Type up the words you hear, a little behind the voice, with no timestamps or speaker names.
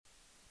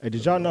Hey,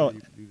 did y'all know?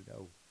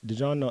 Did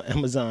y'all know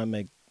Amazon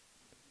make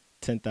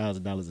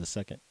 $10,000 a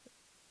second?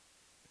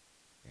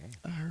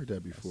 I heard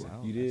that before.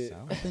 You did?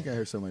 I think I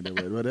heard something like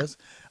that. But that's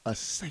a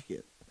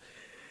second.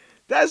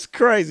 That's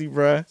crazy,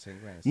 bruh.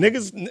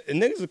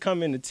 Niggas will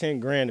come into 10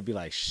 grand and be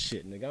like,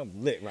 shit, nigga,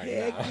 I'm lit right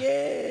now.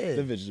 Yeah.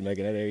 The bitches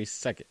making that every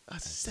second. A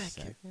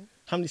second.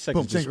 How many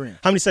seconds? Boom, 10 grand.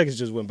 How many seconds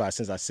just went by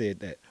since I said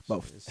that?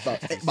 About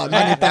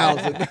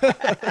 90,000.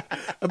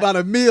 About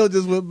a meal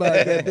just went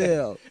by.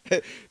 Goddamn.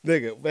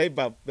 Nigga, they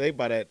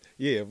buy that.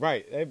 Yeah,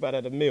 right. They buy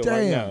that a meal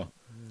right now.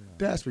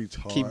 That's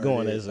retarded. Keep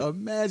going.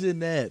 Imagine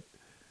that.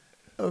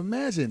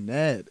 Imagine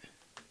that.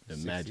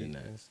 Imagine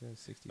that.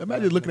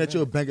 Imagine looking at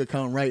your bank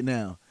account right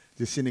now.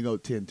 Just sitting go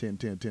 10, 10,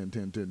 10, 10,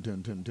 10, 10, 10,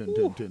 10, 10, 10,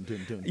 10,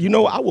 10, 10. You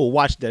know, I will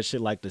watch that shit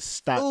like the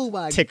stock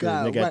ticker,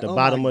 nigga, at the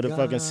bottom of the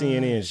fucking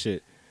CNN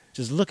shit.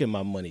 Just look at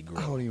my money grow.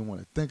 I don't even want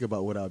to think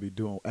about what I'll be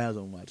doing as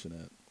I'm watching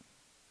that.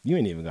 You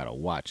ain't even got to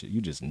watch it.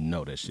 You just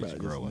know that shit's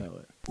growing. Just know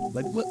it.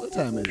 Like, what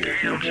time is it?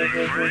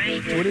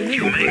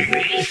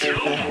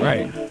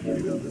 Right.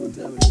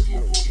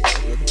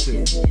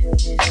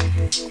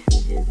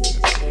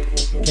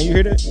 Can you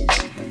hear that?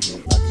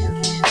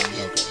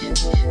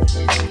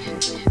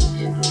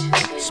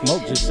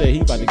 Smoke just said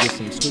he about to get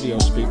some studio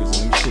speakers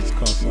and them shits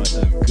cost like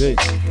a good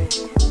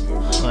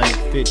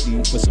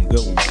 $150 for some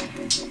good ones.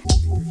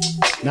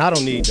 Now I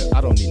don't need no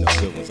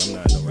good ones. I'm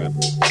not no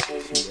rapper.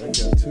 Shit, I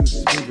got 2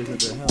 speakers at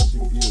the house.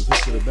 You just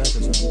hook to the back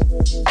or something.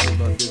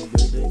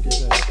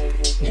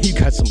 You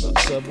got some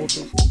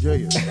subwoofers? Yeah.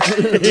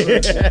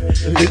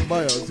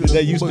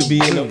 That used to be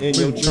in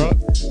your trunk?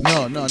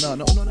 No, not them.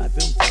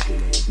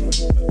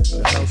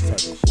 The house type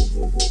of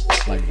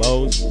shit. Like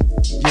Bose?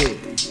 Yeah.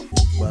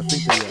 But I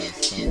think they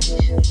got some.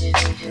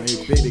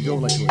 And they go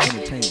like to an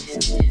entertainment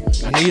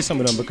system. I need some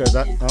of them because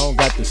I don't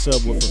got the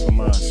subwoofer for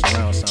my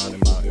surround sound in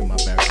my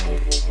background.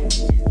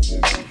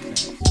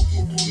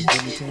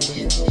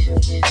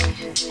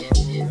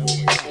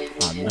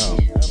 I know.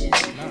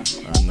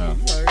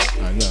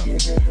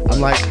 I'm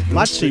like,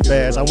 my cheap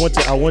ass. I went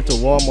to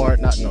Walmart.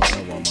 Not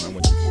Walmart. I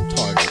went to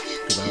Target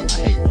because I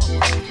hate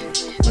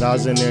Walmart. But I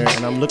was in there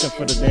and I'm looking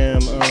for the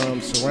damn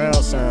surround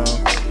sound,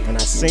 and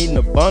I seen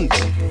the bundle.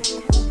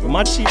 But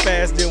my cheap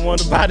ass didn't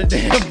want to buy the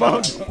damn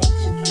bundle.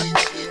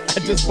 I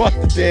just bought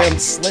the damn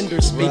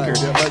slender speaker.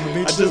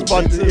 Right. I just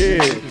bought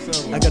the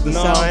I got the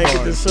sound bar. I ain't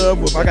get the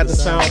subwoofer. I got the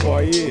sound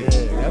bar. Yeah.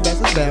 That's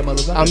a bad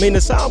motherfucker. I mean,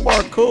 the sound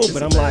bar cool,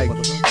 but I'm like,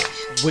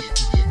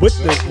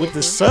 with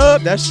the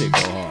sub, that shit go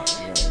hard.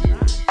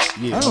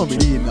 Yeah, I don't be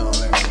needing all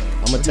that.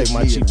 I'm gonna take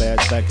my cheap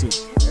ass back to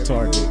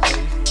Target.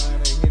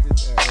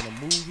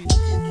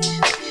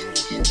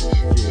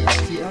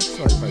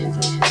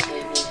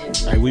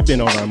 Hey, we've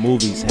been on our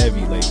movies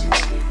heavy lately.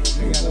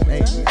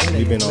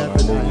 We've been on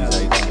our movies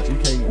lately. You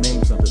can't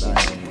name something I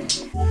haven't.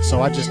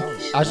 So I just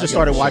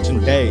started watching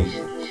Dave,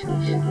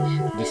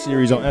 the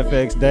series on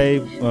FX,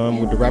 Dave,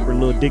 with the rapper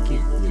Lil Dicky.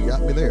 You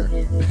got me there.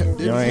 Didn't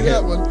see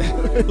that one.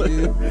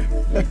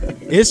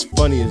 It's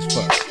funny as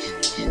fuck.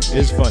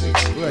 It's funny.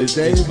 Right, it's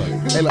funny.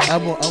 Hey, look,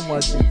 I'm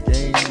watching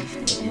Gangs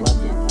of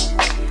London.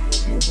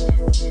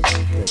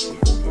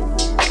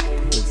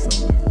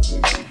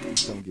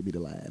 Don't give me the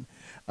line.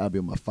 I'll be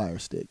on my fire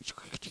stick.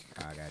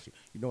 I got you.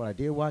 You know what I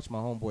did watch? My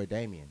homeboy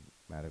Damien.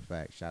 Matter of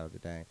fact, shout out to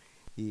Dame.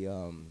 He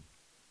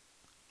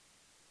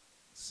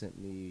sent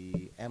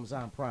me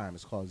Amazon Prime.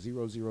 It's called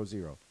 000.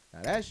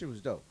 Now that shit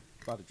was dope.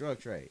 About the drug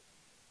trade.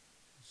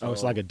 So,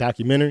 it's like a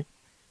documentary?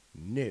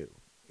 No.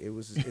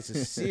 It's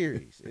a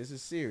series. It's a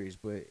series,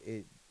 but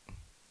it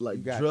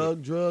like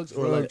drugs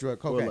or like drug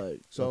cocaine. Or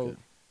like, so okay.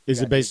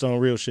 Is it based on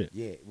real shit?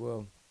 Yeah,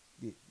 well,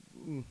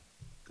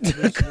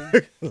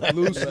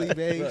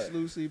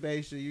 loosely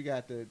based. So you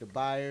got the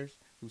buyers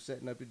who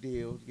setting up the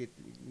deal to get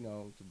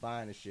to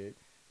buying the shit,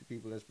 the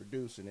people that's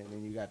producing it, and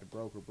then you got the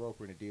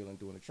brokering the deal and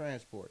doing the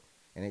transport.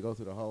 And they go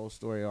through the whole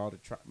story, all the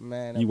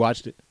man. You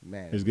watched it?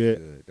 Man, it's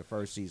good. The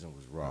first season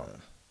was raw.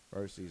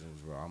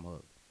 I'm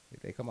hooked. If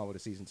they come out with a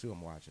season 2,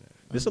 I'm watching it.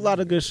 There's a lot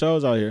of good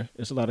shows out here.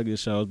 It's a lot of good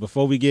shows.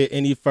 Before we get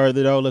any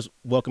further, though, let's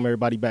welcome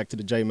everybody back to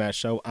the JMatt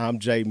Show. I'm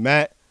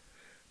JMatt,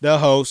 the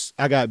host.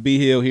 I got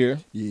BHill here.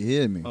 You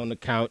hear me? On the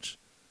couch.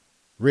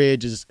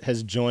 Reg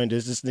has joined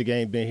us. This nigga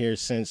ain't been here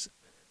since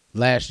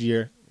last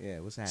year.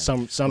 Yeah, what's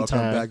happening?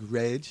 Sometime. Welcome back,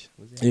 Reg.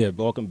 Yeah,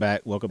 welcome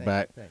back. Welcome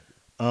back. Thank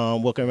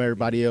you. Welcome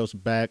everybody else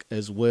back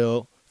as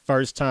well.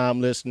 First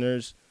time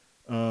listeners.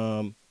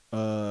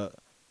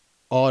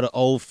 All the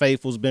old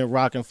faithfuls been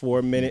rocking for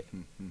a minute.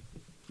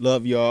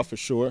 Love y'all for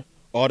sure.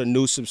 All the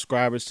new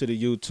subscribers to the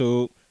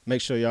YouTube. Make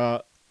sure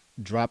y'all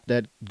drop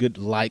that good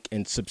like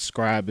and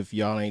subscribe if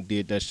y'all ain't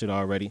did that shit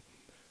already.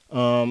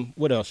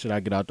 What else should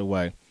I get out the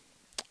way?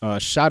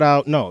 Shout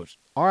out, no,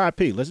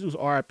 R.I.P. Let's do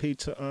RIP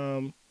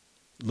to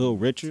Lil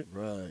Richard.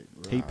 Right.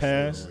 He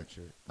passed.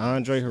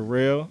 Andre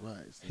Harrell.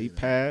 Right. He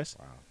passed.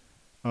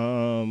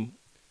 Wow.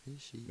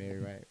 She. Mary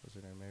Wright. What's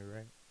her name? Mary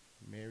Wright.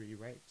 Mary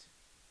Wright.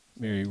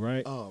 Mary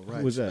Wright. Oh, right.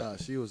 Who was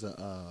that? She was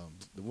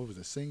what was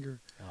the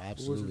singer? Oh, What was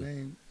absolutely. her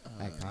name?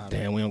 Iconic.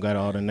 Damn, we don't got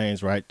all the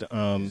names right.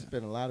 There's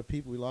been a lot of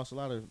people. We lost a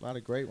lot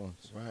of great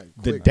ones. Right.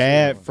 The Quick,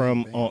 dad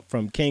bang, bang.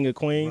 from King of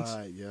Queens.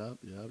 Right. Yep.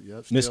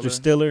 Mr.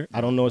 Stiller. I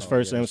don't know his Oh,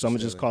 first yeah, name, Mr. so I'm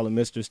gonna just Stiller. call him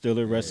Mr.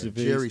 Stiller. Rest in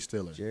peace. Jerry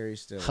Stiller. Jerry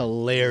Stiller.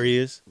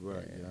 Hilarious.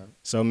 Right. Yeah.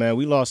 So man,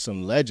 we lost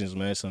some legends,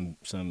 man.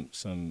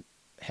 Some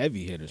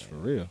heavy hitters for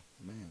real.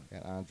 Man.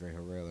 Got Andre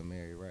Harrell and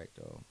Mary Wright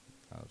though.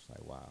 I was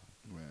like, wow.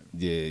 Right.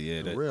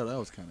 Yeah. For real, that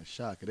was kind of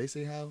shock. Did they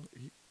say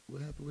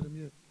what happened with him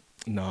yet?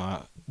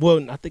 No,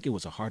 well, I think it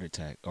was a heart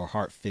attack or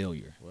heart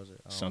failure. Was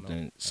it? I don't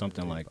know.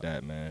 Something like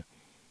that, man.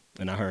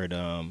 And I heard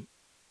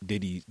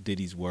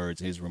Diddy's words,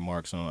 his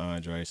remarks on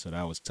Andre, so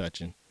that was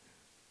touching.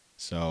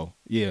 So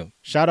yeah,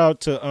 shout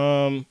out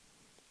to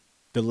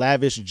the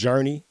Lavish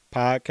Journey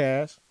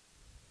podcast.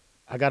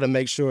 I got to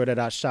make sure that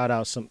I shout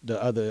out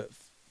the other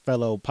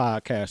fellow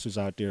podcasters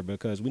out there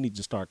because we need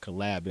to start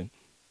collabing.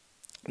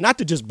 Not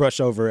to just brush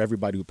over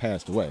everybody who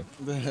passed away.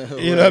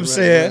 You know what I'm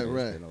saying?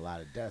 There's been a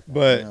lot of death.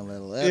 But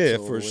Yeah, yeah,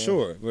 for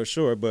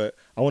sure. But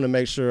I want to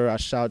make sure I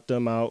shout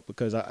them out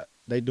because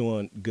they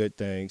doing good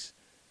things.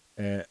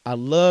 And I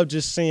love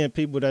just seeing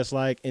people that's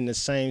like in the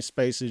same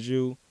space as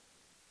you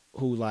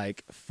who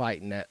like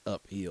fighting that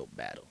uphill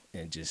battle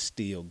and just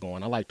still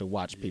going. I like to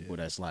watch people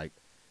that's like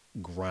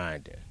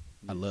grinding.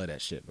 I love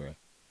that shit, bro.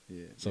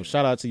 Yeah. So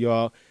shout out to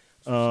y'all.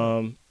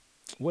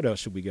 What else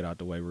should we get out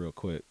the way real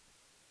quick?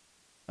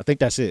 I think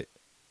that's it.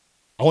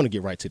 I want to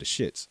get right to the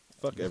shits.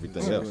 Fuck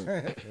everything else.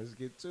 Let's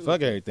get to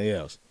Fuck it. everything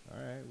else. All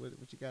right, what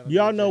you got? on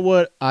Y'all the know agenda?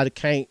 what I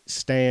can't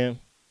stand?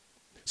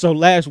 So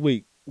last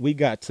week we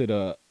got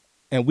to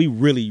and we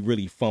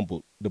really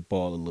fumbled the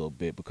ball a little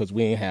bit because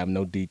we ain't have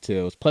no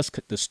details. Plus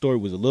the story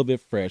was a little bit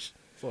fresh.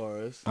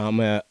 Forrest. I'm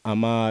at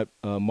Ahmaud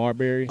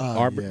Arbery.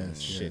 Arbery. Yes,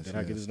 Shit, yes, did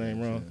I get yes, his name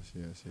yes, wrong?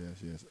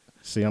 Yes.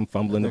 See, I'm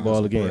fumbling I the think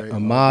ball it's again. Arbery.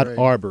 Ahmaud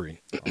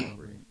Arbery.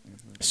 Arbery.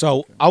 So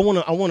Okay. I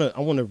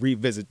wanna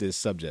revisit this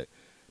subject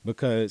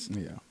because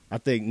Yeah. I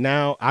think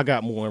now I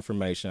got more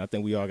information. I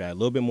think we all got a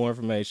little bit more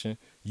information.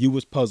 You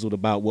was puzzled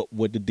about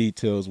what the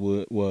details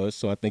was,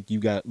 so I think you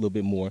got a little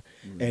bit more.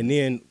 Mm-hmm. And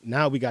then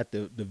now we got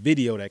the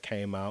video that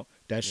came out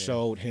that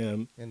showed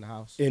him in the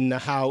house. in the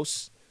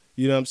house.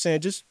 You know what I'm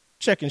saying? Just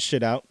checking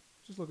shit out.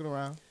 Just looking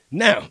around,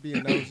 Now,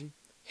 being nosy.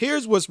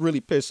 here's what's really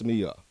pissing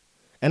me off.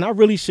 And I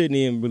really shouldn't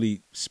even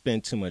really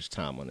spend too much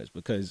time on this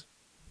because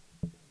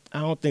I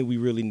don't think we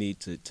really need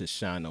to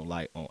shine no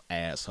light on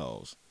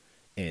assholes.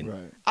 And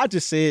Right. I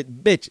just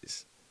said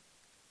bitches.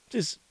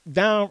 Just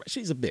down.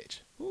 She's a bitch.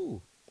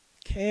 Ooh,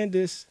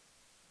 Candace,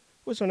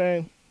 what's her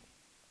name?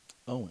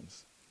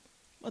 Owens,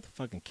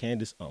 Motherfucking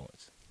Candace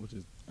Owens. which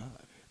is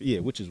odd. Yeah,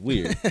 which is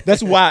weird.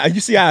 That's why you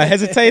see how I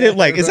hesitated.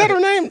 Like, is that her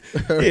name?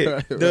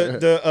 Yeah.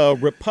 The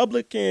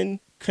Republican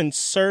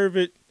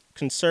conservative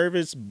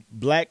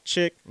black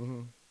chick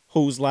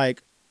who's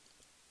like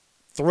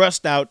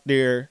thrust out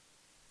there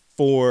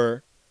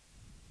for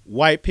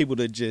white people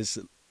to just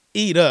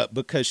eat up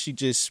because she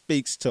just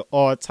speaks to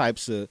all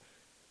types of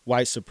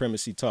white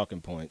supremacy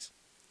talking points.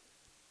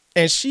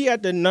 And she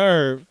had the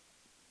nerve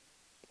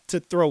to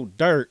throw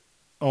dirt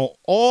on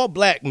all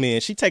black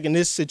men. She taking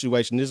this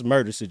situation, this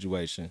murder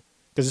situation,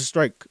 because it's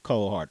straight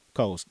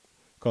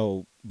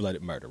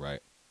cold-blooded murder, right?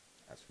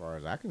 as far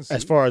as I can see.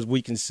 As far as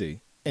we can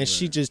see. And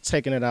she just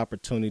taking that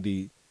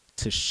opportunity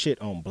to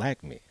shit on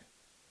black men.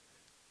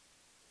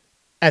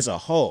 As a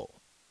whole.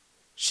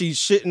 She's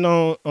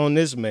shitting on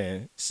this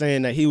man,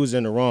 saying that he was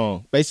in the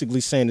wrong,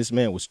 basically saying this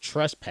man was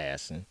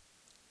trespassing,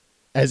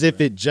 as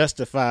if it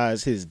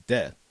justifies his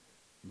death.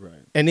 Right.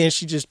 And then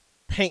she just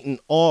painting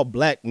all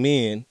black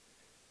men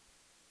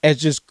as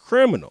just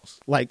criminals.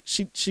 Like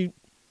she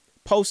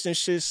posting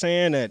shit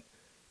saying that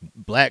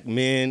black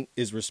men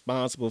is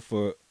responsible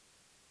for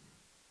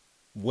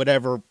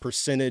whatever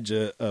percentage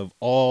of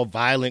all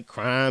violent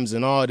crimes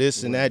and all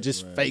this and that,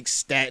 just fake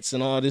stats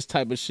and all this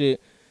type of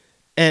shit.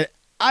 And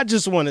I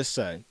just want to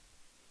say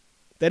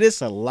that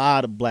it's a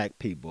lot of black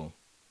people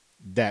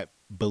that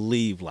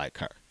believe like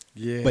her,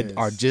 but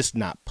are just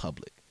not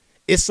public.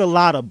 It's a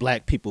lot of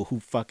black people who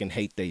fucking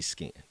hate their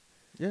skin.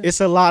 Yeah. It's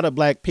a lot of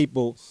black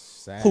people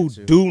Sad who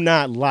too. do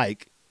not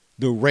like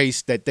the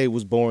race that they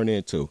was born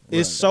into.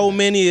 It's so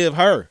many of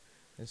her.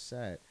 It's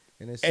sad.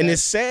 And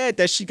It's sad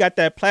that she got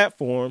that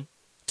platform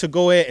to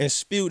go ahead and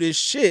spew this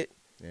shit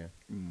Yeah.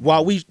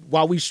 while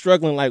we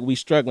struggling like we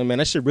struggling, man.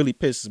 That shit really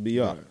pisses me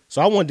off. Right.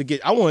 So I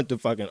wanted to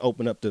fucking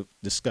open up the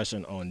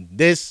discussion on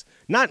this.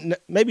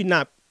 Maybe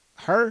not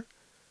her,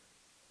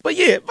 but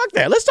yeah, fuck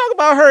that. Let's talk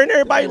about her and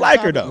everybody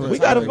like her though. Right, We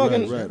gotta right,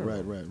 fucking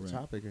right. The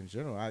topic in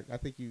general. I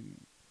think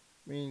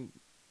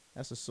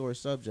that's a sore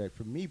subject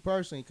for me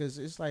personally because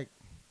it's like,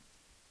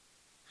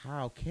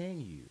 how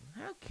can you?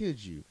 How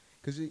could you?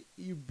 Because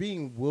you're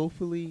being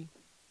willfully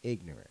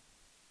ignorant.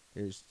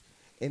 I was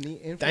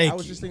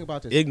just thinking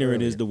about this. Ignorant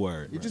earlier. is the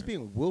word. You're just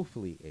being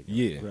willfully ignorant.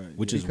 Yeah, Right,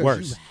 which yeah. is Because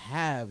worse. you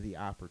have the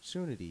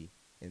opportunity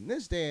in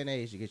this day and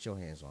age to get your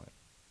hands on it.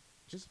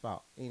 Just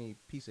about any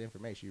piece of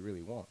information you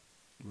really want.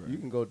 Right. You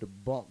can go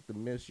debunk the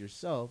myths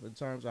yourself in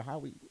terms of how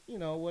we,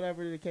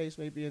 whatever the case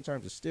may be, in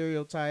terms of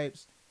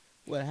stereotypes,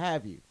 what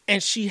have you.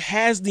 And she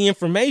has the You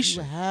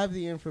information. have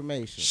the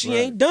information. She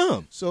ain't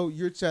dumb. So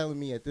you're telling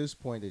me at this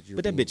point that you're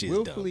But that being bitch is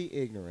willfully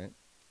ignorant,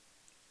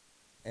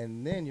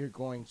 and then you're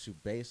going to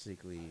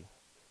basically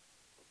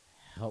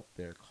help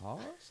their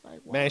cause?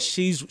 Like, wow. Man,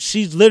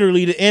 she's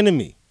literally the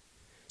enemy.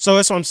 So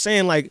that's what I'm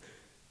saying. Like,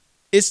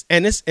 it's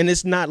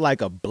not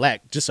like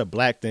just a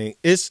black thing.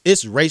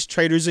 It's race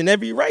traders in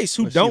every race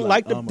who Was she don't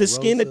like the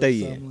skin that Omarosa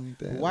they or in. something like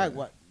that? Why?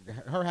 What?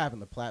 Her having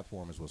the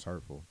platform is what's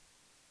hurtful.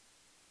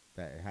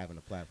 That having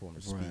the platform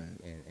to speak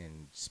Right.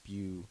 and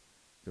spew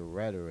the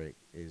rhetoric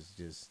is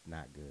just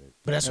not good.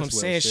 But that's what I'm That's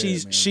saying. well said,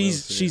 man. Well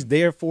She's said.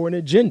 there for an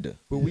agenda.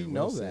 But Yeah, we well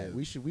know said.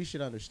 that. We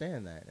should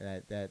understand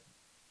that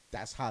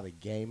that's how the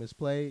game is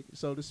played,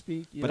 so to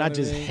speak. You But know I what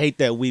just mean? hate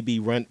that we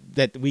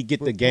get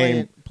But the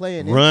game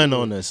playing run into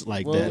on it. us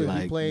like Well, that. if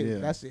Like, you play,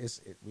 yeah.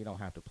 we don't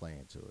have to play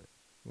into it.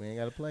 We ain't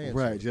got to play into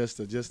Right, it. just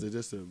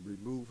to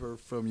remove her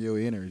from your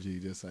energy.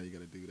 Just how you got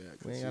to do that.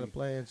 'Cause We ain't got to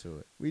play into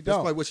it. We That's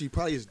don't. probably what she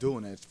probably is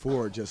doing that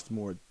for, just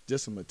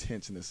some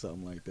attention or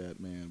something like that,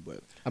 man.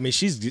 But I mean,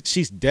 she's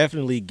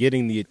definitely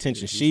getting the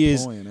attention. she's She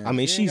is. playing that. I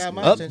mean, She ain't she's got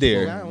my up attention,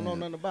 there. but I don't know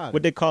nothing about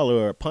What it. they call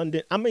her, a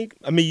pundit. I mean,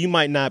 you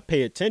might not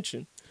pay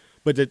attention,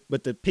 but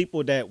the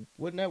people that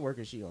What network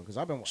is she on? Because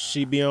I've been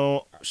she be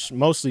on,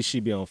 mostly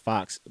she be on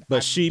Fox, but I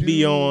she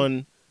be do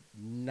on.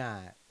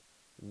 not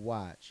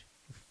watch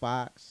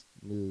Fox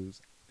News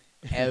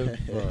ever.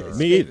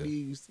 Me either.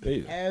 News.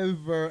 Me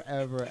either.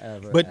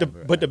 Ever. But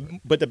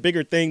ever. the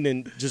bigger thing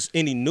than just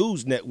any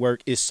news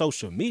network is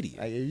social media.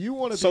 Like, if you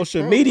want to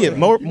Social media,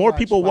 more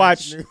people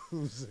watch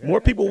news. more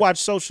people watch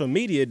social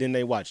media than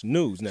they watch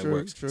news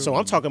networks. true. So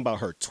I'm talking about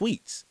her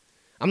tweets.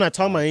 I'm not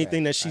talking about Okay,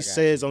 anything that I she got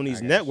says you. on I these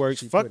got you. networks.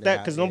 She Fuck putting it that,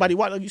 out, because yeah. nobody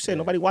watch. Like you said, Yeah,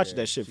 nobody watches yeah,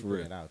 that shit she for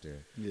putting real. it out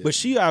there. Yeah. But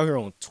she out here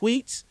on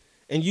tweets,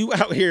 and you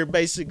out here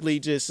basically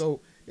just. So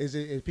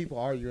is people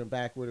arguing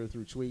back with her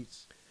through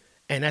tweets?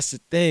 And that's the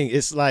thing.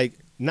 It's like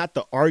not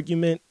the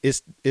argument.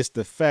 It's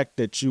the fact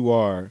that you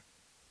are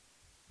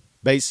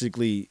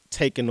basically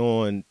taking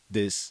on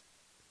this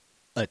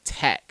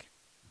attack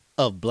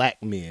of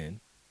black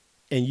men,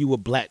 and you a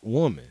black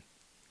woman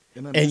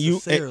And And you-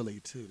 unnecessarily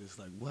too. It's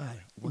like why?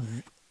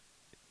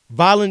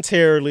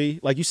 voluntarily,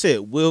 like you said,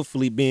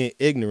 willfully being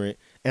ignorant.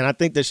 And I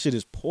think that shit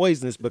is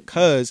poisonous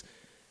because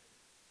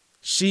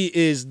she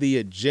is the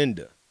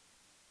agenda.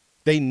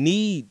 They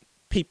need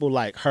people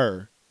like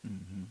her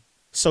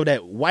so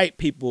that white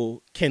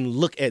people can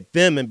look at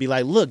them and be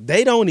like, look,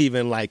 they don't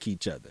even like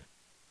each other.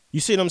 You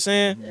see what I'm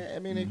saying? Yeah, I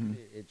mean,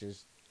 it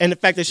just And the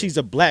fact that she's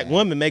a black bad.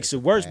 woman makes It's it a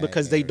worse bad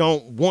because they area.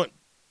 don't want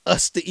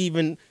us to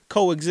even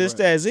coexist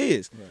Right. as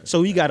is. Right.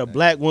 So you got a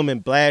black woman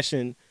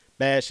bashing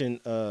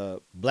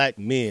black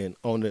men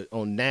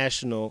on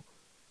national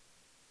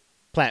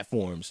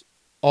platforms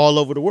all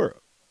over the world.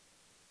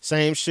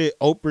 Same shit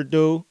Oprah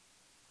do.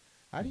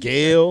 how do you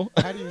Gail.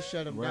 How do you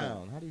shut them Right.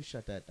 down? How do you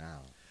shut that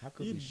down? How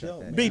could You we shut don't,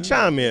 that man. B, down?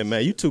 chime in,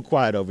 man. You too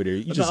quiet over there.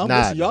 You No, just I'm nod.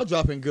 listening. Y'all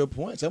dropping good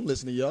points. I'm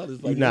listening to y'all.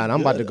 It's like, You not. it's I'm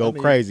about good. to go I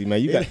mean, crazy,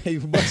 man. You it got.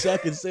 ain't much I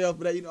can say off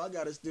of that. I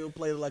got to still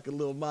play like a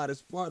little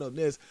modest part on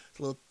this. It's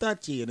a little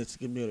touchy in this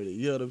community.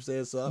 You know what I'm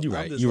saying? So I'm You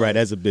right. just You like, right.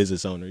 As a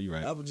business owner, you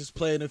right. I'm just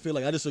playing and feel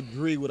like I just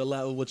agree with a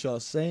lot of what y'all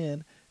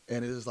saying,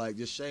 and it's like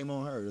just shame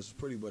on her. That's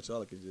pretty much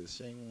all I can just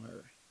shame on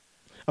her.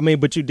 I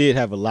mean, but you did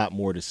have a lot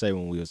more to say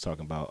when we was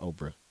talking about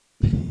Oprah.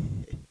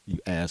 You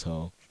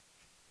asshole.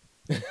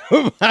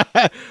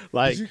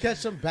 Like Did you catch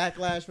some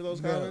backlash for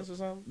those No. comments or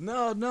something?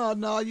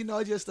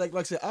 No. Just like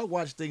I said, I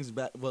watch things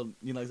back. Well,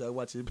 like I said, I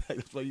watch it back.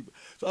 That's why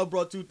so I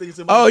brought two things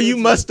in my oh, attention.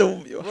 you must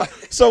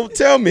have. So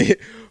tell me,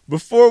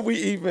 before we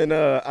even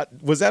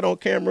was that on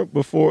camera?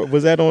 Before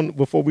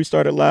we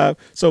started live?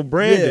 So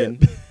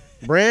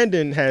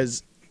Brandon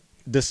has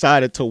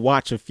decided to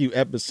watch a few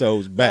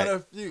episodes back.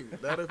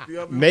 Not a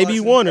few. I've been Maybe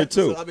watching one or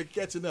episodes. two. I've been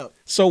catching up.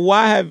 So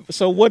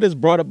what has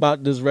brought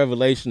about this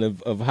revelation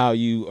of how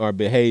you are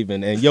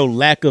behaving and your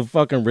lack of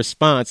fucking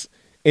response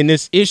in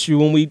this issue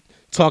when we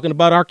talking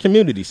about our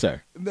community,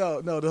 sir?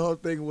 No. The whole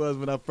thing was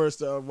when I first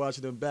started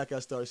watching them back, I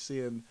started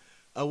seeing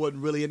I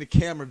wasn't really in the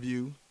camera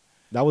view.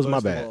 That was my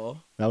first of bad. all,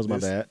 That was my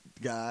this bad.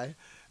 guy,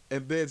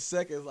 and then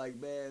second is like,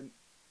 man,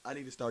 I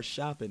need to start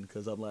shopping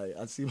because I'm like,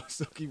 I see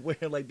myself keep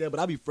wearing like that, but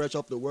I be fresh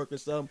off the work or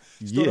something.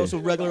 Start Yeah. on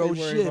some regular old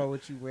Nobody worry shit. about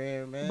what you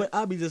wearing, man. But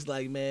I be just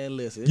like, man,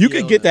 listen. You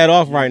could get that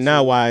off you right know, now.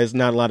 so- Why it's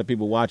not a lot of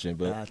people watching,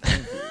 but Nah, thank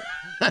you. You know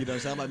what I'm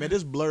saying? I'm like, man,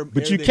 this blur.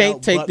 But you everything can't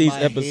out take but these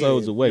my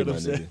episodes head. away, You know my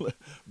what I'm nigga. saying?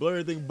 Blur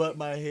everything but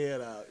my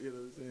head out. You know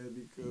what I'm saying? It'd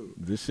be cool.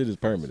 this shit is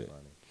permanent.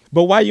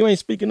 But why you ain't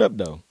speaking up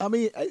though? I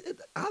mean,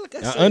 like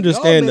I said,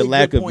 understand y'all the made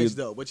lack good of points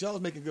your- though, but y'all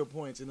was making good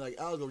points, and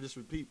like I was gonna just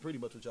repeat pretty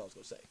much what y'all was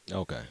gonna say.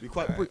 Okay. Be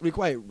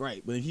quite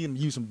right, but he didn't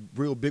use some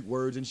real big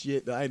words and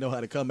shit. That I didn't know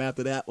how to come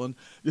after that one.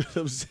 You know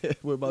what I'm saying?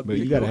 With my But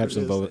you big gotta have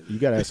words. some you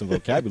gotta have some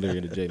vocabulary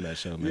in the JMatt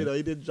show, man. You know,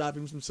 he did drop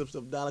him some stuff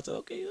down. I said,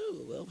 okay,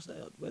 well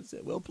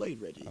said. Well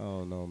played, Reggie.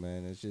 oh no,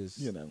 man. It's just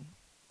You know,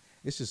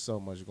 it's just so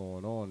much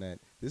going on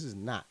that this is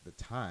not the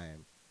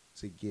time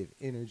to give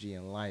energy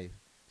and life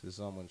to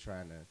someone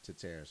trying to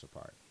tear us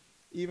apart.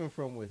 Even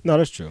from with No,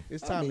 that's true.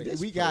 it's time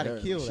we got to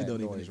kill that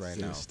noise right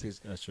now.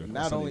 That's true.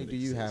 Not only do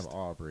you have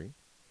Arbery,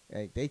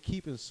 they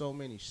keeping so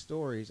many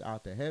stories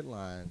out the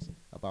headlines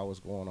about what's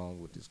going on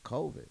with this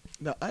COVID.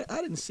 No, I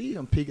didn't see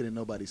him peeking in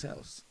nobody's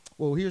house.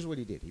 Well, here's what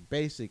he did. He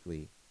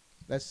basically,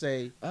 let's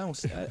say, I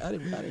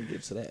didn't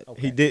get to that.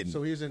 Okay. He didn't.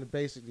 So he was in a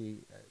basically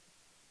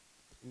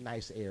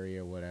nice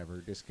area or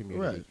whatever. This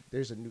community, Right.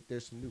 there's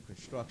some new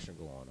construction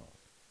going on.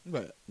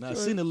 Right. Now I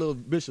seen the little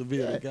Bishop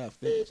video guy.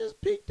 He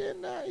just peeked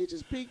in. He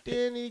just peeked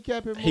in. He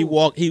kept it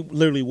moving. He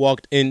literally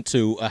walked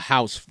into a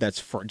house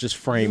that's just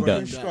framed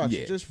up.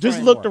 Yeah.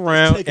 Just Looked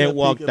around and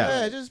walked out.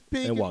 Yeah, just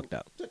peeked and walked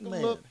out. Took a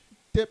look,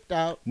 dipped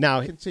out.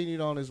 Now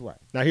continued on his way.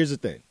 Now here's the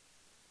thing.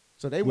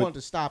 So they wanted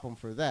to stop him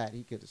for that.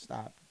 He could have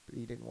stopped. But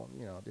he didn't want.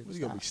 Didn't He's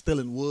stop. gonna be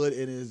stealing wood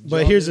in his.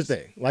 But here's the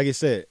thing. Like I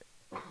said,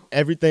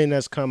 everything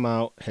that's come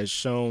out has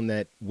shown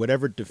that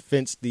whatever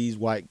defense these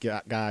white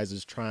guys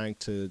is trying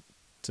to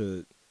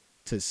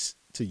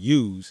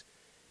use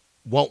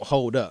won't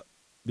hold up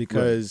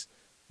because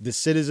the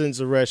citizen's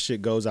arrest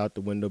shit goes out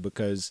the window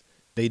because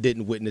they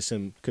didn't witness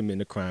him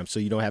commit a crime, so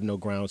you don't have no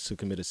grounds to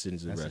commit a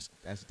citizen's arrest.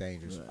 That's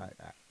dangerous. Right.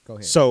 Go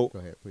ahead. So go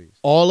ahead, please.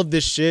 All of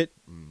this shit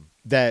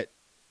that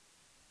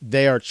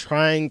they are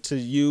trying to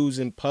use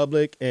in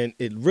public, and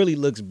it really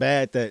looks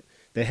bad that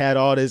they had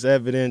all this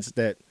evidence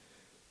that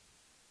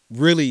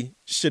really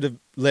should have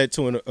led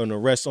to an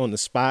arrest on the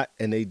spot,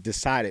 and they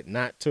decided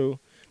not to.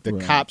 The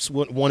cops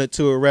wanted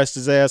to arrest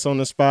his ass on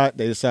the spot.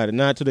 They decided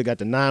not to. They got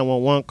the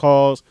 911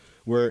 calls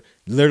where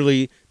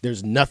literally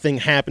there's nothing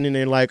happening.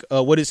 They're like,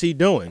 what is he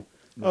doing?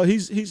 Oh,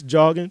 he's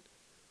jogging.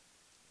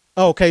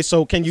 Oh, okay,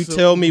 so can you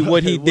tell me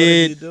what he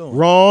did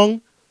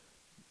wrong?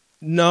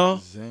 No.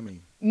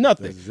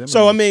 Nothing.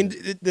 So, I mean,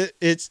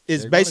 it's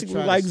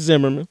basically like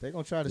Zimmerman. They're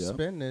going to try to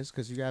spin this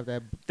because you have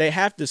that. They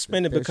have to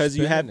spin it because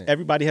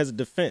everybody has a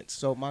defense.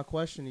 So my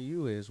question to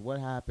you is,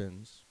 what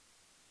happens,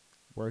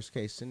 worst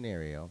case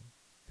scenario,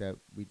 that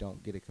we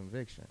don't get a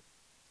conviction?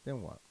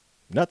 Then what?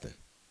 Nothing.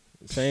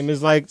 Same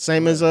as what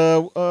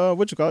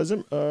you call it?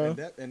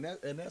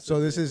 So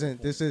this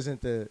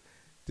isn't the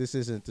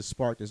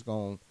spark that's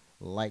going to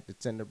light the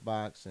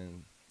tinderbox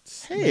and.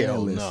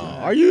 Hell no.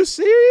 Are you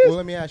serious? Well,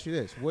 let me ask you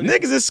this.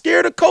 Niggas is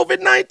scared of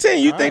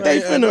COVID-19. You think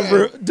they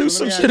finna do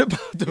some shit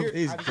about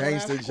these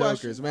gangster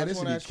jokers, man. This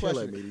would be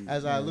killing me.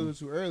 As I alluded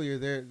to earlier,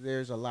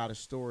 there's a lot of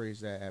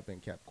stories that have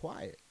been kept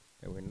quiet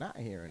that we're not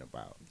hearing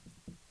about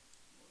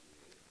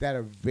that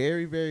are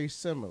very, very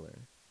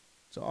similar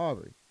to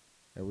Arbery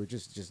that we're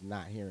just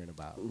not hearing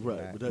about.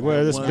 Right.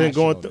 Well, it's been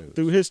going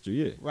through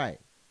history, yeah. Right.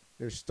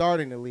 They're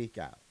starting to leak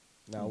out.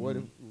 Now, what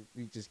if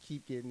we just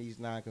keep getting these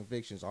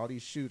non-convictions, all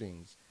these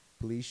shootings,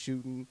 police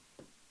shooting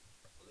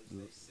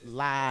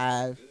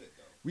live?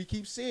 We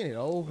keep seeing it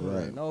over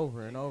and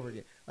over and over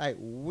again. Like,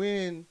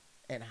 when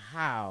and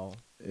how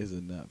is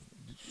enough?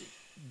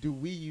 Do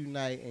we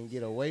unite and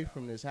get away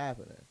from this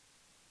happening?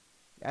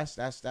 That's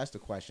the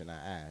question I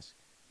ask.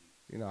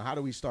 How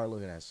do we start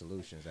looking at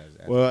solutions?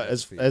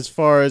 As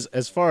far as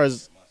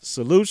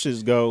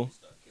solutions go,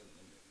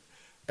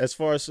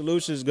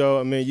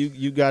 I mean,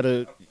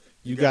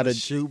 you gotta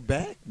shoot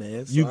back,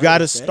 man. You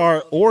gotta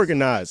start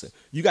organizing.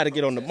 You gotta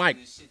get on the mic.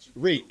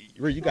 Reed,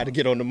 you gotta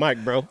get on the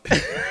mic, bro.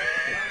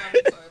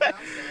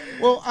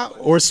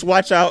 Or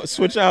switch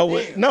out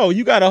with. No,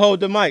 you gotta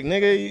hold the mic,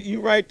 nigga.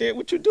 You right there.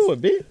 What you doing,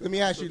 B? Let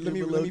me ask you. Let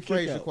me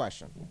phrase the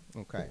question.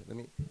 Okay.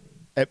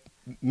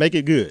 Make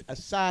it good.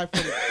 Aside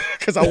from,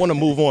 because I want to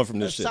move on from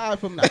this shit. Aside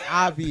from the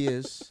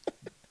obvious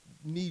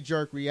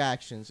knee-jerk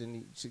reactions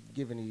and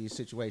given these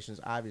situations,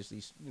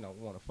 obviously,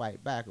 want to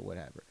fight back or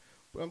whatever.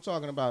 But I'm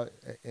talking about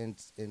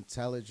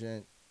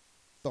intelligent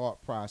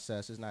thought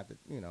processes, not that,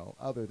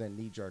 other than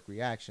knee-jerk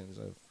reactions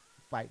of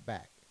fight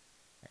back.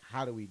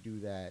 How do we do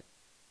that?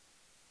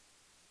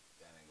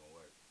 That ain't gonna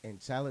work.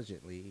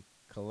 Intelligently,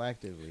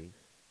 collectively.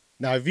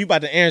 Now, if you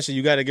about to answer,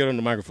 you got to get on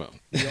the microphone.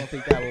 You don't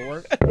think that will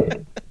work?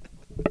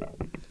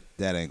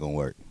 That ain't gonna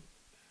work.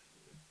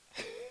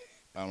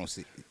 I don't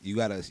see. You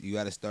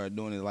gotta start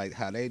doing it like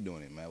how they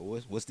doing it, man.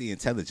 What's the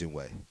intelligent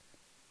way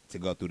to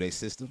go through their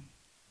system?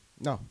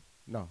 No.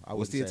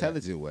 What's the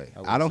intelligent way?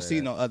 I don't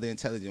see no other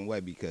intelligent way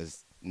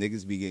because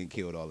niggas be getting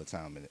killed all the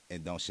time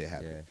and don't shit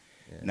happen.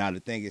 Yeah. Now the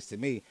thing is, to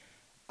me,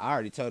 I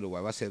already told the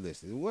wife. I said,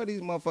 listen, what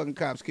these motherfucking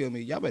cops kill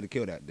me? Y'all better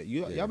kill that.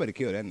 Y'all better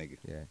kill that nigga.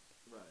 Yeah.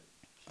 Right.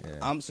 Yeah.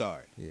 I'm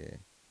sorry. Yeah.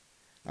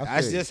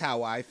 That's just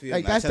how I feel.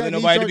 Like, not telling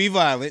nobody to be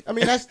violent. I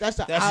mean, that's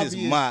the obvious. Just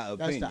my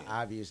opinion. That's the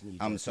obvious need.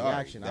 I'm sorry.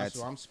 Reaction. That's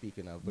what I'm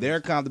speaking of. They're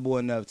comfortable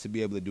enough to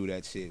be able to do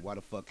that shit. Why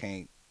the fuck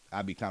can't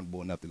I be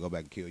comfortable enough to go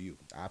back and kill you?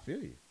 I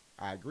feel you.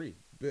 I agree.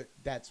 But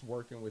that's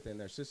working within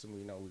their system.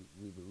 We know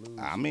we would lose.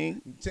 I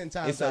mean, 10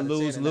 times it's a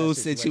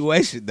lose-lose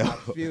situation, though. I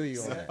feel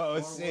you on that.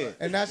 Oh shit!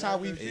 And that's how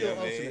we feel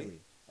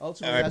ultimately.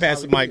 All right,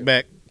 pass the mic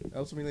back.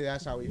 Ultimately,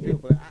 that's how we feel.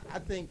 But I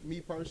think,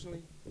 me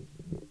personally,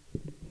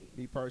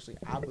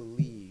 I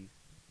believe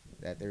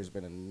that there's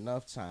been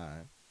enough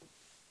time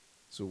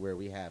to where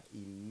we have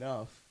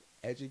enough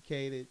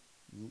educated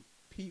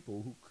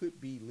people who could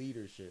be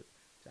leadership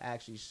to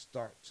actually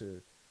start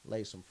to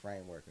lay some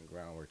framework and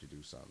groundwork to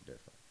do something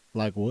different.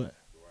 Like what?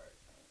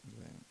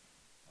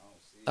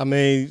 I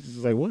mean, it's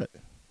like what?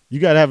 You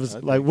gotta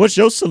have what's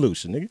your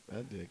solution, nigga?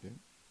 I dig it.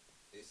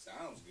 It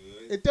sounds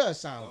good. It does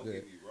sound Don't good.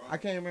 get me wrong. I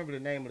can't remember the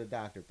name of the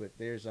doctor, but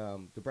there's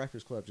the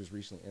Breakfast Club just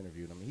recently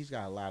interviewed him. He's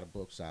got a lot of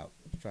books out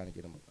trying to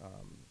get him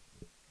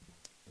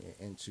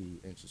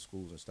into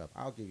schools and stuff.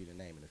 I'll give you the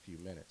name in a few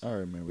minutes. I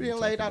remember. We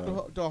laid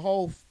out the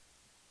whole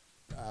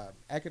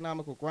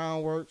economical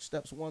groundwork,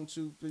 steps 1,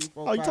 2, 3,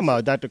 4. Oh, you talking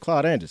about Dr.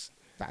 Claude Anderson?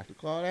 Dr.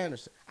 Claude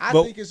Anderson. I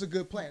think it's a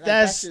good plan.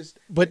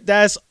 But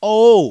that's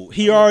old.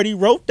 He already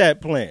wrote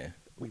that plan.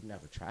 We've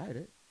never tried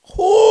it.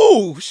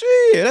 Ooh,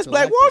 shit. That's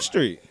Black Wall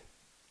Street.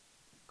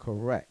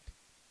 Correct.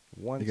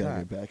 One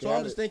time. So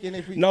I'm just thinking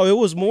if we... No, it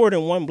was more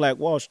than one Black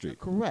Wall Street.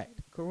 Correct.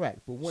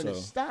 But when it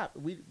stopped,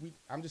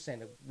 I'm just saying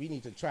that we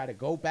need to try to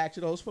go back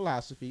to those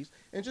philosophies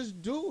and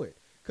just do it.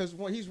 Because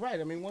he's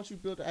right. I mean, once you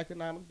build the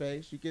economic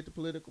base, you get the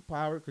political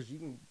power because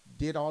you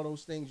did all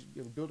those things.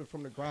 You can build it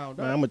from the ground up.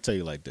 Man, I'm going to tell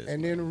you like this.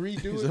 And then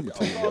redo it across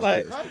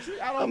the country.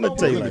 I don't I'm know gonna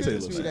tell you when like we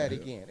this, can do man. that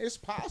again. It's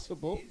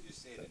possible.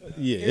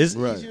 Yeah, It's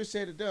easier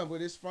said than done,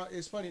 but it's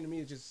funny to me.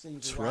 It just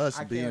seems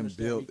trust being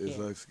built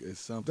is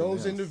something those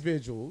else.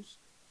 individuals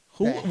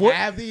what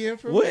have the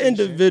information. What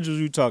individuals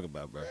you talking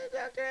about, bro?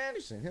 Dr.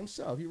 Anderson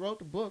himself. He wrote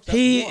the books.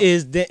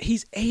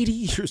 He's 80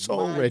 years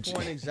old, Reggie.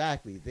 Point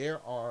exactly. There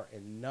are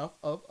enough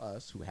of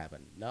us who have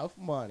enough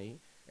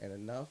money and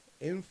enough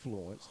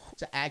influence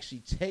to actually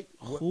take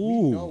what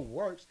we know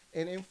works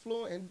and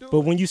influence and do it.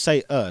 But when you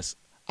say us,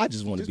 I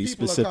just want to be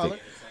people of specific. color.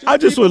 I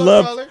just would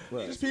love.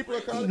 Just people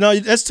of color. No,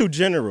 that's too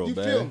general, You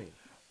man. feel me?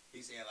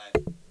 He's saying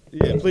like,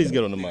 Yeah, please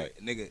get on the mic.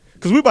 nigga,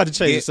 Because we about to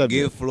change the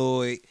subject. give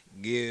Floyd,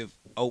 give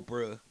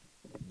Oprah,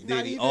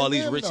 Diddy, all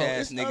these rich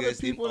ass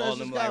niggas, all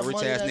them like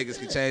rich ass niggas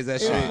can change that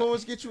shit.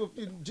 Influence get you.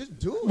 Just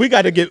do it. We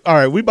got to get all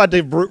right. We about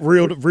to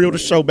reel the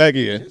show back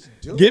in.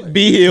 Get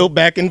BHill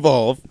back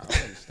involved.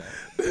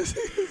 This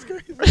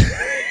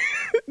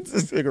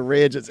nigga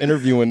Red just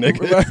interviewing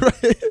nigga.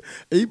 Right.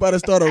 You about to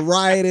start a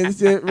riot and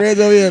shit. Red's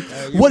over here.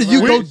 What are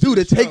you gonna do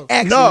to take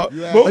action? No,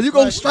 are you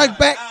gonna strike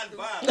back?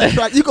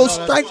 You gonna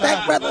strike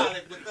back, brother?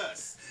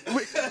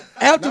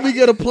 After we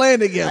get a plan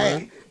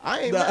together.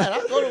 I ain't mad.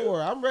 I go to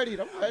war. I'm ready.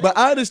 But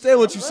I understand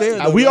what you're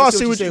saying. We all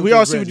see what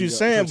you're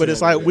saying, but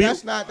it's like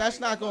that's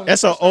not going.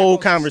 That's an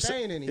old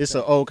conversation. It's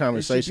an old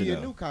conversation. It should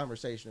be a new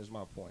conversation. Is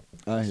my point.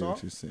 I hear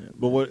what you're saying.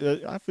 But what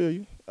I feel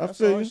you. I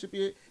feel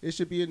you. It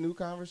should be a new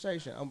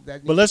conversation.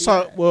 But let's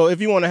talk. Well,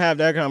 if you want to have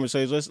that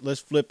conversation, let's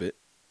flip it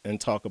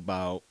and talk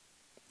about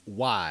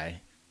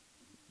why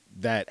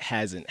that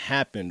hasn't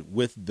happened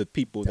with the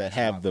people that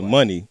have the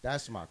money.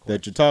 That's my question.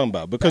 That you're talking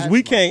about, because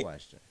we can't.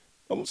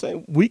 I'm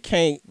saying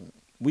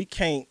we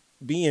can't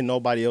be in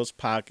nobody else's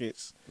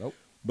pockets. Nope.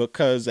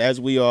 Because as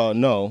we all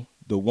know,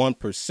 the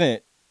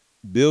 1%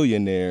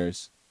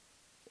 billionaires,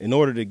 in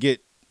order to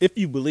get, if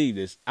you believe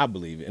this, I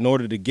believe it, in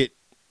order to get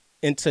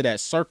into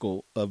that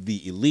circle of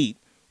the elite,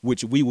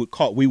 which we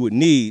would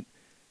need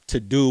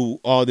to do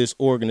all this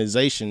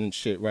organization and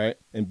shit, right?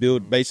 And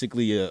build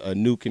basically a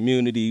new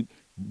community,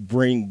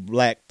 bring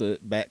back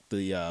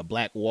the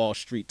Black Wall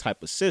Street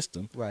type of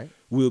system. Right.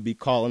 We'll be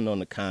calling on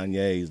the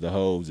Kanyes, the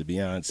Hoes, the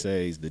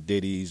Beyonces, the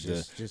Diddy's,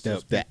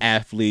 the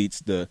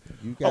athletes. I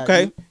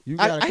hear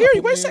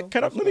you. Wait a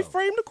second. Let me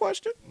frame the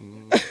question.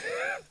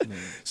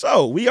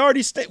 So we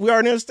already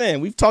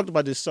understand. We've talked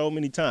about this so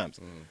many times.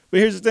 But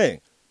here's the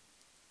thing.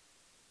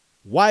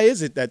 Why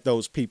is it that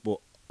those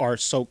people are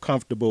so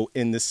comfortable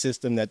in the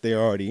system that they're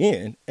already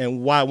in,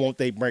 and why won't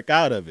they break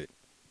out of it?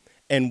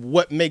 And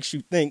what makes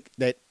you think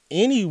that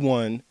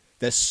anyone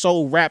that's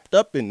so wrapped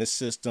up in the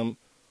system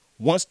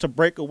wants to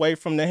break away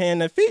from the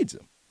hand that feeds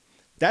them?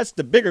 That's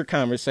the bigger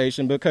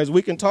conversation, because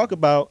we can talk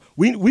about,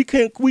 we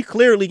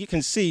clearly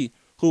can see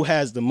who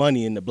has the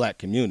money in the black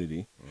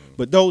community,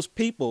 but those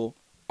people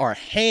are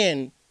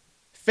hand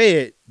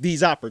fed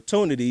these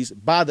opportunities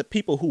by the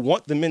people who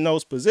want them in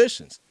those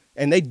positions,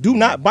 and they do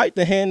not bite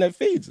the hand that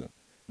feeds them.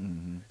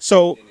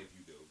 So,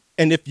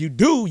 and if you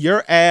do,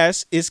 your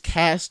ass is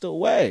cast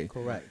away.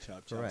 Correct.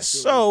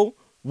 So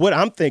what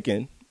I'm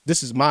thinking,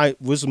 this is my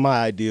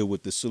idea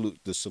with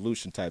the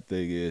solution type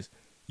thing is,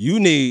 you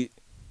need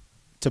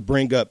to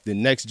bring up the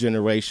next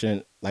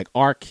generation, like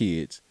our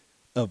kids,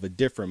 of a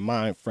different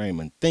mind frame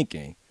and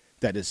thinking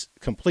that is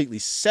completely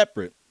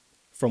separate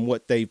from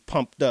what they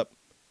pumped up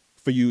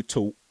for you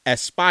to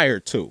aspire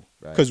to.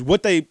 Because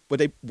what they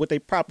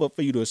prop up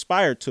for you to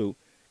aspire to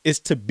is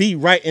to be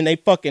right in a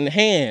fucking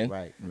hand.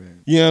 Right.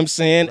 You know what I'm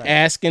saying? Right.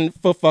 Asking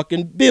for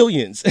fucking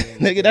billions.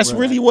 Nigga, that's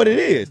really what it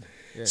is.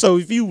 Yeah. So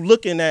if you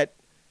looking at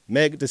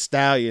Meg Thee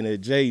Stallion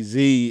and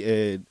Jay-Z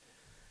and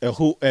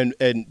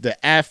the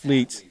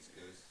athletes,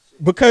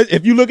 because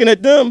if you looking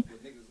at them,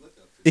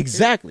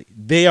 exactly,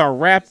 they are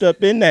wrapped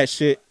up in that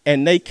shit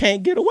and they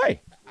can't get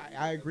away.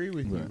 I agree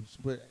with you,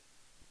 but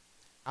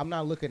I'm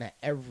not looking at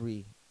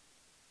every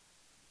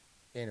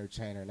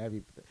entertainer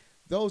and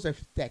those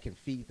that can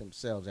feed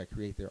themselves, that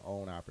create their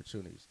own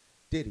opportunities.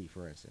 Diddy,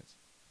 for instance,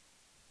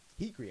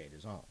 he created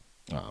his own.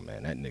 Oh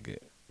man, that nigga.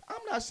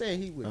 I'm not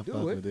saying he would I do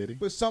fuck it, with Diddy.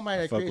 but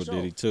somebody that fuck creates with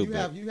Diddy homes. too,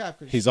 You but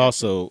have he's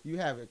also you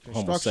have construction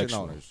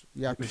homosexual. owners.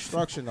 You have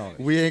construction owners.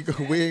 We ain't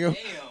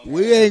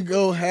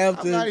go have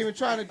to. I'm not even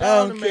trying to I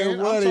down don't the care man.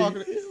 what I'm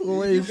talking.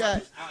 where You he-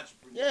 got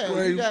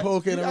where you he got,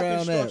 poking you got around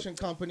at. construction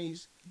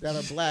companies that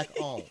are black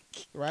owned,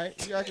 right?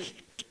 You got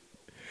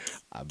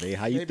I mean,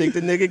 how you think the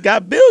nigga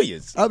got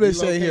billions? I've been you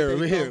saying locate here,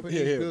 they here, companies,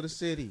 here. build a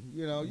city.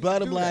 You know, you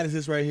Bottom can do line that. is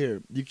this right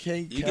here. You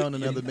can't count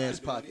another man's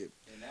pocket.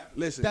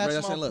 Listen, That's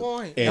right, my saying, look,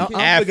 point. In You I'm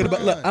can't thinking do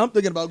about. that. Look, I'm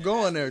thinking about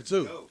going there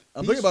too.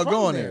 I'm thinking about from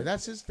going there.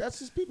 That's his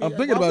people. I'm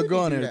thinking Why about would he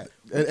going do there.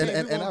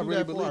 that? And I really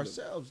that believe for it.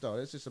 ourselves though.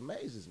 That just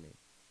amazes me.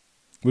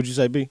 What'd you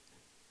say, B?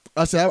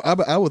 I said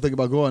I would think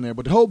about going there,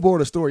 but the whole board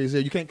of story is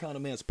there. You can't count a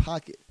man's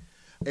pocket,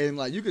 and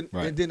like you can.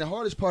 Right. And then the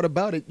hardest part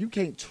about it, you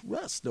can't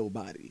trust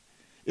nobody.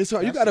 It's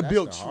hard. You got to That's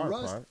build the hard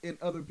trust part. in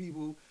other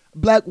people,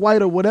 black,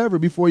 white, or whatever,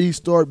 before you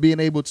start being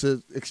able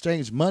to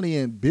exchange money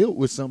and build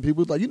with some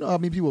people. Like you know how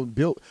many people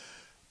built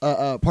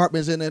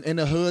apartments in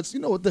the hoods.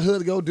 You know what the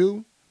hood go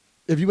do?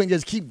 If you ain't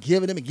just keep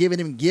giving them and giving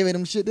them and giving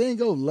them shit, they ain't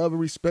go love and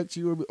respect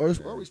you or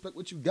respect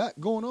what you got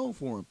going on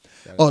for them.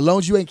 Or as long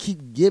as you ain't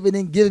keep giving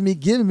and giving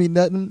me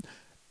nothing,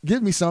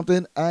 give me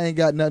something, I ain't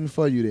got nothing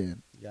for you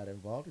then. You got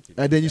involved with you.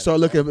 And then you start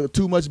looking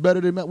too much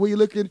better than that. Where you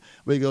looking?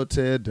 Where you go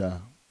tear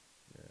down.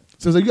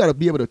 So you got to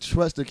be able to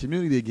trust the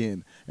community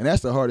again, and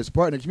that's the hardest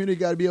part. And the community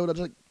got to be able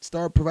to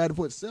start providing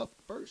for itself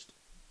first.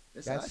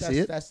 That's how I see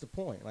it. That's the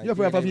point. Like, You have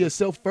to provide for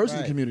yourself first in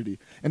the Right. community,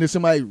 and then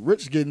somebody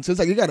rich getting. So it's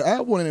like you got to.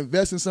 I want to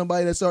invest in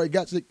somebody that's already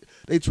got.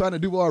 They trying to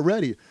do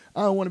already.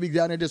 I don't want to be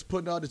down there just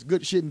putting all this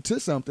good shit into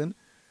something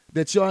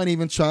that y'all ain't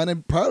even trying to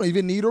probably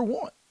even need or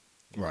want.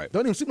 Right.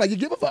 Don't even seem like you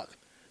give a fuck.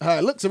 How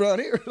it looks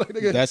around here. Like,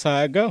 nigga, That's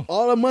how it go.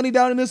 all the money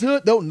down in this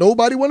hood. Don't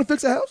nobody want to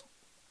fix a house.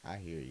 I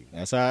hear you.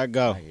 That's how it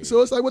go. I hear you. So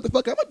it's like, what the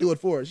fuck am I doing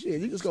for?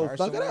 Shit, you just go Start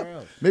fuck it up. somewhere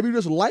else. Maybe you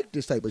just like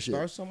this type of shit.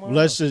 Start somewhere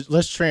Let's else.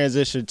 let's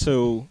transition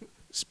to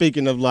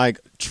speaking of like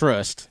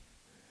trust.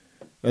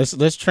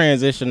 Let's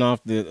transition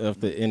off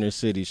the inner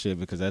city shit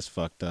because that's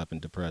fucked up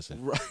and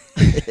depressing. Right.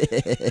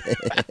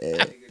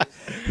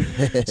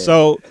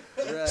 So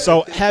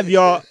have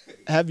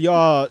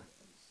y'all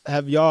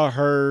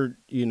heard,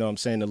 you know what I'm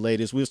saying, the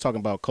latest? We was talking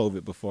about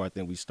COVID before I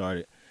think we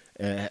started.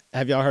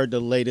 Have y'all heard the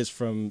latest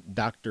from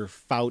Dr.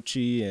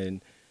 Fauci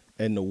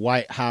and the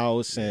White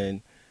House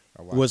and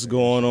what's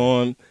going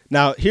on?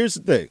 Now, here's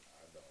the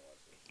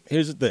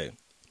thing.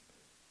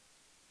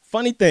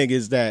 Funny thing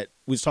is that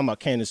we was talking about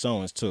Candace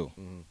Owens too,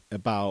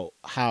 about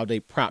how they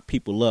prop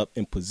people up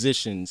in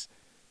positions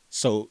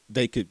so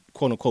they could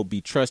quote unquote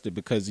be trusted,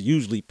 because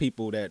usually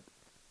people that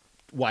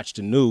watch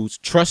the news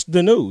trust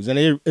the news, and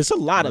it's a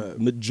lot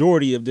of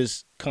majority of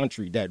this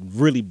country that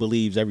really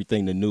believes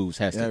everything the news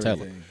has to tell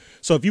them.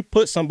 So if you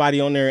put somebody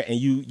on there and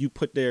you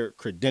put their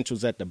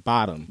credentials at the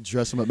bottom,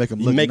 Dress them up, make them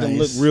you look make nice. them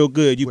look real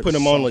good. You with put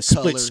them on a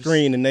some split colors.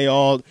 screen, and they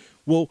all,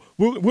 well,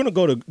 we're gonna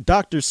go to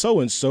Dr. So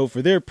and so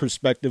for their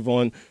perspective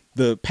on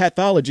the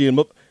pathology, and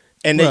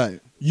they, Right.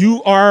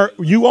 you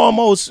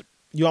almost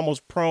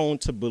prone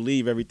to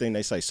believe everything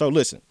they say. So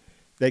listen,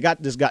 they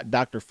got this guy,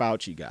 Dr.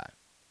 Fauci guy,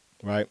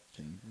 right?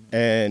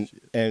 And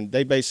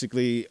they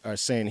basically are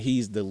saying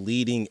he's the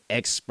leading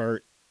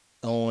expert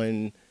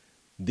on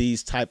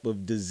these type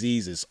of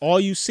diseases. All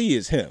you see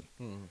is him.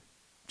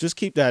 Just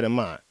keep that in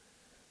mind.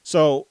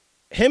 So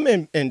him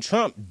and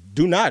Trump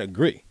do not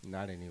agree.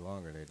 Not any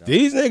longer. They don't.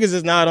 These niggas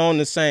is not on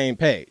the same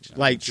page.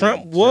 Like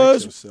Trump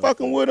was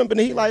fucking with him, but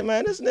he like,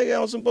 man, this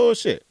nigga on some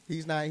bullshit.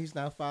 He's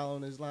not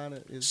following his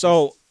line.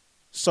 So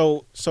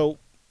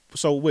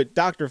with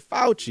Dr.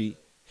 Fauci,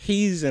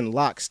 he's in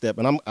lockstep,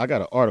 and I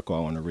got an article I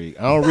want to read.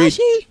 I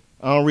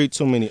don't read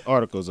too many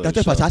articles of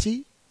Dr. the show,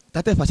 Fauci?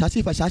 Dr.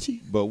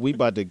 Fauci? but we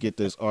about to get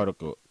this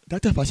article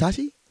Dr.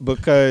 Fauci?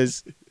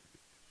 because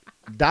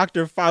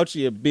Dr.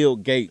 Fauci and Bill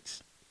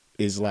Gates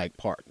is like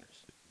partners.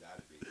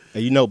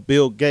 And you know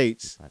Bill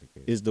Gates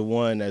is the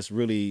one that's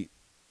really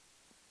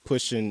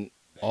pushing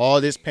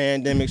all this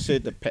pandemic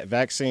shit, the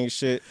vaccine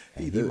shit.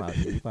 He about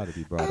to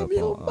be brought up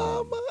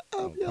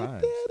on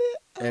crimes.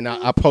 And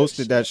I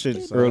posted that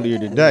shit earlier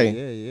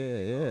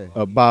today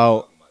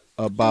about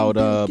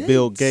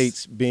Bill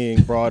Gates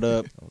being brought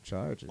up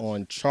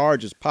on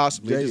charges.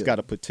 Possibly he just got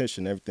a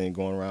petition, everything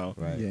going around.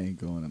 Right. He ain't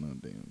going in no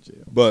damn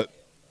jail. But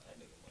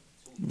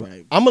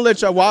Right. I'm gonna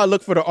let y'all, while I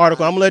look for the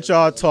article, I'm gonna let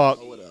y'all talk.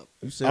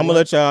 I'm gonna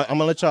let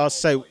y'all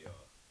say.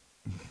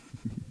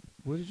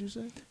 What did you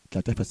say?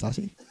 Dr.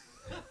 Fauci?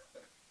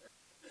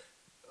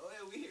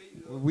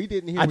 We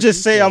didn't hear. I what just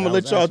you say said. I'm gonna I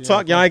let was y'all asking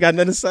talk. you a Y'all ain't got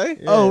nothing to say.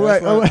 question. Oh,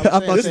 right. that's what Oh, right.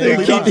 I'm I thought saying.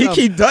 This you nigga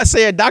keep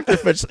saying Dr.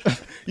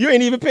 You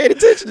ain't even paying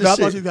attention to No, I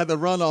shit. thought you had the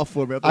run off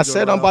for me. I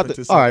said I'm about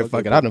to. All right,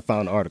 fuck it. I done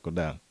found the article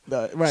down.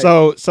 Right.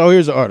 So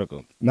here's the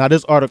article. Now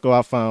this article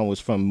I found was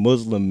from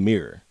Muslim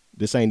Mirror.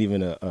 This ain't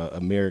even a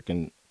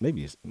American.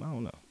 Maybe it's, I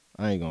don't know.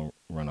 I ain't gonna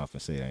run off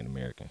and say it ain't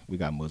American. We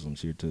got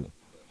Muslims here too.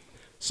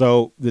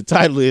 So the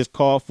title is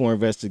 "Call for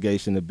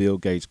Investigation of Bill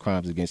Gates'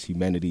 Crimes Against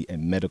Humanity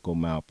and Medical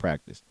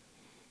Malpractice,"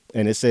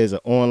 and it says an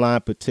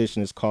online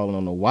petition is calling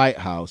on the White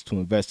House to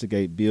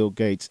investigate Bill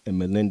Gates and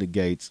Melinda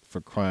Gates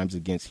for crimes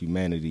against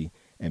humanity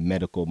and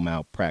medical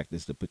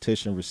malpractice. The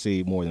petition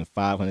received more than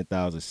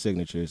 500,000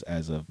 signatures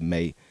as of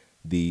May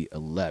the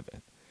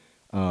 11th.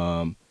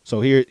 So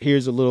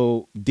here's a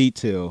little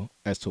detail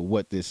as to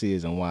what this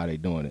is and why they're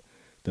doing it.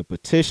 The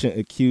petition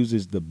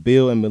accuses the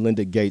Bill and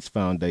Melinda Gates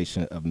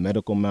Foundation of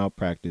medical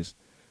malpractice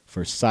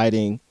for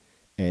citing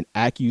an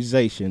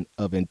accusation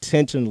of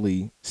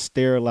intentionally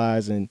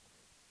sterilizing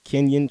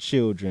Kenyan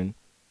children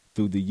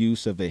through the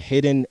use of a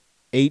hidden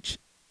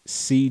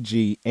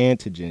HCG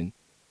antigen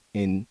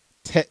in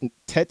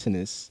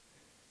tetanus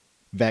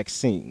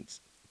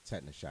vaccines.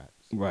 Tetanus shots.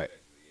 Right.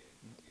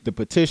 The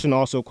petition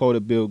also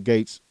quoted Bill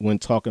Gates when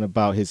talking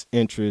about his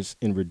interest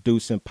in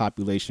reducing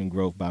population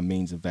growth by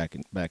means of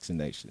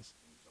vaccinations.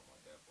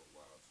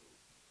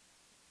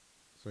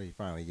 So he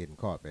finally getting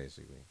caught,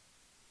 basically.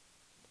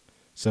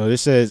 So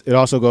this says, it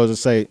also goes to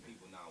say,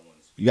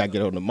 you got to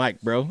get on the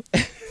mic, bro.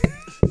 You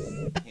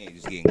ain't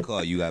just getting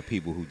caught. You got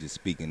people who just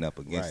speaking up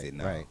against it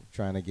now. Right.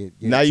 Trying to get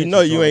now you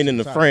know you ain't in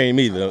the frame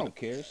either. I don't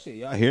care. Shit,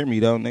 y'all hear me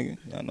though, nigga.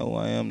 Y'all know who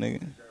I am,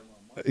 nigga.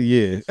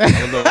 Yeah. I'm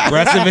a little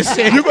aggressive and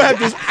shit. You gonna have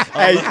to,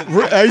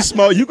 hey,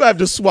 Smoke, you gonna have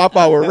to swap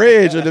our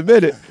Reg in a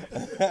minute.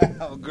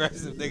 I'm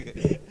aggressive,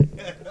 nigga.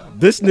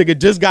 This nigga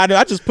just got it.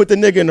 I just put the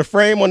nigga in the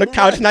frame on the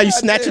couch. Now you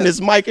snatching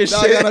his mic and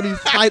Now shit. I gotta be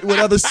fighting with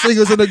other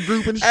singers in the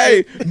group and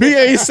shit. Hey, B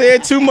ain't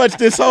said too much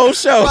this whole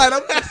show. Right,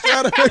 I'm just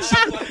trying to make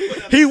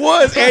sure. He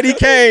was Eddie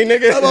Kane,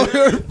 nigga. I'm over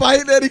here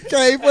fighting Eddie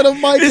Kane for the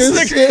mic This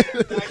and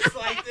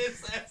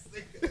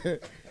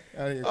shit.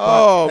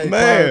 Oh,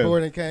 man.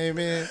 Gordon came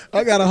in.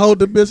 I gotta hold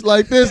the bitch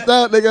like this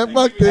now, nigga.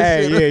 Fuck this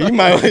Hey, shit. yeah, you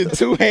might with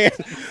 2 hands.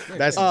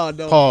 That's Oh,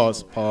 no.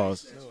 pause.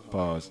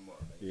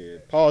 Yeah,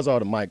 pause all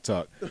the mic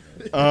talk.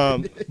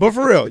 But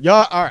for real,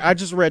 y'all, all right, I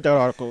just read that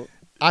article.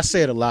 I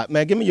said a lot,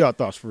 man. Give me y'all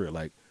thoughts for real.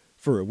 Like,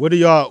 for real, what do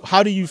y'all?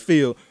 How do you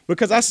feel?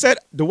 Because I said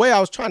the way I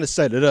was trying to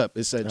set it up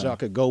is that y'all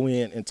could go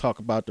in and talk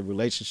about the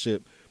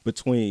relationship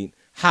between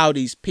how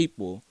these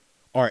people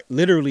are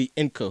literally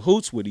in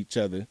cahoots with each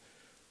other,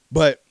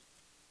 but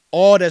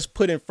all that's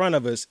put in front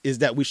of us is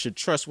that we should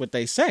trust what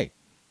they say.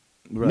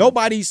 Right.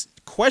 Nobody's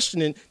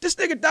questioning. This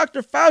nigga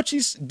Dr.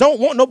 Fauci don't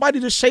want nobody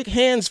to shake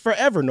hands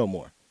forever no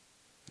more.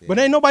 Yeah. But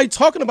ain't nobody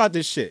talking about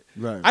this shit.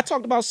 Right. I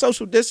talked about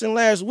social distancing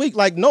last week.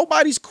 Like,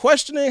 nobody's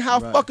questioning how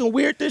fucking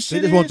weird this shit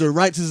is. They just want the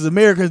rights as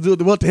Americans to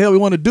do what the hell we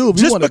want to do.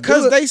 Just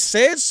because they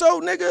said so,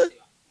 nigga.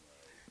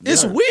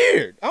 It's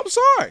weird. I'm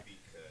sorry.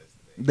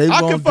 I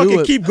can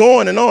fucking keep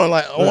going and on,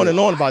 like on and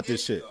on about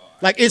this shit.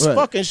 Like, it's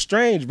fucking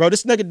strange, bro.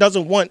 This nigga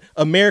doesn't want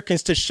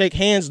Americans to shake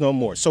hands no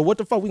more. So what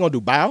the fuck we gonna do,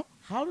 bow?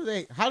 How do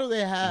they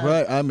have...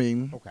 Right, I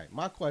mean... Okay,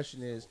 my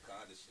question is...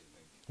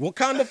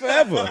 Wakanda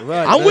forever.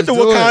 Right, I'm with the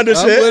Wakanda shit.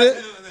 I'm with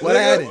it. What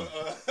happened?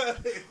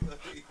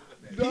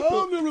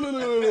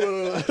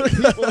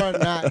 People are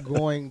not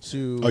going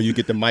to... Oh, you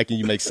get the mic and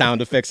you make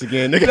sound effects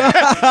again, nigga.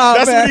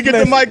 That's when you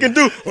get the mic and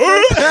do.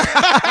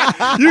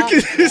 You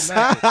can do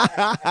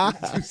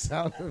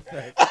sound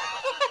effects.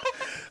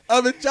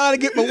 I've been trying to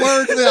get my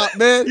words out,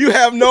 man. You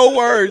have no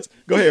words.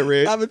 Go ahead,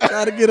 Red. I've been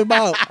trying to get them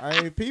out.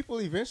 I mean,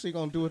 people eventually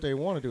gonna do what they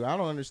want to do. I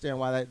don't understand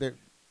why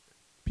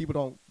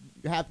people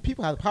have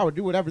the power to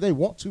do whatever they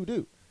want to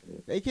do.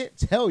 They can't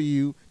tell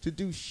you to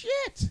do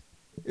shit.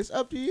 It's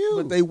up to you.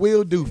 But they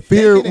will do.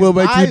 Fear will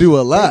make you do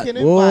a lot. Boy, you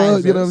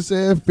know what I'm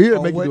saying? Fear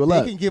will make you do a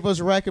lot. They can give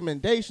us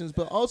recommendations,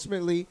 but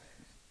ultimately,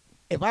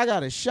 if I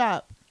got a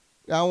shop,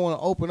 I want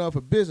to open up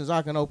a business,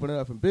 I can open it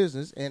up in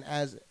business. And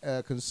as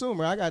a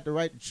consumer, I got the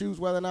right to choose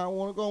whether or not I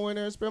want to go in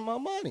there and spend my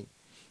money.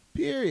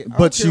 Period.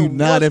 But you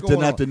not if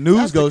the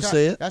news go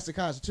say it. That's the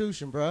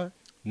Constitution, bro.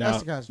 Now,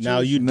 that's the Constitution. Now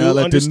you do now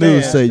let understand. the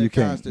news say you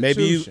can't.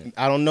 Maybe you.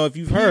 I don't know if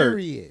you've heard.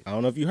 Period. I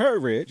don't know if you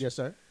heard, Rich. Yes,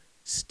 sir.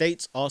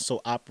 States also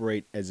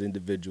operate as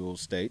individual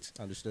states.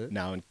 Understood.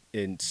 Now,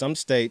 in some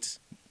states,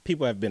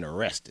 people have been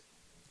arrested.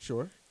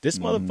 Sure. This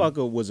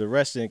motherfucker was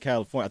arrested in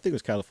California. I think it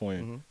was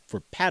California for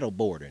paddle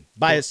boarding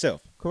by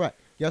itself. Correct.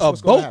 Guess a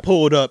what's gonna boat happen?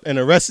 Pulled up and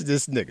arrested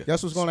this nigga.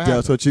 Guess what's going to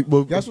happen?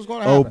 Guess what's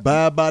going to happen?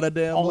 Oh, bye the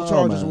damn all law,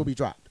 charges man. will be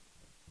dropped.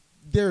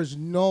 There's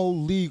no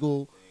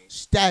legal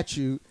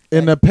statute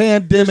in the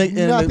pandemic.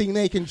 Nothing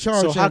they can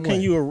charge. So how can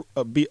you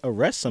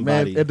arrest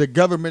somebody? Man, if the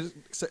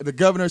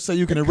governor say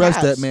you can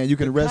arrest that man, you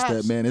can arrest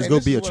that man. There's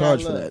gonna be a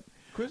charge for that.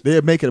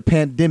 They'll make it a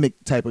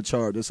pandemic type of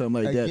charge or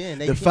something like that.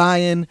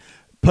 Defying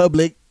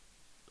public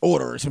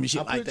order or some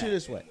shit like that. I'll put it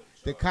this way: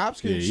 the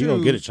cops can you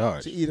don't get a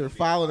charge to either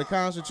follow the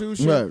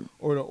Constitution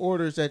or the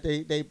orders that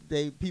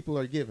they people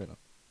are giving them.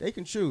 They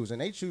can choose,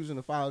 and they choosing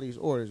to follow these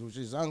orders, which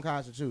is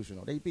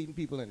unconstitutional. They beating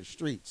people in the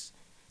streets.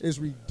 It's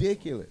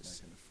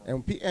ridiculous.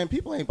 And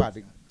people ain't about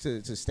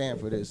to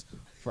stand for this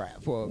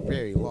for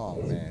very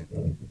long,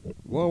 man.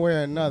 One way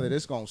or another,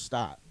 this gonna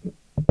stop.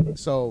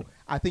 So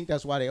I think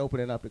that's why they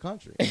opening up the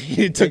country.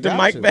 You took the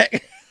mic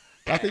back.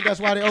 I think that's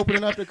why they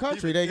opening up the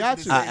country. They got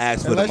to. I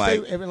asked for the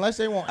mic. Unless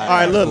they want. All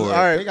right, look. All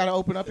right, they got to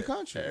open up the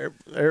country.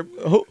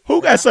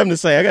 Who got something to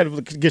say? I got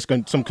to get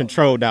some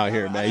control down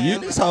here,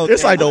 man.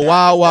 It's like the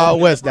Wild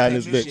Wild West down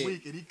this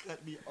bitch.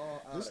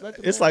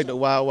 It's like the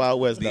Wild Wild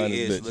West down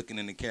this bitch. Looking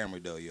in the camera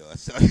though, y'all.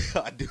 So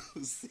I do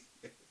see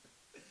it.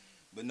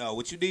 But no,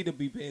 what you need to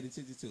be paying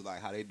attention to, like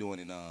how they doing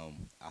in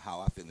how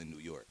I feel in New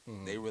York.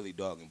 They really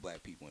dogging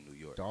black people in New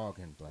York.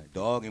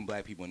 Dogging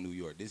black people in New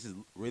York. This is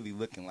really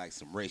looking like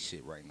some race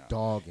shit right now.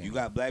 Dogging. You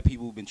got black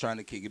people who've been trying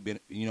to kick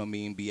it, you know what I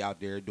mean, be out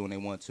there doing they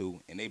want to,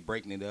 and they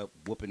breaking it up,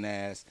 whooping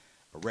ass,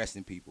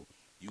 arresting people.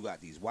 You got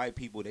these white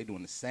people, they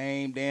doing the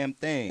same damn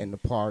thing. In the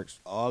parks.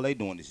 All they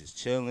doing is just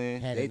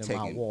chilling. Handing They them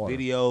taking out water.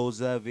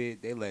 videos of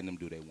it. They letting them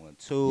do they want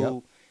to.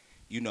 Yep.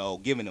 You know,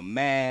 giving them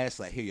masks,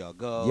 like here y'all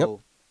go. Yep.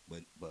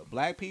 But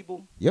black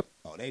people, Yep.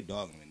 oh, they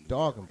dogging in New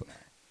Dogging. York right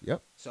now.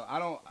 Yep. So I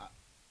don't.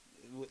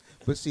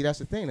 But see, that's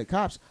the thing. The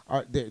cops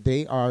are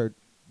they are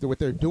what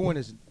they're doing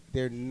is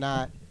they're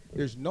not.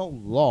 There's no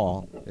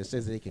law that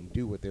says they can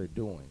do what they're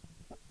doing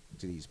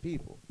to these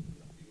people.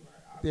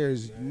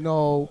 There's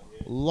no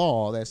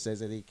law that says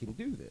that they can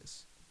do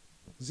this.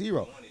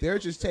 Zero. They're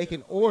just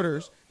taking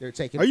orders. They're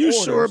taking. Are you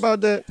orders. sure about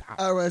that?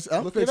 All right,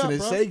 I'm Look it fixing up, to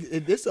bro. say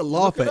it's a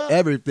law Look it for up.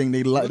 everything.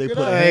 They Look put it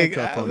a up.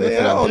 handcuff on Hey,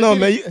 their I don't phone. know,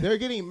 man. They're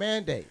getting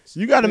mandates.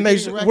 You got to They're make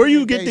getting sure where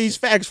you get these recommendations.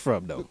 facts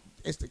from, though,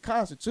 It's the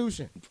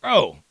Constitution.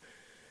 bro.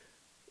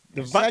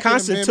 The Second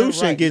Constitution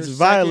Amendment right. gets Your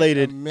Second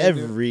violated Amendment.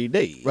 every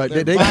day, Right,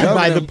 They're they violating-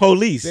 by the govern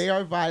police. They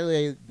are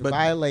violating But-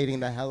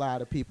 the hell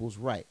out of people's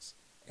rights,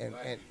 and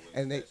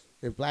they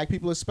black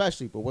people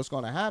especially. But what's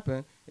going to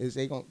happen is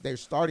they're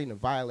starting to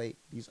violate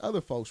these other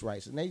folks'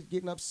 rights, and they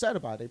getting upset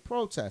about it. They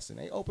protesting.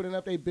 They opening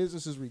up their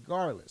businesses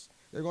regardless.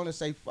 They're going to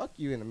say "fuck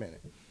you" in a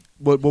minute.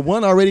 But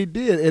one already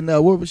did, and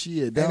where was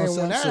she at? Down And then when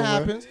south that somewhere.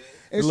 happens,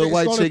 The it's, little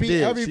white going to chick be did.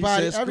 She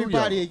everybody said, "Screw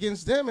y'all."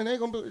 against them, and they're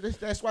going to.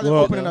 That's why they're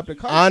Well, opening up the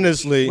country.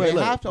 honestly, They Wait,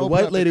 look, have to the open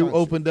white up lady the country.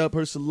 opened up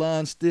her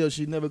salon still.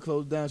 She never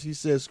closed down. She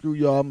said, "Screw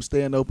y'all, I'm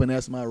staying open.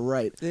 That's my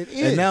right." It And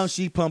is. now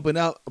she pumping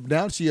out.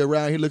 Now she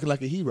around here looking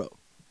like a hero.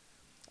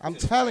 I'm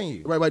telling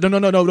you, Right.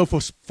 No.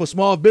 For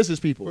small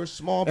business people. for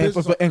small And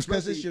business, and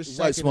because it's your white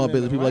Second small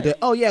business Amendment people like right.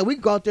 that. Oh yeah, we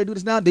can go out there and do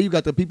this now. Then you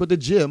got the people at the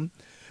gym.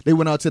 They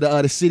went out to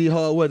the city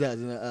hall, what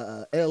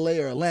that, L.A.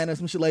 or Atlanta,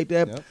 some shit like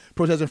that. Yep.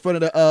 Protest in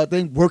front of the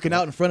thing, working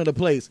out in front of the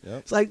place. Yep.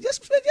 It's like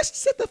just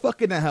sit the fuck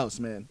in the house,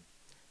 man.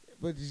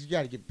 But you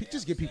got to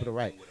give people the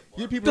right.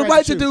 Give people The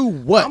right to choose. do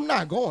what? I'm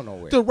not going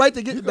nowhere. The right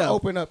to get You can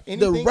open up the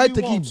anything right you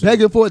to want keep to.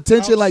 begging for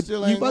attention, I'm like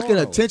still you ain't fucking going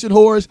nowhere. attention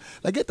whores.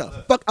 Like get the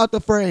fuck out the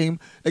frame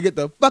and get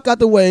the fuck out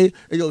the way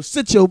and go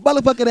sit your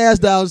motherfucking ass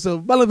down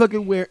some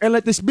motherfucking where and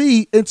let this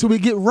be until we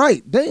get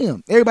right.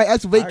 Damn, everybody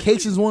asks for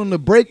vacations, wanting to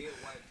break.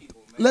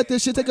 Let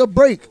this shit take a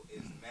break.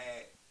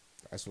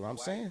 That's what I'm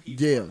saying.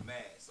 Yeah.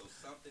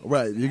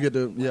 Right, you get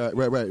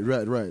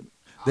the right.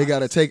 They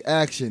gotta take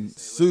action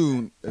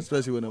soon,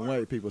 especially when the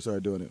white people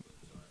start doing it.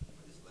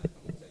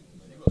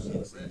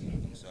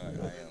 I'm sorry,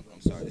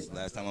 I'm sorry. This is the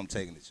last time I'm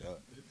taking it, y'all.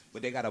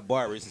 But they got a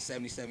barber. It's a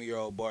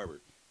 77-year-old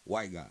barber,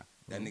 white guy.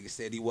 That nigga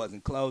said he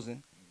wasn't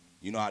closing.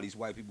 You know how these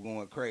white people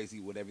going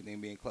crazy with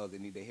everything being closed. They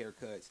need their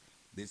haircuts.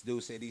 This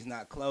dude said he's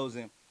not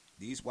closing.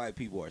 These white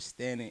people are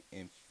standing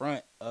in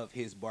front of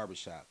his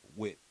barbershop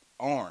with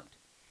armed.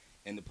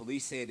 And the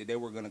police said that they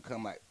were gonna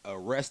come like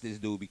arrest this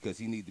dude because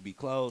he needs to be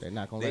closed. They're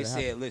not gonna They let it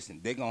said, happen. listen,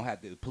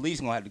 the police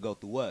gonna have to go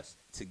through us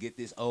to get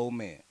this old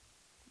man.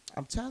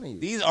 I'm telling you.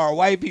 These are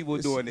white people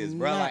It's doing this,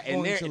 bro. not Like,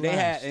 and going to they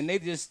last. they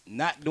just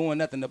not doing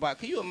nothing about.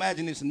 Can you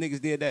imagine if some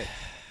niggas did that?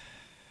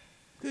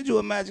 Could you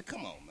imagine?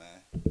 Come on,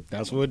 man.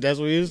 That's what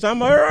he was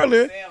talking about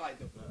earlier. Saying like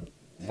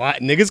the- Why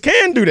niggas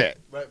can do that,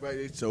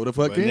 Right. So the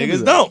fuck but can do niggas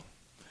that. don't.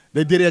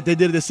 They did it. They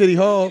did it at City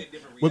Hall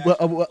with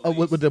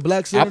the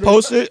black I senator.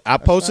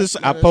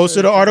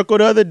 posted an article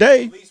the other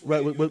day.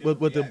 Right with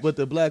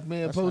the black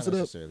man That's not posted up.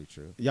 necessarily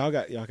true. Y'all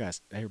got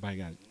everybody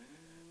got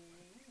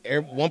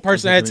one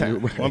person at a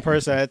time. One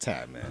person at a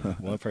time, man.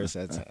 One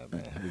person at a time,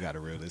 man. We got to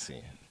reel this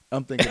in.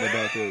 I'm thinking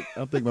about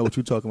what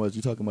you're talking about.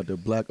 You're talking about the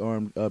black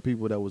armed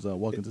people that was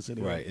walking to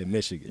City Hall. Right, in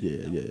Michigan.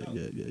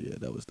 Yeah.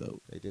 That was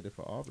dope. They did it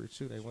for Arbery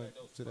too. They went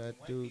to that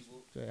dude's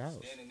house.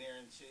 standing there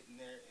and shit in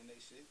there and they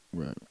shit.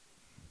 Right.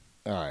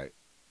 All right.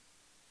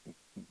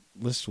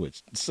 Let's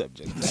switch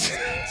subjects.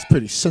 It's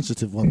pretty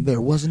sensitive one there,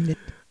 wasn't it?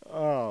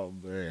 Oh,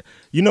 man.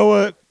 You know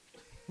what?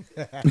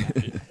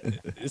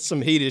 It's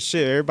some heated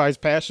shit. Everybody's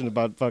passionate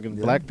about fucking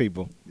black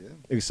people. Yeah.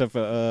 Except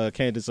for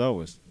Candace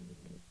Owens.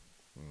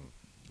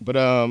 But,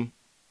 all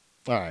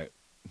right.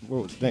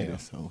 Well, damn.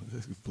 So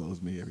this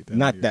blows me every time.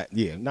 Not that.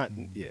 Yeah,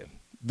 yeah.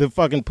 The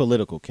fucking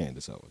political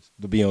Candace Owens.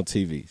 To be on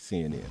TV,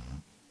 CNN.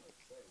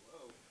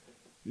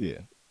 Yeah.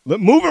 Look,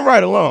 moving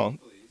right along.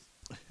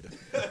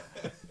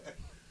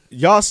 Did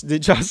y'all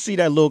see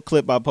that little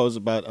clip I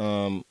posted about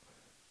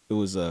it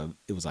was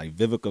like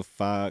Vivica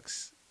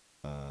Fox,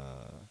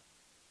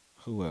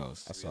 who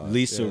else? I saw it.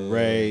 Lisa Yeah,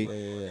 Ray,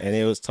 yeah. and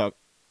it was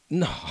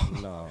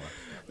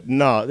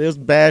No. they was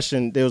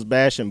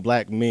bashing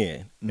black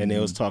men, and they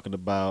was talking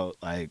about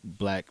like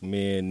black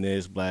men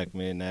this, black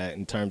men that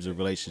in terms of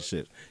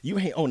relationships. You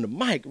ain't on the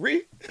mic,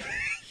 Rick.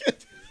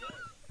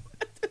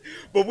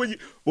 But when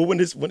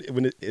it's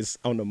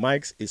on the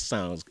mics,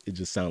 it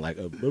just sounds like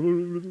a.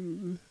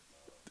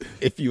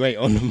 If you ain't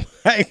on the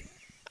mic.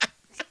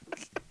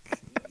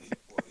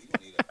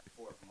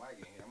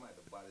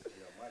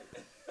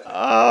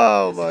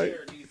 Oh my!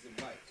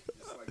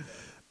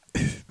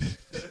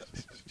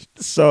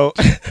 So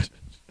We're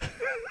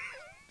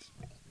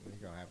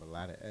gonna have a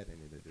lot of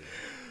editing to do.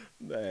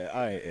 man,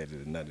 I ain't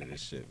editing none of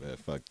this shit, man.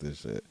 Fuck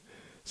this shit.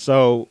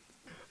 So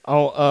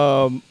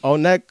on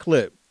that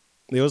clip,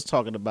 they was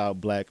talking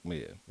about black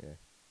men. Yeah.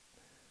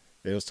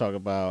 They was talking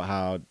about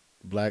how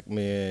black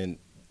men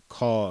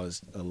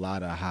caused a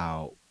lot of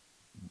how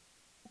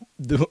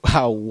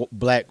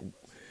black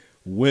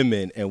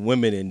women and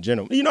women in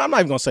general. You know, I'm not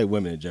even gonna say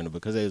women in general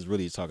because they was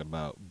really talking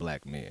about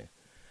black men.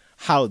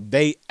 How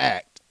they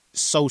act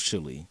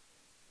socially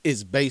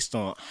is based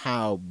on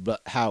how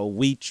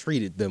we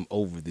treated them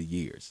over the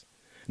years.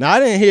 Now I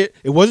didn't hear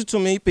it wasn't too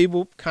many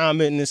people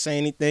commenting and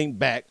saying anything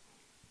back.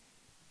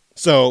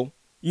 So,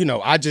 you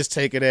know, I just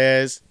take it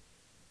as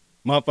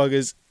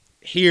motherfuckers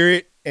hear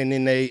it and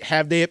then they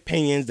have their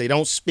opinions. They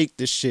don't speak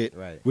this shit,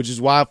 Right. which is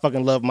why I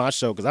fucking love my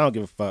show because I don't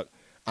give a fuck.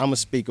 I'm going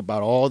to speak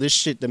about all this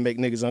shit that make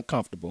niggas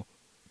uncomfortable.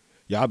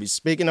 Y'all be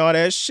speaking all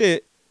that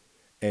shit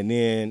and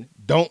then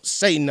don't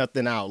say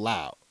nothing out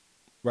loud,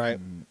 right?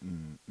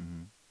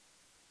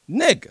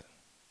 Nigga.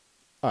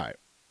 All right.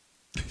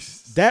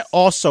 That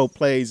also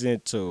plays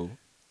into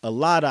a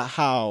lot of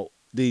how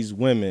these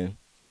women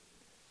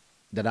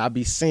that I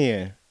be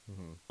seeing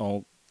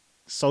on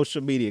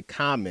social media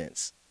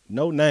comments,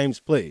 no names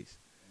please,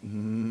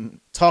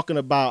 talking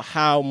about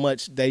how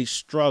much they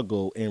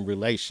struggle in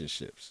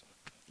relationships.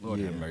 Lord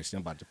have mercy,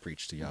 I'm about to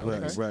preach to y'all.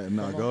 Right.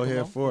 No, go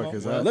ahead for it.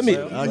 Cause Let me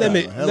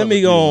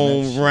go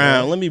on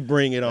round. Let me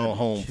bring it on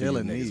home for you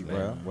killing niggas, me,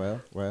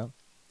 man. Well.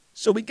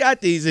 So we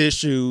got these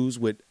issues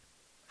with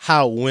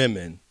how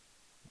women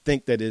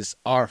think that it's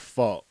our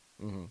fault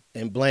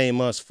and blame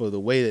us for the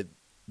way that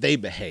they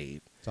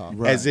behave.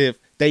 As if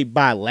they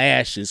buy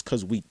lashes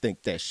because we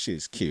think that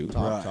shit's cute.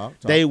 Talk.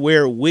 They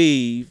wear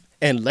weave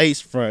and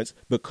lace fronts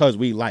because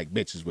we like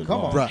bitches with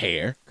long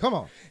hair. Come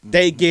on.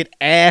 They get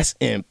ass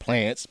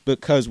implants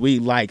because we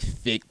like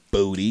thick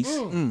booties.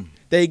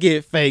 They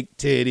get fake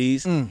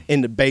titties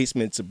in the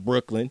basements of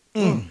Brooklyn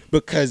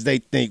because they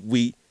think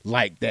we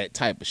like that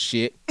type of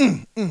shit.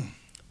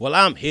 Well,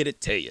 I'm here to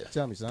tell you.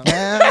 Tell me something.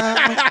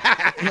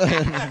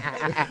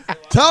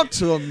 Talk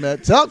to him, man.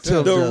 Talk to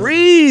him. The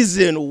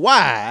reason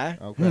why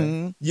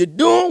Okay. you're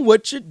doing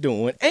what you're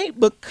doing ain't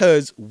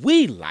because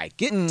we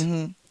like it.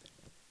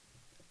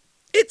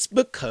 It's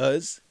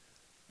because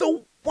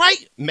the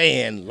white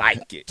man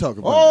like it. Talk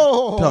about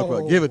it. Talk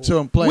about it. Give it to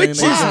him plain. Which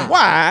is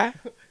why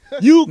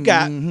you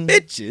got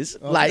bitches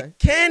like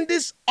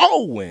Candace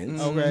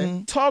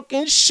Owens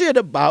talking shit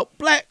about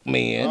black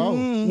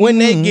men when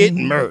they get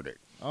murdered.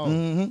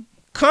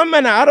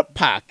 Coming out of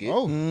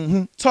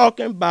pocket,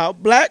 talking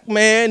about black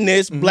man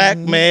this, black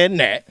man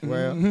that.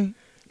 Well,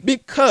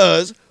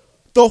 because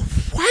the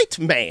white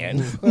man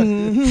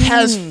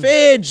has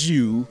fed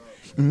you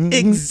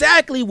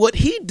exactly what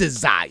he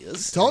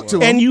desires. Talk to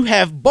him. And you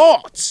have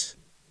bought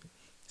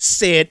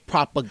said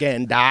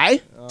propaganda.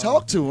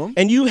 Talk to him.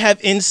 And you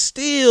have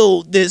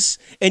instilled this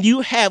and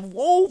you have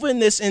woven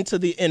this into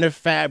the inner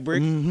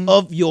fabric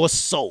of your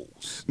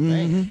souls.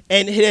 And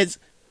it has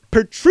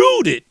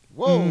protruded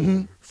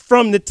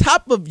from the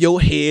top of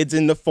your heads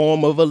in the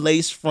form of a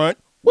lace front.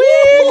 Woo!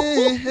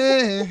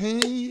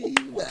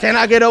 Can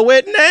I get a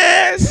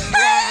witness?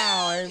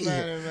 wow,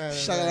 amen.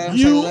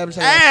 You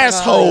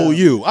asshole,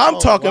 you. I'm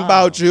talking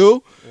about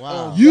you.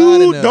 Wow.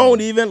 You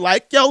don't even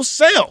like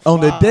yourself.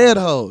 On the dead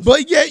hoes.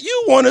 But yet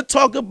you want to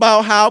talk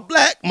about how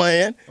black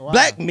men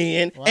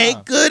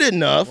ain't good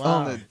enough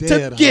On the to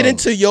dead get hoes.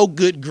 into your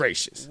good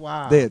gracious.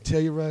 Wow. They'll tell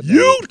you right now.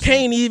 You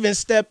can't even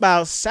step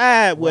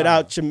outside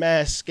without your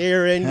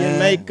mascara and your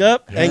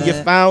makeup and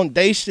your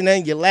foundation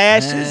and your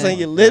lashes and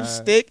your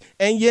lipstick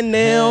and your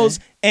nails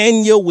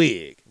and your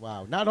wig.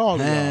 Wow. Not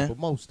all of y'all, but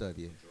most of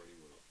you.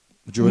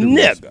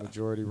 Nigga.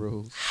 Majority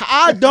rules.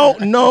 I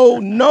don't know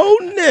no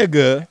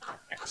nigga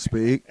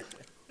Speak.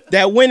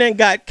 that went and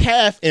got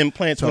calf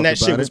implants when Talk that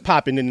shit about was it.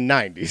 popping in the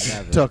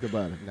 90s. Talk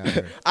about it.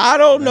 Never. I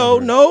don't know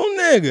no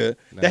nigga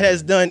that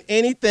has done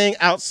anything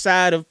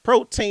outside of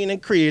protein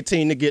and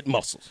creatine to get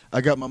muscles. I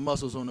got my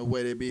muscles on the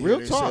way they be. Real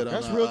here. They talk. said,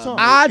 That's real talk.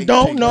 I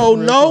don't know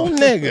Real no talk.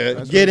 nigga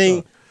That's getting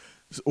real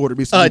Order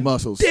me some a new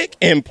muscles. dick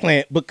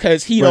implant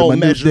because he Right, my don't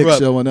new measure dick up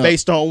showing up.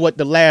 based on what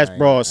the last I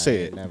broad ain't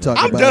said. never- Talk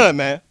I'm about done, it.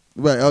 man.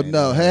 Right. Oh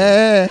no.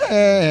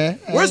 Hey.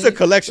 Where's the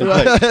collection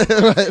plate?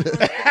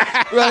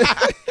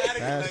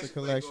 That's the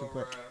collection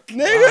plate.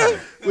 Nigga?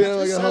 We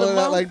don't Just hold set it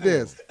a out like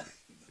this.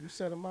 You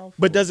said a mouthful.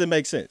 But does it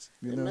make sense?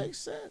 You it know. makes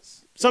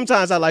sense.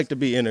 Sometimes I like to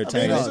be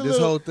entertained. it's No, a this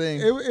little- whole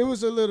thing. It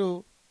was a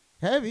little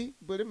heavy,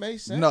 but it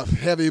makes sense. No,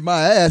 heavy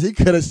my ass. He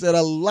could have said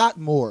a lot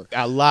more.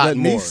 A lot Let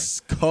more. Me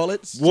call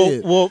it Well,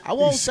 shit. well, I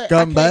won't You say I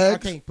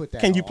scumbags. can't put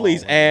that. can you on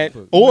please all add of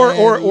them. or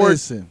Man, or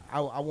listen. I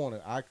want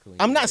to. I clean.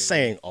 I'm not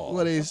saying all.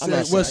 What he I'm said? not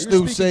What saying- Stu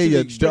You're say? speaking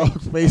You to the extreme.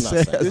 dog face I'm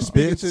not saying- ass You're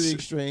speaking to the bitch.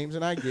 extremes,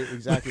 and I get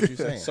exactly what you're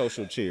saying.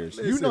 Social cheers.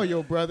 You know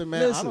your brother,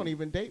 man. I Listen. don't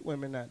even date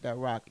women that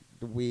rock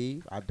the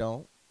weave. I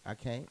don't. I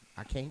can't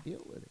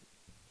deal with it.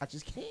 I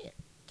just can't.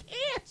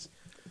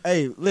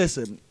 Hey,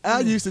 listen. I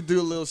used to do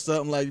a little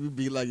something like you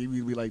be like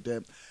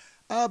that.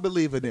 I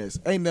believe in this.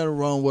 Ain't nothing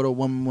wrong with a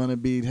woman want to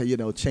be,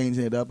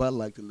 changing it up. I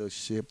like the little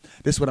shit.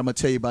 This is what I'm going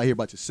to tell you about here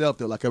about yourself,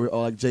 though, like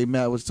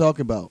JMatt was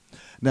talking about.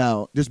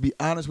 Now, just be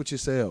honest with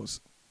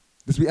yourselves.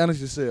 Just be honest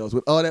with yourselves.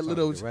 With all that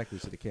little... Directly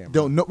to the camera.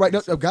 Don't know, right?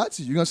 I've got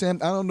you. You know what I'm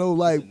saying? I don't know,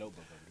 like,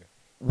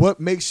 what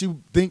makes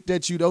you think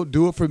that you don't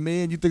do it for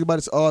men. You think about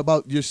it's all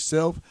about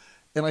yourself.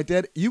 And like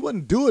that, you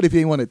wouldn't do it if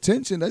you ain't want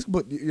attention. That's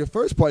but your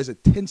first part is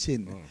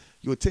attention.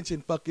 You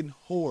attention fucking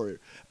whore.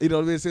 You know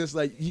what I mean? So it's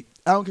like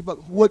I don't give a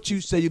fuck what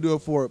you say you do it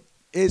for.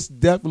 It's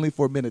definitely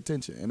for men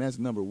attention, and that's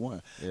number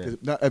one. Yeah.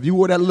 Now, if you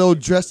wore that little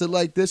dresser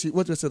like this,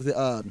 what's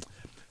the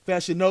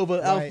Fashion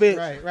Nova outfit?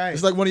 Right.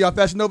 It's like one of y'all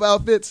Fashion Nova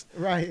outfits.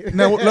 Right.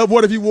 Now,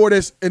 what if you wore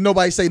this and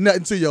nobody say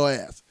nothing to your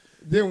ass?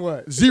 Then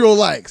what? 0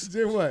 likes.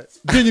 Then what?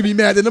 Then you be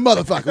mad at the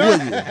motherfucker,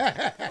 will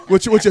you?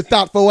 With your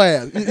thoughtful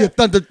ass. Your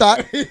thunder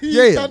thought.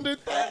 Yeah. Thunder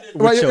thought.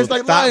 Right, it's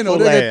like Lionel.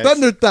 They got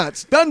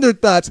thunder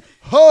thoughts.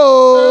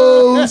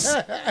 Hoes.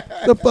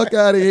 The fuck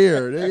out of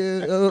here.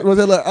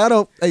 I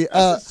don't. Hey,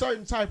 that's a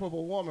certain type of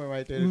a woman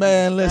right there.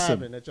 Man,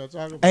 listen. That you're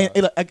talking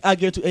about. I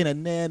guarantee you ain't a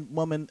nan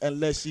woman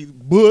unless she's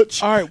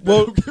butch. All right.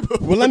 Well,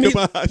 let me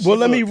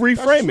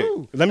reframe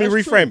it. Let me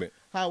reframe it.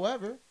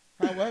 However,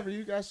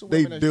 you got some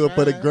women they do it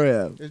for the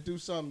grab. They do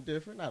something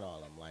different. Not all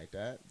of them like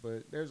that,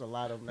 but there's a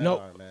lot of them that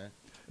are, man.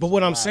 But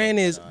what I'm saying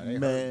is,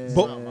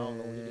 but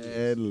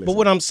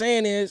what I'm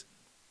saying is,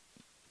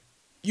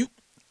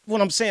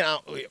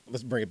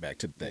 let's bring it back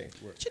to the thing.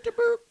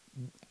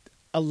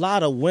 A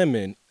lot of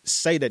women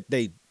say that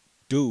they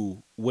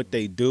do what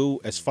they do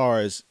as far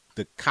as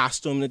the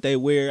costume that they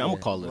wear. I'm gonna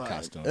call it a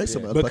costume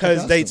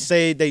because they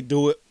say they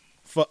do it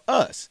for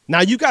us. Now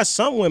you got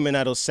some women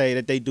that'll say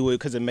that they do it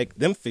because it makes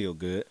them feel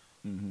good.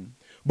 Mm-hmm.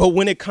 But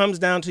when it comes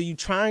down to you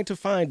trying to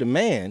find a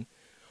man,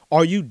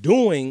 are you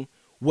doing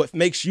what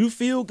makes you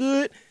feel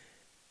good,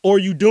 or are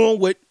you doing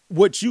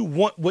what you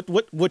want,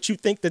 what you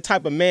think the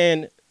type of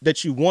man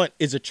that you want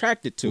is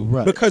attracted to?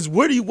 Right. Because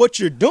what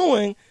you're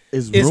doing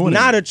is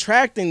not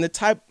attracting the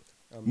type.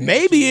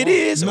 Maybe it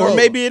is, or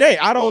maybe it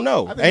ain't. I don't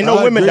know. Ain't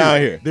no women down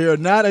here. They're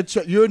not.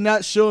 You're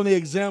not showing the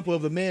example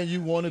of the man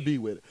you want to be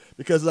with,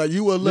 because like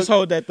you will look. Let's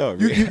hold that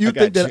thought. You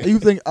think that you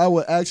think I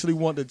would actually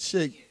want the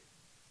chick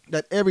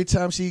that every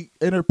time she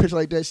in her picture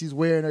like that, she's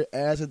wearing her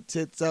ass and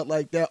tits out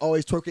like that,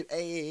 always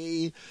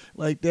twerking,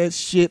 like that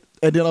shit,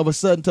 and then all of a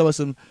sudden tell us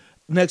some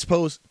next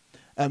post,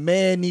 a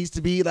man needs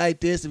to be like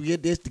this and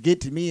get this to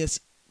get to me. And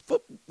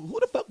who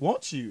the fuck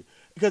wants you?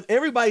 Because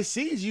everybody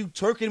sees you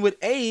twerking with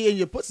A in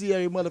your pussy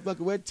every motherfucker,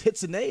 where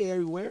tits and A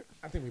everywhere.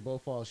 I think we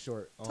both fall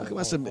short on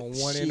one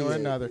end or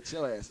another.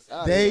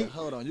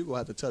 Hold on, you gonna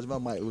have to touch my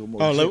mic a little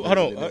more. Hold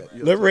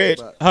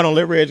on,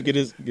 let Reg get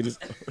his.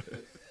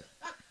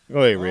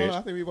 Go ahead, Reg.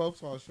 I think we both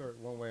fall short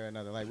one way or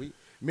another. Like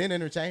men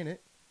entertain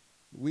it.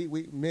 We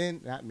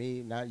men, not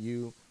me, not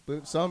you,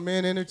 but some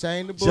men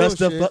entertain the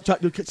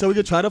bullshit. So we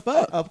can try to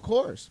fuck. Of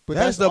course, but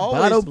that's the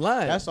bottom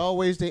line. That's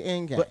always the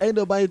end game. But ain't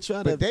nobody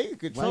trying to. But they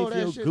control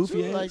that shit goofy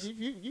too. ass. Like if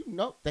you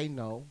know, they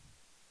know.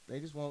 They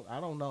just won't. I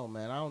don't know,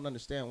 man. I don't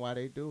understand why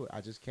they do it. I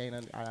just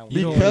can't.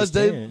 Because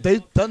they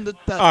done the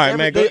thoughts. All right,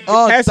 man. They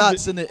all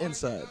thoughts in the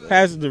inside.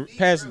 Pass the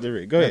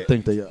Rick. Go ahead. I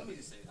think they are.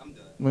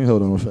 Let me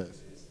hold on real fast.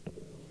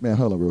 Man,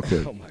 hold on real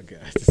quick. Oh my God,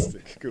 this is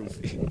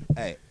goofy.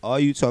 Hey, all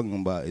you talking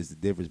about is the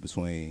difference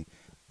between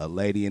a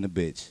lady and a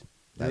bitch.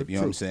 Like, you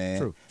know what I'm saying?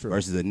 True.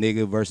 Versus a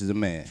nigga versus a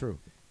man. True.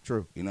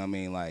 You know what I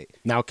mean? Like,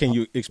 now, can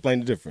you explain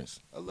the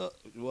difference? A little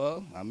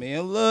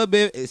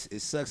bit.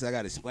 It sucks. I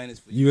got to explain this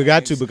for you. You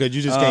got to, because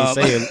you just can't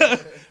say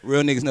it.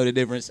 Real niggas know the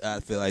difference. I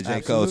feel like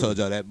J. Cole told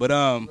y'all that. But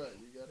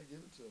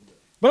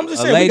But I'm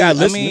just saying, we got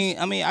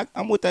listeners.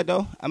 I'm with that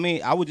though.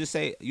 I would just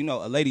say,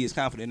 a lady is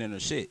confident in her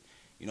shit.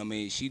 You know what I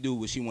mean? She do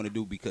what she want to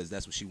do because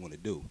that's what she want to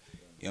do.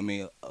 You know what I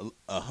mean?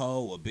 A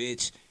hoe, a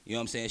bitch, you know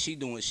what I'm saying? She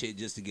doing shit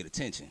just to get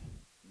attention.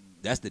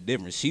 That's the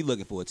difference. She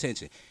looking for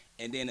attention.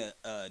 And then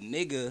a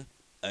nigga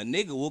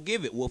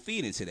will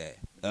feed into that.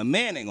 A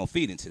man ain't gonna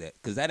feed into that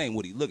because that ain't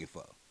what he looking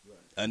for.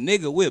 A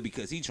nigga will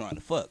because he trying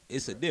to fuck.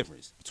 It's a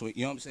difference between,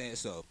 you know what I'm saying?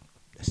 So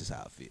that's just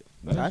how I feel.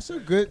 That's a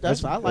good.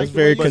 That's I like. That's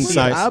very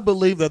concise. I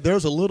believe that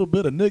there's a little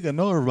bit of nigga in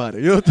everybody.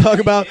 You know what I'm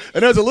talking about?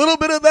 And there's a little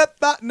bit of that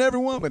thought in every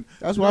woman.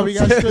 That's why we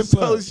got strip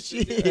clubs.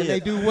 And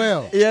they do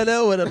well. Yeah,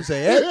 that's what I'm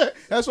saying.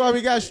 That's why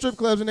we got strip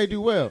clubs and they do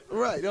well.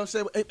 Right. You know what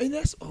I'm saying? And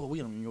that's we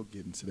don't even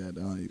get into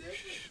that.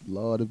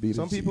 Lord be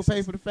some people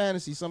pay for the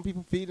fantasy. Some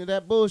people feed into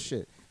that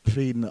bullshit.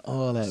 Feeding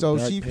all that. So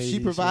she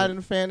providing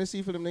the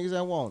fantasy for them niggas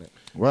that want it.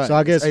 Right. So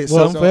I guess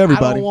something for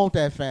everybody. I don't want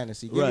that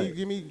fantasy. Right.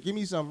 Give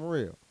me something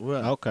real.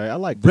 Right. Okay, I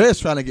like that. Brett's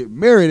trying to get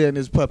married in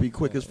this puppy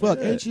quick as fuck,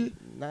 ain't you?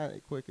 Not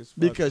quick as fuck.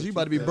 Because you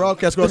about to be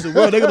broadcast across the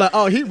world. They're like,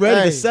 oh, he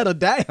ready to settle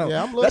down.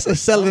 Yeah, that's a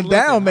settling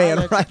down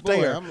man right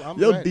there. I'm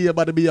Your ready. deal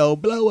about to be all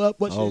blow up.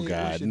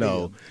 God,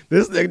 no.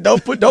 This nigga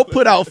don't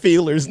put out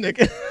feelers,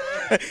 nigga.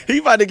 He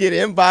about to get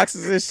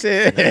inboxes and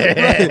shit.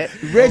 Right.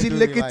 Reggie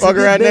looking fuck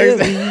around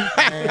next.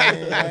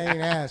 I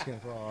ain't asking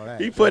for all that.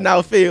 He putting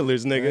out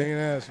feelers, nigga. I ain't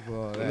asking for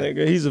all that.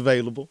 Nigga, he's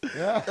available.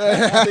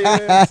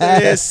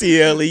 Yeah,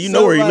 CLE. You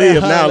know where he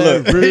live now.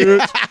 Look.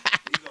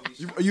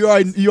 You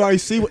already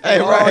see what Hey,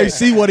 you right. already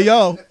see what he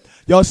on.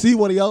 Y'all see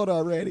what he on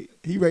already.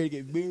 He ready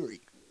to get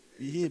married.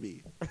 You hear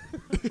me?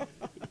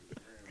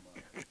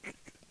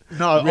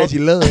 No, Reggie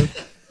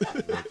Love.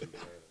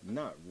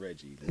 not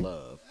Reggie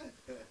Love.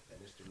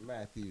 Mr.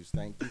 Matthews,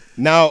 thank you.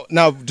 Now,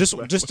 just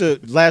the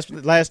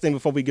last thing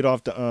before we get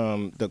off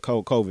the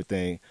COVID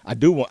thing,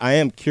 I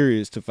am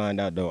curious to find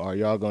out though. Are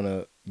y'all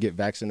gonna get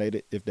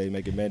vaccinated if they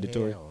make it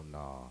mandatory? Hell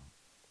no.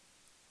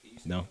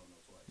 No.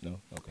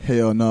 Okay.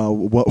 Hell no.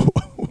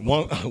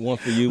 One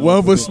for you.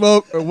 One for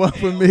Smoke or one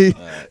for me.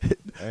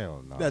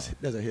 Hell no. That's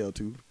a hell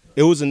too.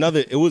 It was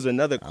another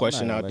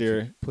question I'm not out gonna let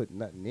there. you put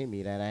nothing in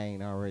me that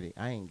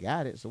I ain't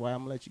got it. So why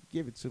I'm gonna let you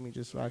give it to me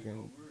just so I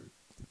can.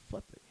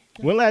 Fuck it.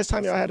 When last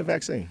time y'all had a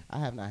vaccine? I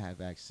have not had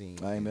vaccine.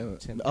 I ain't never.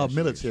 10 Oh, plus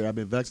military. years. I've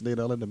been vaccinated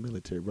all in the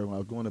military, bro. When I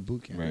was going to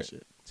boot camp and Right.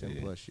 shit. 10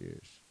 Yeah. plus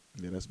years.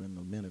 Yeah, that's been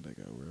a minute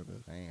ago, bro.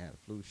 I ain't had a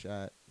flu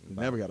shot.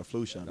 Never got a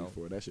flu shot No.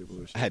 before. That shit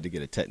bullshit. I had to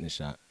get a tetanus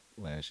shot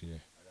last year.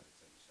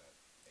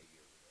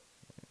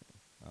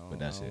 But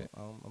that's it.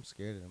 I'm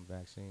scared of them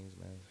vaccines,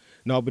 man.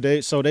 No, but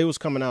they was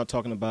coming out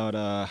talking about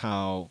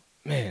how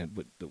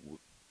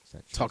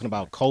talking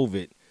about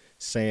COVID,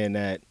 saying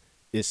that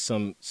it's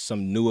some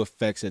new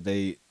effects that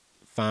they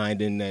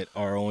finding that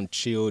are on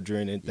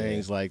children and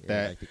things like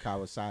that. Like the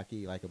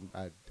Kawasaki, like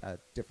a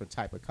different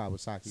type of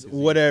Kawasaki disease.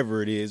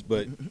 Whatever it is.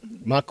 But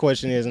my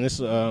question is, and this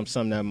is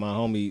something that my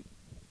homie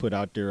put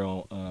out there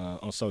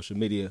on social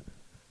media.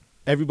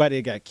 Everybody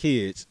that got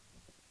kids,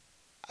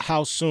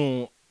 how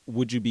soon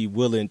would you be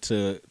willing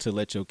to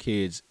let your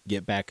kids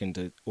get back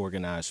into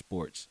organized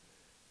sports?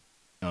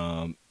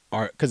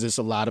 Because it's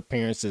a lot of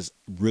parents that's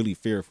really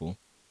fearful,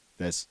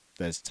 that's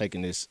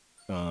taking this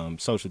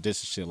social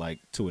distance shit like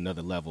to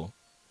another level,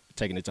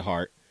 taking it to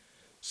heart.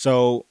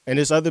 So, and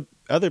there's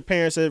other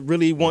parents that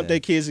really want their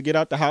kids to get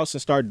out the house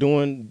and start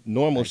doing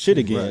normal shit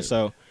again. Right.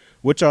 So,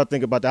 what y'all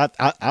think about that?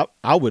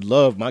 I would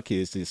love my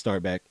kids to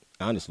start back,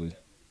 honestly.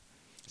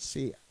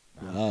 See,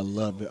 I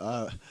love it.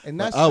 I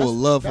would would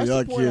love for that's y'all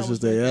the point I kids to was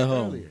stay making at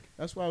home. earlier.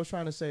 That's what I was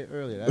trying to say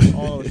earlier. That's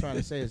all I was trying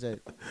to say is that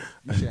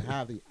you should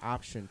have the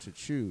option to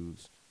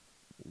choose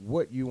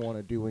what you want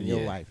to do in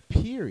your life.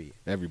 Period.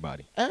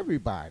 Everybody. Let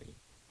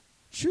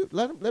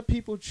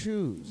people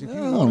choose. If you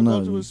I want to don't go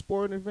know. to a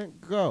sporting event,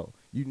 go.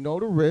 You know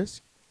the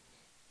risk.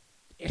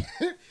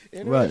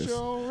 Enter Right. at your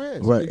own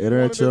risk. Right. If you Enter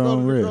wanted at to your go own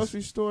to the risk.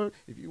 grocery store,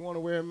 if you want to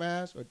wear a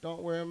mask or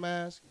don't wear a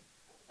mask,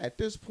 at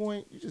this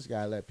point, you just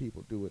gotta let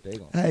people do what they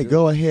gonna do. Hey,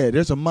 go ahead.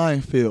 There's a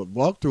minefield.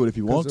 Walk through it if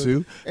you want to.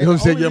 You And know what I'm the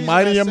saying? only You reason might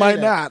I and you say might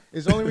that not.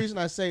 is the only reason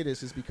I say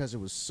this is because it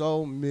was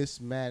so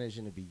mismanaged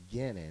in the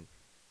beginning,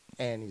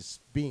 and it's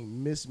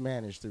being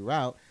mismanaged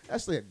throughout.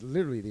 That's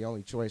literally the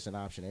only choice and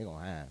option they're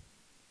gonna have.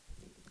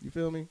 You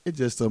feel me? It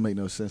just don't make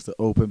no sense to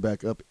open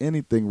back up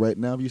anything right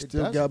now. You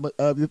still got,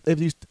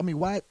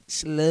 why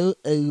slow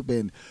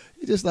open?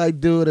 You just like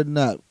do it or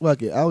not.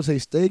 Fuck it. I would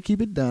say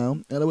keep it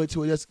down, and wait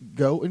till we just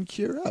go and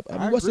cure up. I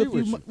mean, what's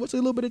a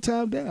little bit of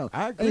time down?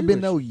 I agree Ain't been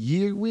with no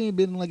year. We ain't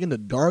been like in the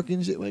dark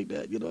and shit like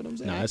that. You know what I'm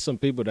saying? Nah, there's some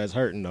people that's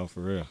hurting though,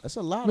 for real. That's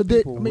a lot But of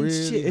people.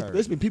 shit.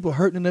 There's been people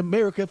hurting in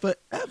America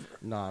forever.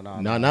 No,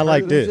 Not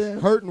like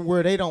this. Hurting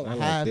where they don't Not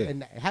like have that.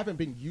 and haven't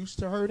been used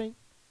to hurting,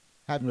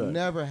 have Right.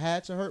 never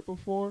had to hurt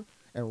before,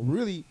 and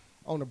really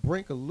on the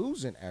brink of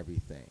losing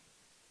everything.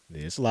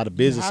 Yeah, it's a lot of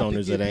business have to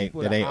owners give that ain't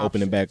people the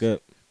opening back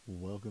up.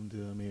 Welcome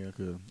to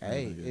America.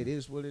 Hey, it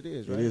is what it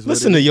is, right? is.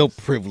 Listen to your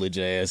privilege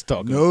ass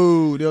talking.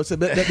 No, they'll say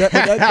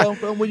that come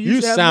from when you You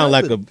used to have sound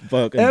like nothing. a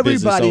fucking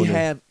Everybody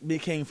business owner.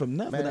 came from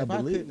nothing. Man, I if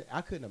believe.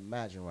 I couldn't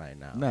imagine right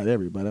now Not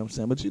everybody. I'm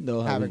saying, but you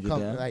know how we having get come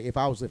down. like if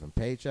I was living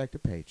paycheck to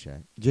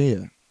paycheck,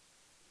 Yeah,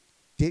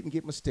 didn't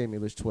get my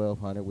stimulus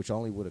 $1,200, which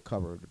only would have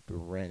covered the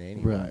rent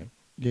anyway. right.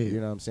 Yeah,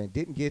 You know what I'm saying?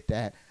 Didn't get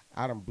that.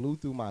 I done blew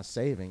through my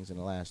savings in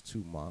the last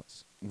 2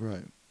 months.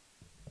 right.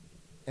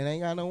 And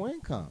ain't got no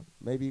income.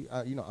 Maybe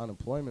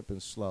unemployment been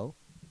slow,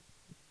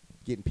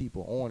 getting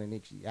people on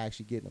and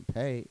actually getting them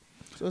paid.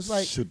 So it's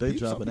like Shoot, they some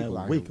dropping people that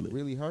out here weekly.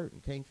 really hurting,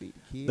 can't feed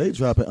the kids. They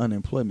dropping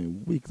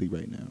unemployment weekly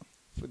right now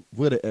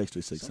with an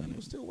extra Some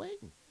people $600. still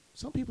waiting.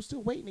 Some people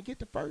still waiting to get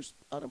the first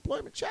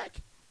unemployment check.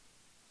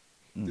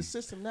 The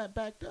system not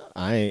backed up.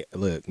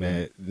 Look,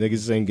 man,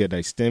 niggas ain't get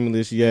their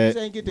stimulus yet,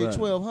 Niggas ain't get their Right.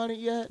 $1,200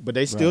 yet. but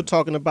they still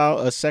talking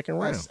about a second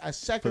round. A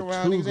second For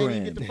round, niggas $2,000. ain't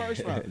even get the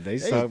first round. They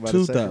talking about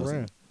a second 2,000.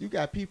 round. You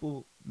got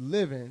people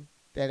living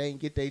that ain't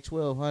get their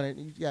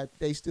 $1,200. You got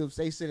they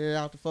sending it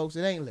out to folks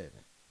that ain't living.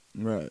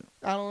 Right.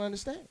 I don't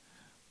understand.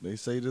 They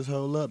say just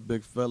hold up,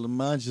 big fella.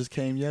 Mine just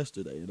came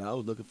yesterday, and I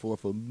was looking for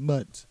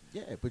months.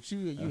 Yeah, but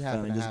you I happen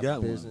finally to just have got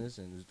a one. business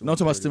and is doing No, I'm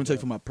talking about pretty stimulus check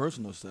for well. my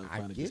personal stuff. I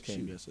Finally get just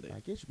came you. yesterday. I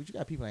get you, but you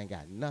got people that ain't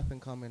got nothing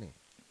coming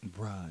in.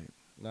 Right.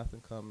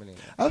 Nothing coming in.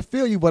 I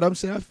feel you, but I'm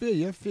saying I feel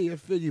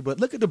you. But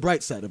look at the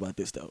bright side about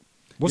this, though.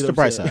 What's You the know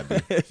bright what I'm side? B?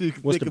 saying? If you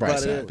What's think the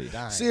bright about it, side?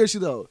 Dying.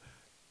 seriously though,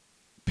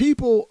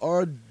 people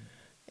are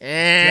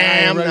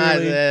I'm not.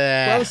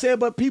 But I'm saying,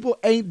 but people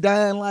ain't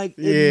dying like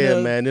Yeah,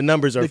 man, the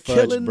numbers are the fudged,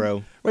 killing-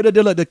 bro. Right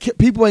there, look,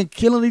 people ain't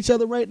killing each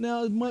other right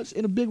now as much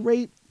in a big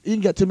rate. You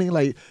ain't got too many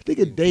like. Think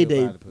of Day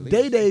Day.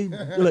 Day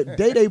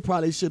Day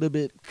probably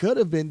could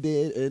have been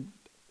dead in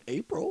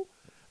April,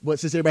 but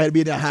since everybody had to be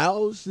in their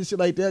house and shit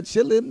like that,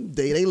 chilling,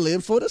 Day Day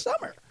lived for the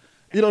summer.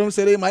 You know what I'm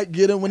saying? They might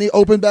get him when he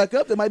open back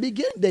up. They might be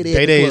getting Day Day.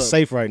 Day Day is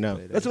safe right now.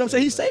 That's what I'm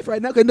saying. He's safe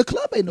right now because the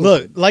club ain't no.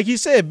 Look, like you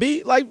said,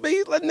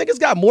 niggas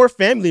got more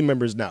family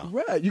members now.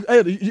 Right. You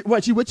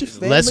with your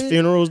family? Less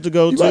funerals to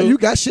go to. You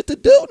got shit to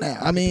do now.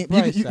 I mean,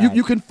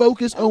 you can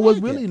focus on what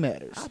really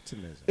matters.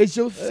 Optimism. It's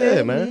your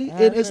family, man.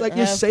 And it's like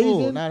you're saving.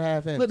 Full, not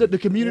half empty. Look, the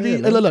community.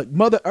 Look,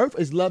 Mother Earth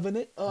is loving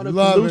it. All the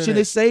pollution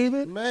is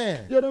saving.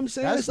 Man, you know what I'm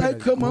saying? It's like,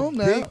 come on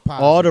now.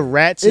 All the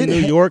rats in New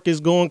York is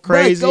going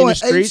crazy in the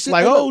streets.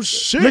 Like, oh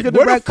shit, look at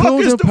where the the fuck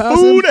is the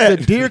food the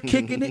at? deer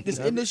kicking it, just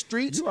in the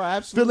streets, you are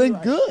absolutely feeling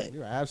right. good.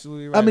 You are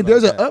absolutely right. I mean,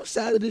 there's an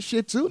upside to this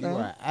shit too now. You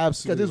are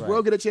absolutely because this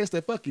world get a chance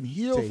to fucking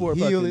heal for a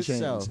fucking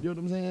itself. change. You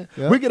know what I'm saying?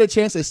 Yep. We get a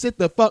chance to sit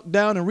the fuck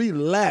down and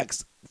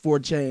relax for a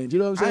change. You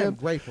know what I'm I saying? am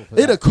grateful for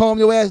It'll that. calm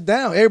your ass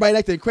down. Everybody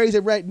acting crazy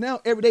right now.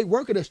 Everyday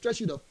work it'll stress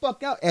you the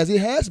fuck out as it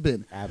has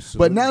been.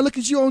 Absolutely. But now look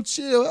at you on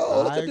chill.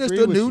 Oh, look I at this, agree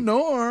the with new you.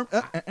 norm.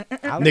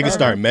 Niggas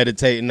start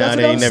meditating now. That's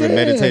They what ain't I'm never saying.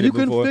 meditated You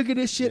before. can figure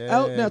this shit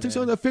out now. Take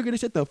someone to figure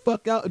this shit the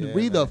fuck out and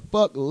read the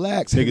fuck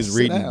lax. Niggas Sit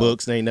reading down.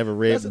 books. They ain't never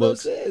read That's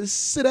books. what I'm saying.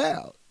 Sit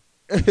down.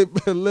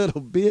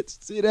 Little bitch,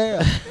 sit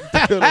down.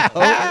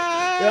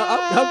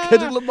 I'm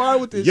catching Lamar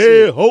with this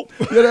shit. Yeah, hope.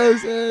 You know what I'm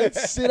saying?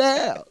 Sit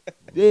down.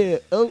 Yeah.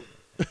 Oh.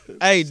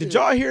 Hey, did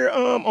y'all hear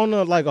on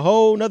a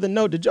whole nother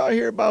note? Did y'all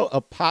hear about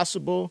a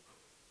possible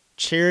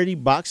charity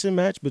boxing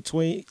match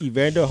between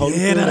Evander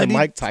Holyfield and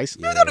Mike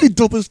Tyson? Man, that'd be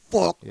dope as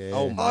fuck. Yeah.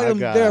 Oh my I am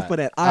God. there for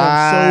that. I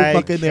am so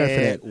fucking there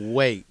for that.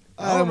 Wait,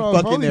 I am don't know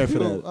if fucking there for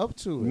Holyfield that. up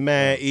to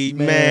it.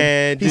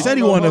 man. He said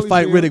he wanted to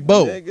fight Holyfield, Riddick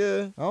Bowe.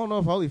 Nigga. I don't know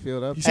if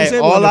Holyfield up. He to Hey, said he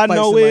all wanted to I fight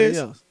know somebody is-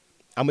 else.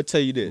 I'm gonna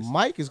tell you this.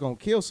 Mike is gonna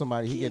kill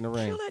somebody. He get in the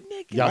ring.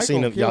 Y'all Mike seen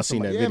gonna him? kill Y'all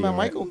seen that somebody. video? Yeah, man.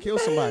 Mike right? gonna kill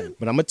somebody.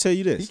 But I'm gonna tell you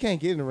He this.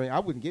 can't get in the ring. I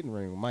wouldn't get in the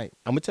ring with Mike.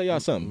 I'm gonna tell y'all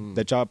something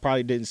that y'all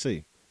probably didn't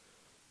see.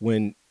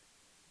 When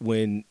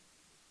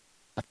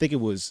I think it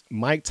was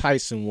Mike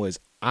Tyson was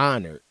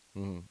honored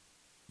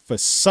for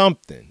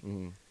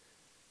something,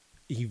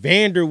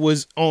 Evander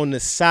was on the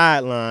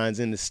sidelines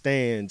in the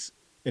stands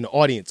in the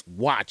audience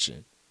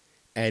watching.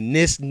 And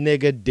this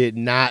nigga did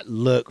not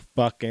look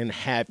fucking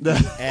happy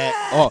at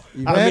all.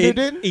 Evander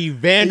didn't?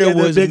 Evander He had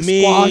the was big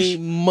squash.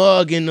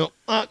 mugging the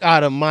fuck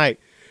out of Mike.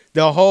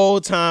 The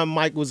whole time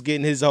Mike was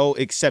getting his whole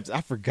acceptance.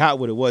 I forgot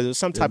what it was. It was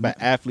some type of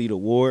athlete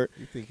award.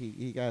 You think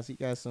he got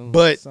some?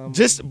 But some,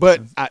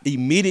 I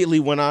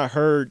immediately when I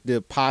heard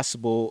the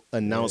possible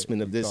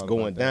announcement of you this thought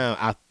going about that. down,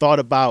 I thought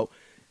about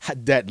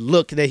that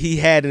look that he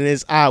had in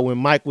his eye when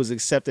Mike was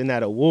accepting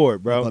that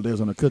award, bro. They was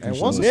on a cooking And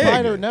show. once a Yeah.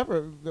 fighter,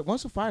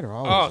 once a fighter,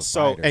 always a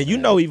fighter. and you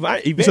man. know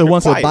Evander You said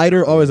once a quiet.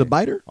 biter, always a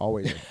biter?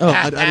 always. Oh,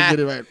 I didn't get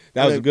it right.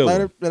 That was a good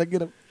Biter, one. Did I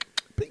get it?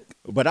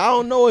 But I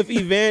don't know if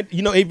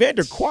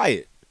Evander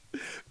quiet.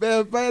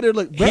 Man, Vander,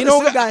 look, He brother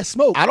don't still got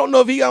smoke. I don't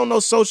know if he got no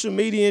social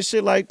media and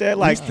shit like that.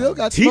 Like still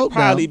got he smoke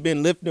probably now.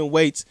 been lifting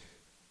weights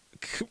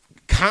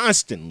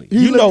constantly.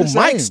 He You know, look the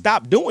Mike same.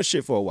 stopped doing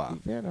shit for a while.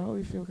 Evander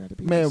Holyfield got to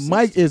be. Man,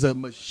 Mike is a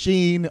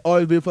machine.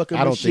 Always been a fucking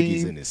I don't machine. think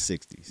he's in his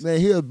 60s. Man,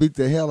 he'll beat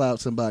the hell out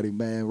of somebody,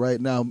 man, right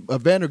now.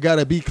 Evander got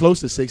to be close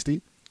to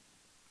 60.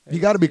 He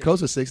got to be close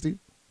to 60.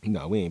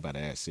 No, we ain't about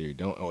to ask Siri.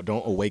 Don't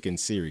awaken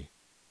Siri.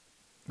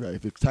 Right.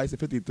 If it's Tyson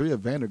 53,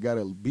 Evander got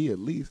to be at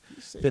least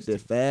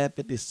 55,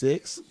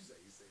 56.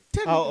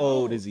 How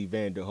old is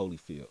Evander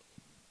Holyfield?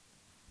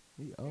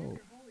 He old.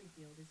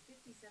 Holyfield is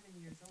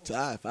 57 years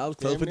old. If I was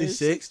close, Damn near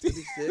 56,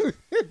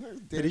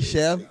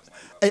 57.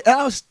 Hey,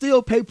 I'll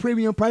still pay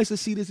premium price to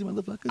see this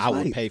motherfucker I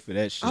would fight. pay for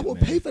that shit. I will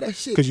man. pay for that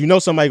shit. Because you know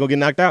somebody gonna get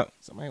knocked out.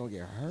 Somebody gonna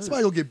get hurt.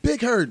 Somebody gonna get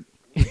big hurt.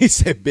 He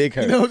said big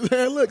hurt. You know what I'm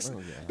saying? Look,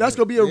 that's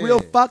gonna be a real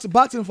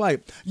boxing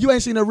fight. You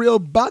ain't seen a real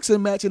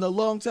boxing match in a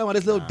long time.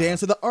 This little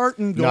dance of the art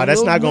and No,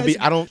 that's not gonna be.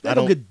 I don't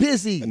gonna get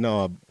busy.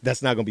 No,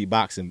 that's not gonna be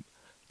boxing.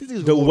 This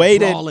is The going way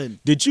brawling.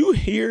 that did you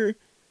hear?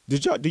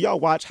 Do y'all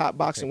watch Hot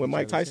Boxing with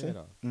Mike Tyson?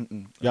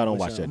 Y'all don't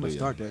watch that, I'm do gonna you?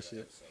 start that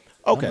shit.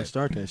 I'm Okay. gonna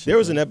start that shit. There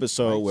was an bro.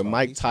 episode where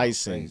Mike he talk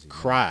Tyson crazy, man.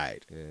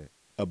 cried Yeah.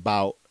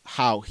 about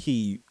how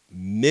he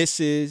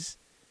misses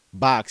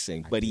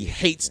boxing, but he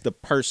hates the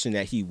person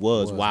that he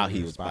was while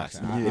he was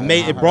boxing.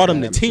 It brought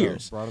him to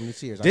tears. Brought him to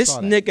tears. I This saw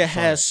that. nigga I saw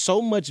has that.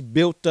 so much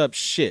built up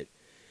shit.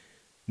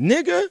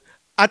 Nigga,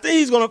 I think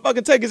he's gonna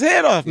fucking take his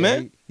head off, Yeah,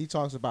 man. He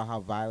talks about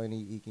how violent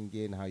he can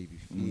get and how you be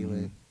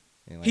feeling.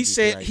 And like He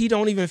said like, he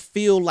don't even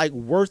feel like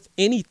worth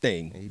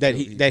anything he that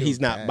feel- that he he's feels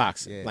not bad,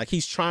 boxing. yeah. Like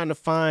he's trying to he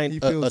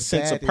find feels a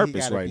sense bad of that he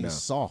purpose gotta right be now.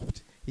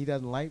 Soft. He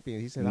doesn't like being.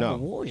 He said, "I'm a No,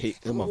 warrior.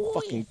 I'm a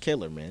fucking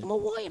killer, man. I'm a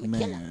warrior. I'm a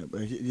killer." Man,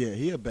 but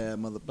he a bad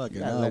You motherfucker.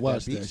 gotta I'll let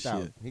watch that that beast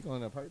out. shit. He gonna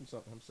end up hurting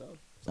himself.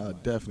 I'll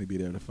definitely be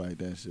there to fight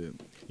that shit.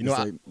 You know, It's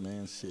I- like,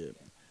 man, shit.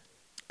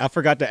 I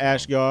forgot to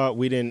ask y'all.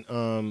 We didn't.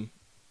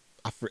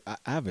 I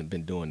haven't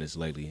been doing this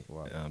lately.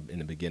 Wow. In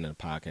the beginning of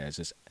the podcast,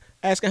 just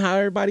asking how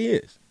everybody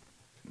is.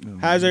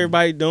 How's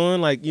everybody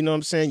doing? Like, you know what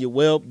I'm saying? Your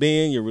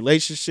well-being, your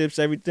relationships,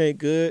 everything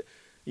good.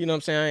 You know what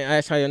I'm saying? I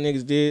asked how y'all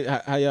niggas did,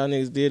 how y'all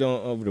niggas did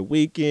on over the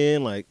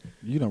weekend. Like,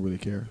 You don't really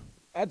care.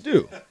 I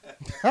do.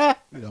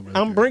 You don't really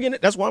I'm care. bringing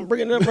it. That's why I'm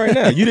bringing it up right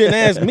now. You didn't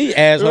ask me,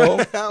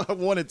 asshole. I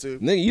wanted to.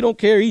 Nigga, you don't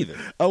care either.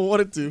 I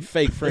wanted to.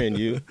 Fake friend,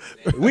 you.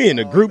 We in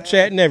the group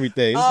chat and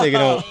everything. This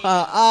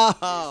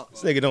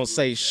nigga don't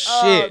say shit.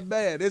 Oh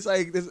man, it's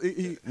like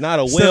this. Not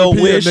a well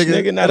wish,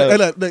 nigga. Not Hey, a.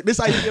 look, this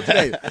how you get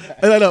today.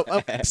 Hey, look,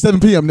 7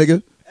 p.m.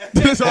 nigga.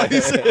 That's all he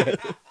said.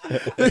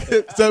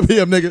 7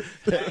 p.m. nigga.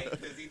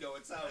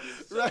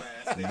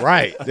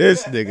 Right,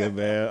 this nigga,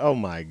 man. Oh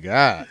my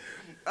god.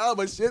 Oh,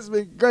 but shit's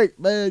been great,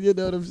 man. You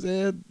know what I'm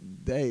saying?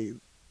 Dave,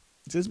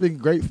 it's just been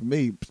great for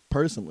me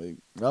personally.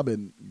 I've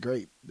been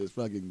great. Just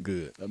fucking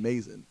Good.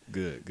 amazing,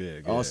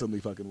 Good. awesomely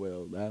fucking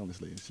well,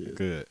 honestly and shit.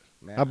 Good.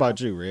 Man, How about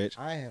you, Reg?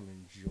 I am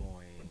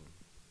enjoying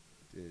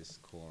this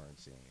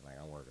quarantine. Like,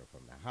 I'm working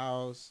from the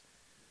house.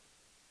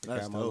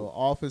 That's Got my dope. little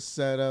office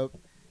set up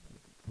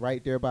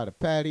right there by the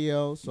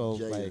patio. So,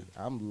 Yeah. like,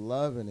 I'm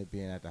loving it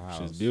being at the house.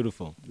 She's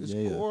beautiful. It's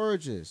Yeah.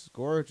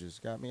 gorgeous.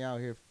 Got me out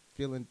here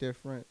feeling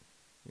different.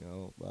 You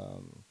know,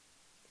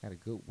 had a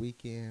good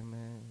weekend,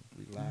 man.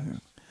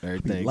 Relaxed.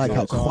 Everything. Like good.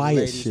 how Shout out to all the quiet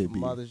ladies shit for be.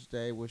 Mother's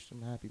Day. Wish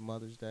them happy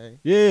Mother's Day.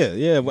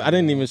 Yeah. Well, I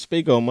didn't even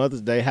speak on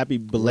Mother's Day. Happy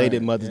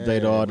belated Right. Mother's Day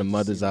to Yeah, all the went to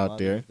mothers see out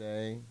there. Mother's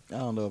Day. I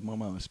don't know if my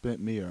mama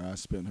spent me or I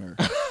spent her.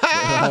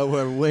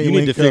 You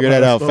need to figure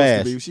that out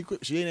fast.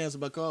 She ain't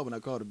answered my call when I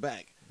called her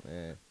back.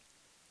 Yeah.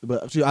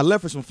 But I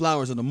left her some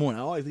flowers in the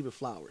morning. I always leave her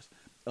flowers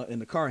in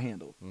the car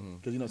handle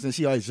Mhm. because since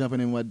she always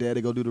jumping in with my dad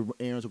to go do the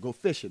errands or go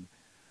fishing.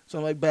 So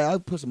I'm like, I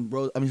put some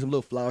some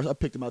little flowers. I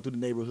picked them out through the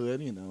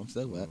neighborhood,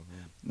 so what?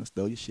 I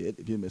stole your shit.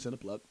 If you're missing a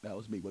plug, that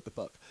was me. What the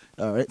fuck?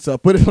 All right. So I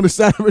put it on the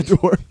side of her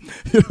door.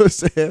 You know what I'm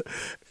saying?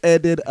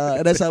 And then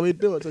and that's how we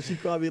do it. So she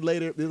called me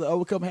later. Like,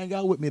 oh, come hang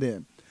out with me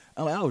then.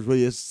 I'm like, I was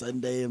really a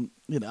Sunday, and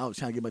I was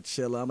trying to get my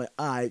chill. I'm like,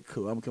 all right,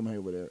 cool. I'm coming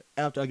here with her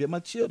after I get my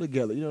chill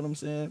together. You know what I'm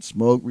saying?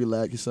 Smoke,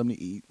 relax, get something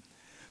to eat.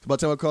 So by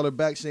the time I called her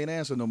back, she ain't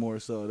answer no more.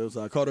 So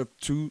I called her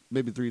 2,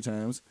 maybe 3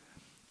 times,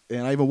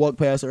 and I even walked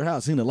past her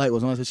house. Seen the light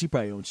was on. I said, she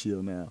probably on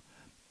chill now.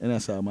 And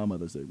that's how my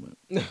Mother's Day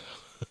went.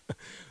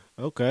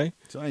 Okay.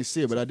 So I ain't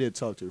see her, but I did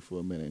talk to her for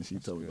a minute, and she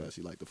told me about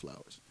she liked the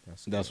flowers.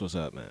 That's what's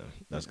up, man.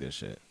 That's good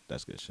shit.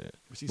 But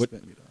But she What-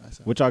 spent me though. That's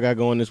how- What y'all got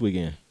going this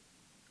weekend?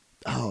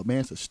 Oh man,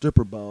 it's a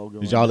stripper ball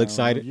going. Is y'all down,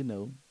 excited?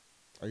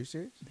 Are you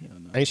serious? Hell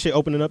no. Ain't shit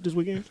opening up this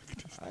weekend?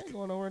 I ain't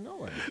going nowhere.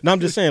 No, I'm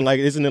just saying,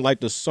 like, isn't it like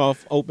the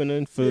soft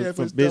opening for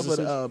stuff businesses?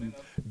 with,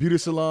 beauty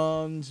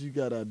salons. You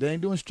got they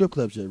ain't doing strip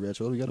clubs yet,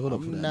 Retro. We got to hold up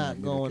for that. I'm not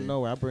man. going Okay.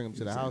 nowhere. I bring them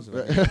to the house.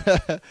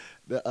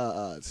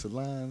 The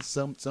salons,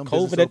 some COVID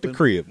business at the open.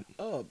 crib.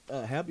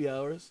 Happy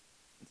hours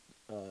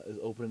is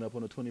opening up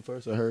on the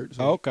 21st. I heard.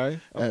 So, Okay.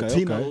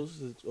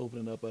 Tino's is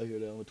opening up out here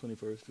on the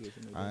 21st too.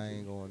 I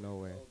ain't going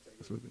nowhere.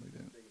 It's looking like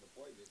that.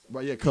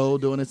 Right, yeah, Cole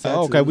doing it.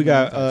 Oh, okay, we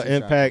got Tattoo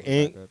Impact shop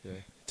Inc. up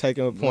there.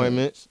 taking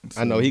appointments.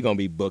 I know he gonna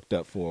be booked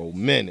up for a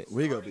minute.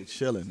 We gonna be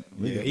chilling.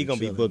 He gonna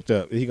be booked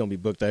up. He gonna be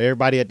booked up.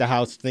 Everybody at the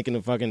house thinking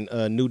of fucking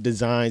new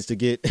designs to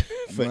get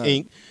for Right.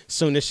 ink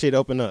soon as shit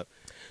open up.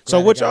 So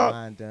Glad I what got y'all?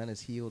 mine done.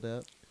 It's healed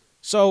up.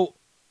 So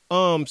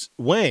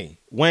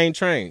Wayne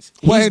Trains.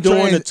 Wayne He's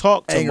doing Trains, a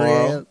talk angry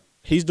tomorrow. ass.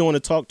 He's doing a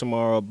talk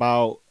tomorrow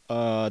about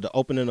the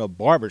opening of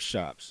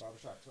barbershops.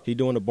 He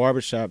doing a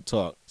barbershop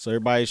talk. So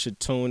everybody should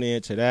tune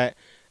in to that.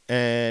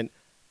 And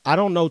I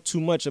don't know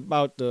too much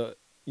about the,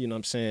 you know what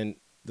I'm saying,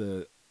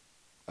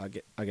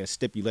 I guess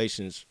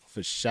stipulations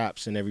for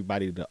shops and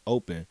everybody to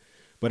open.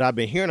 But I've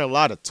been hearing a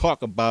lot of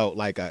talk about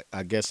like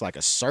I guess like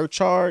a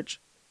surcharge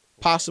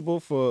possible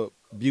for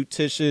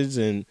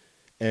beauticians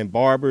and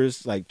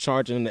barbers, like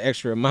charging an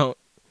extra amount.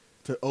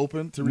 To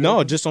open to No,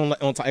 reopen? just on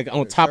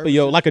top of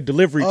your like a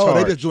delivery Oh,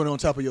 charge. they just doing it on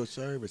top of your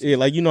service. Yeah,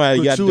 like you know how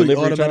you got Gratuity,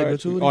 delivery automatic charge,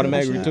 gratuity,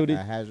 automatic that shit? gratuity. A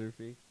hazard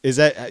fee. Is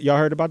that y'all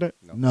heard about that?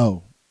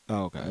 No,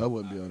 Oh, okay. I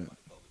wouldn't be on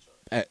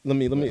it. Let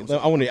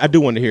me. I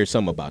do want to hear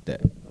something about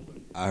that.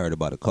 I heard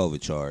about a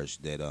COVID charge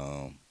that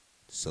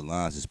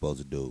salons is supposed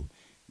to do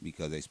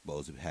because they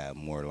supposed to have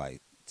more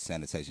like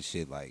sanitation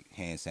shit, like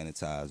hand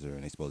sanitizer,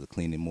 and they supposed to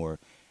clean it more,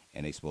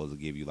 and they supposed to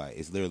give you like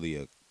it's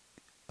literally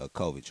a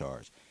COVID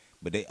charge.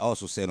 But they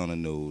also said on the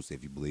news,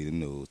 if you believe the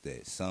news,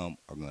 that some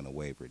are gonna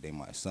waiver it.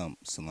 Some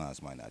salons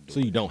might not do So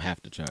it. you don't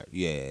have to charge.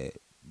 Yeah.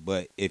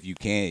 But if you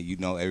can, you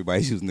know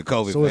everybody's using the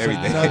COVID So for it's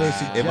everything. another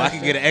If I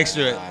can get an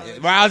extra,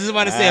 I was just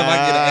about to say if I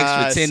can get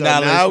an extra so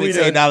now we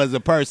done- $10, $15 a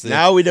person.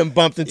 Now we done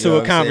bumped into You know a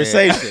what I'm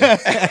saying?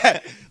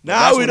 conversation.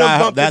 Now we done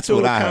bumped into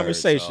a I heard,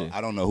 conversation. so I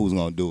don't know who's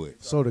gonna do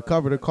it. So to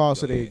cover the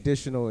cost of the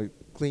additional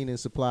cleaning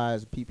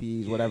supplies,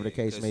 PPEs, whatever the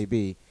case may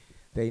be,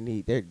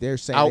 they're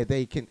saying that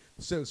they can.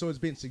 So it's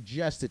been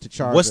suggested to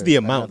charge. What's the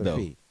amount, another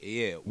though? fee.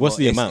 Yeah. What's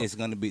the it's- amount? It's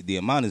gonna be the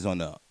amount is on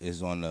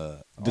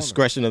the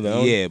Discretion of the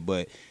owner. yeah,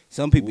 but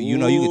some people, you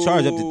know, you can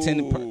charge up to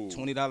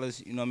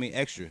 $20, you know what I mean,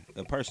 extra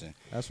a person.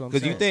 That's what I'm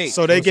Because saying. you think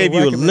So they It's a gave you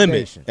a limit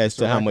recommendation. as It's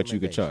to a how much you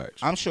could recommendation.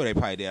 charge. I'm sure they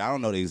probably did. I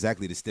don't know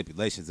exactly the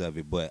stipulations of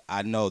it, but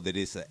I know that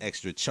it's an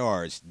extra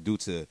charge due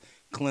to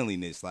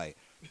cleanliness. Like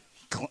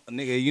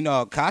Nigga, you know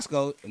not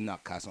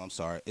Costco. I'm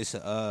sorry. It's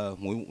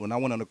when I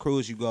went on the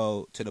cruise, you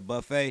go to the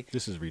buffet.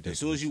 This is ridiculous. As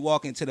soon as you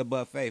walk into the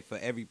buffet, for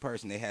every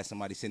person, they had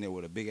somebody sitting there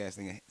with a big ass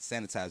thing of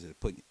sanitizer to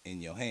put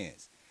in your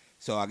hands.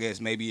 So I guess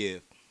maybe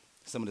if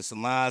some of the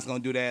salons gonna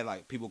do that,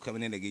 like people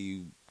coming in to give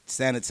you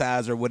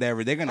sanitizer or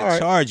whatever, they're gonna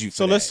charge you for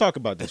so that. Let's talk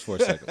about this for a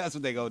second. That's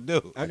what they gonna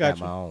do. I got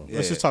you. my own.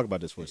 Let's just talk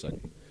about this for a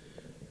second.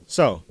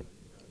 So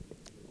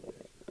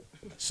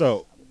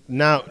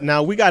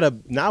now we got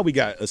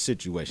a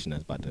situation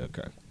that's about to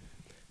occur.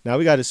 Now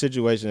we got a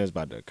situation that's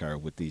about to occur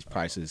with these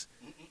prices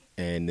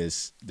and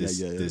this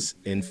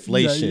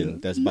inflation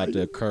that's about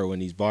to occur in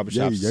these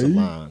barbershops and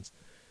salons.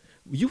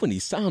 You and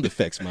these sound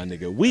effects, my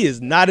nigga. We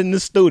is not in the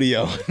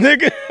studio,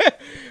 nigga.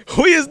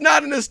 We is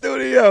not in the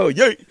studio.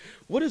 Yo,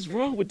 what is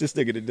wrong with this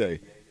nigga today?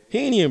 He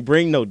ain't even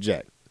bring no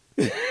jack.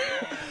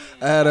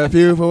 I had a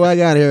few before I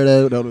got here,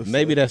 though.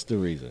 Maybe that's the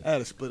reason. I had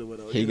to split it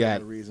with He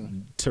got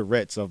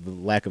Tourette's of the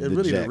lack of the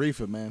really jack. the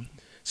reefer, man.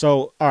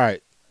 So, all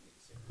right,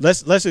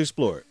 let's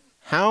explore it.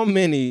 How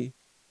many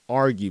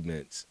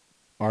arguments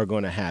are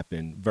going to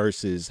happen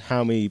versus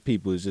how many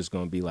people is just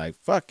going to be like,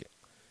 fuck it.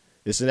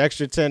 It's an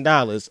extra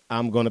 $10.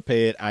 I'm going to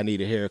pay it. I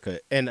need a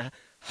haircut. And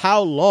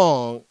how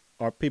long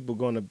are people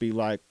going to be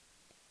like,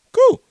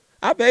 cool,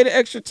 I paid an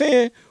extra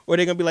 10? Or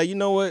they're going to be like, you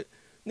know what?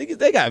 Niggas,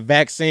 they got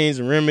vaccines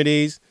and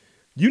remedies.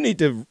 You need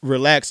to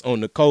relax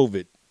on the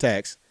COVID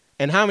tax.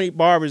 And how many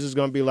barbers is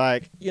going to be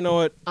like, you know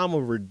what? I'm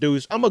going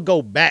to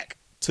go back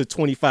to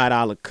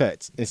 $25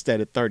 cuts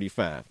instead of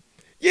 $35.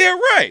 Yeah,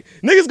 right.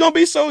 Niggas going to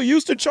be so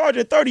used to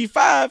charging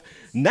 $35.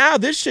 Now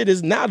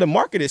the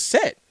market is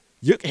set.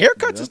 Your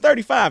haircuts is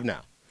 $35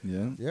 now.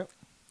 Yeah. Yep.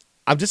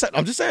 I'm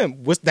just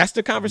saying. That's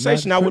the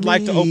conversation I would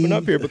like to open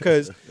up here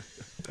because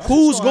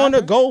who's going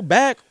to go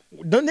back?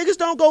 The niggas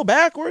don't go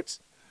backwards.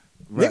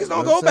 Right, niggas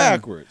don't go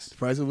backwards.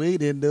 Price of weed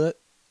didn't do it.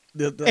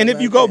 And if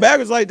you go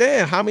backwards, like,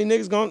 damn, how many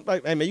niggas going?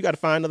 Like, hey man, you got to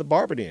find another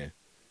barber then.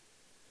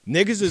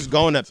 Niggas is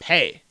going to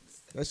pay.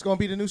 That's going to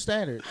be the new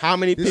standard. How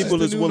many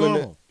people is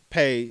willing to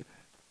pay?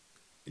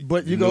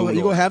 But you're going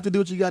to have to do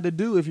what you got to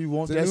do if you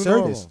want that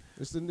service.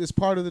 It's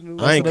part of the new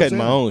normal. I ain't cutting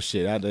my own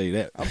shit. I'll tell you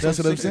that. That's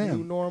what I'm saying.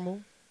 New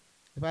normal.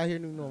 If I hear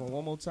new normal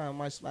one more time, I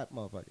might slap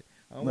motherfucker.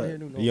 I don't want to hear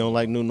new normal. You don't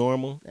like new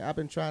normal? Yeah,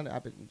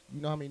 you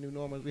know how many new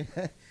normals we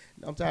had?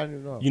 I'm tired of new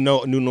normals. You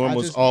know new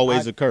normals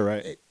always occur,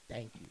 right?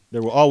 Thank you.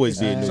 There will always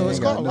be a new So normal. it's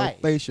called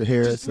life. Facial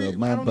hair, so I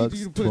my don't bucks. need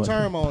you to put a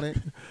term on it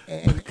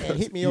and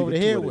hit me over the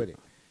head with it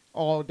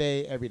all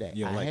day, every day.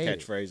 You don't like hate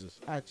catchphrases?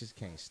 I just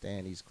can't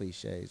stand these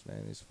cliches,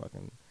 man. It's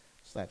fucking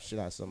slap shit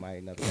out of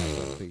somebody. Nothing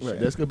else cliche. Right,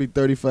 that's gonna be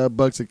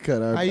 $35 a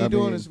cut. How you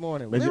doing this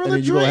morning? And Living the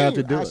you gonna have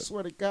to dream. do I it.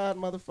 swear to God,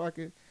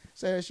 motherfucker.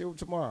 Say that shit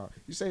tomorrow.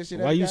 You say that shit.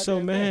 Why you so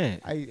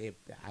mad? I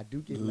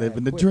do get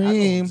Living mad the quick. I go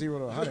dream. 0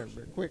 to 100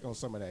 real quick on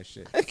some of that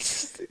shit.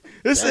 This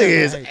nigga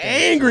is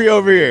angry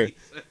over here.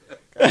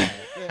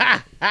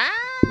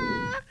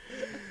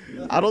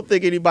 I don't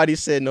think anybody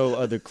said no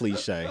other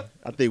cliche.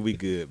 I think we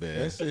good,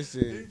 man. That's just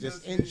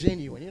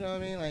ingenuine. You know what I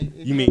mean? Like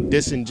You mean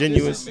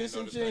disingenuous?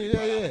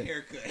 Disingenuous. Yeah.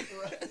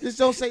 Just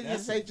don't say.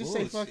 Just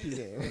say fuck you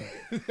then.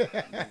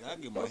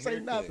 Don't say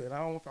nothing.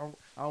 I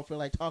don't feel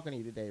like talking to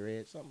you today,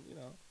 Red. Something, you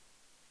know.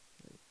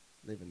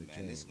 Living the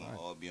dream. Man, it's gonna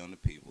all be on the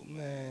people,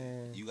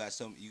 man. You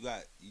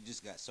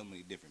just got so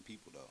many different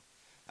people though.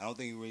 I don't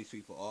think you raise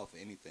people off for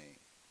anything.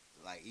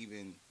 Like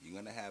even you're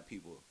gonna have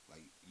people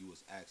like you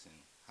was asking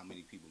how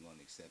many people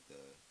gonna accept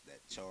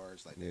that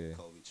charge, like that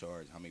COVID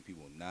charge, how many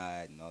people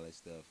nod and all that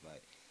stuff.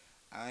 Like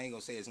I ain't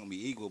gonna say it's gonna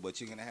be equal, but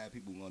you're gonna have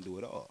people who gonna do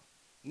it all.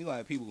 You gonna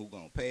have people who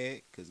gonna pay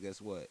it, cause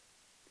guess what?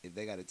 If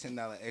they got a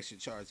 $10 extra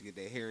charge to get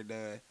their hair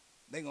done,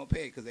 they gonna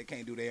pay it cause they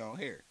can't do their own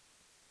hair.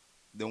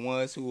 The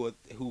ones who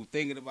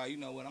thinking about, you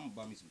know what, I'm gonna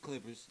buy me some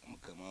clippers, I'm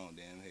gonna cut my own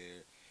damn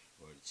hair,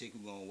 or the chick who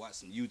gonna watch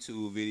some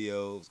YouTube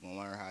videos, gonna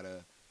learn how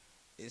to.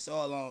 It's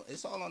all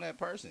on that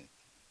person.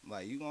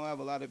 Like you gonna have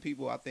a lot of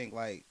people. I think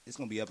like it's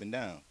gonna be up and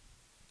down.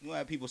 You gonna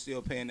have people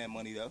still paying that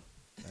money though,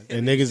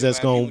 and niggas that's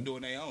gonna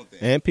doing their own thing.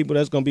 And people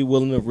that's gonna be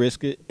willing to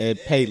risk it and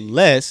pay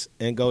less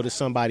and go to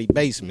somebody's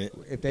basement.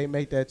 If they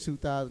make that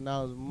 $2,000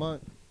 a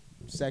month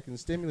second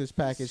stimulus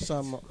package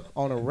something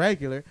on a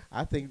regular,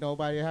 I think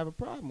nobody will have a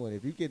problem with it.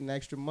 If you getting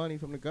extra money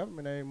from the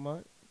government every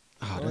month.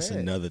 Oh, that's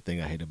another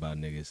thing I hate about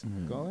niggas.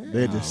 Go ahead.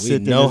 They just We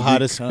know how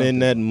to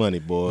spend that money,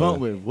 boy.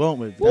 Won't we?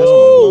 Niggas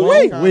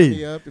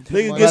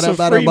get some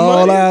free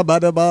money.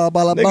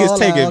 Niggas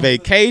taking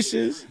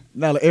vacations.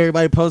 Now like,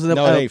 everybody posting up.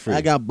 No, it ain't free.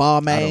 I got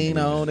ball main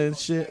believe on and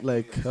shit.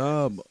 Like,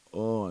 come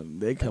on,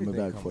 they coming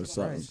back for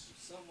something.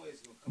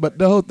 But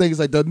the whole thing is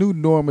like the new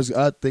norm is,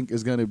 I think,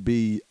 is gonna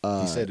be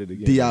He said it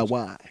again,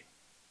 DIY.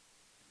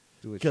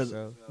 Do it Cause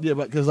yourself. yeah,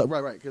 but because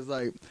because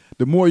like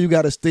the more you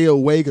got to stay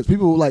away, because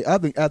people like I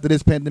think after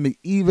this pandemic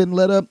even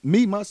let up,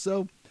 me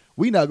myself,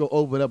 we not gonna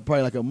open up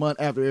probably like a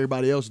month after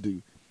everybody else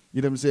do.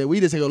 You know what I'm saying? We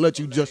just ain't gonna let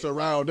you just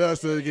around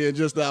us again.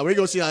 Just now, we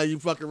gonna see how you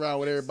fuck around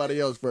with everybody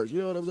else first.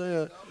 You know what I'm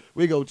saying?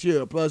 We go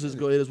chill. Plus, it's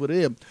it is what it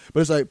is. But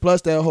it's like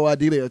plus that whole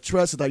idea of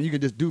trust is like you can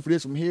just do for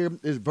this from here.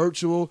 It's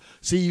virtual.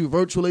 See you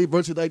virtually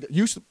like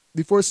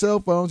before cell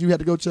phones, you had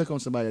to go check on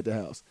somebody at the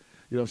house.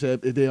 You know what I'm saying?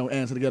 If they don't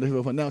answer, they got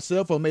a phone. Now,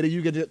 cell phone made it.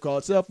 You get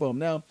called cell phone.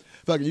 Now,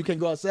 fucking, you can't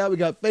go outside. We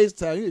got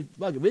FaceTime.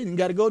 Fucking, we ain't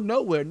got to go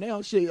nowhere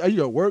now. Shit,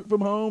 you can work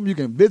from home. You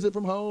can visit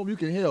from home. You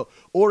can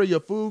order your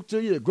food to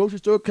you. A grocery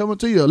store coming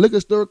to you. A liquor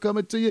store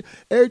coming to you.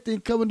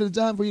 Everything coming to the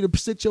time for you to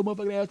sit your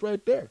motherfucking ass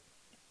right there.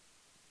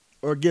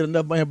 Or get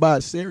enough money and buy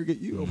a surrogate.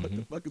 You know what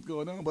the fuck is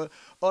going on? But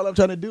all I'm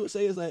trying to do is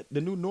say is like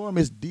the new norm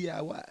is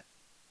DIY.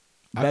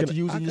 Back to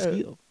using your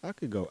skill. I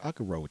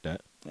could roll with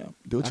that. Yeah,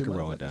 do it I can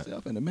roll with that.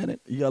 yourself in a minute.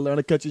 You gotta learn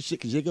to cut your shit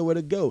because you got where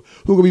to go.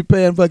 Who gonna be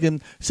paying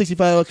fucking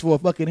 $65 for a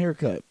fucking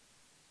haircut?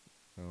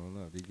 I don't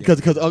know.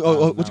 Because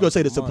what you gonna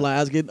say? The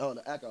supplies getting,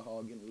 the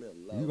alcohol getting a little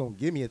low. You gonna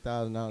give me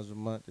 $1,000 a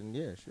month? And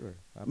yeah, sure.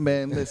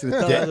 Man, listen,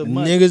 $1,000 a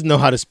month. Niggas know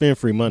how to spend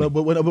free money.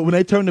 But when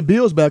they turn the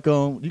bills back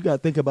on, you gotta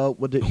think about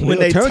what when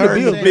they turn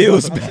the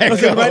bills back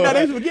on. Right now,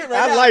 they forget.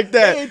 Right now, I like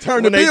that. They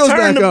turn when the they bills turn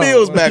back the on.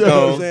 bills back You know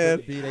what I'm on.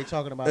 saying? They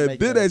talking about And making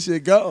then that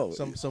shit go.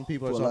 Some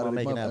people are For a talking lot about of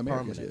making that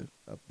Americans, permanent.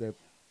 They're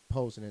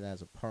posting it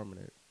as a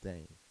permanent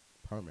thing.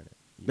 Permanent.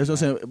 That's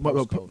what I'm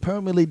saying.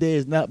 Permanently, they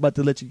is not about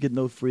to let you get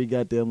no free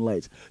goddamn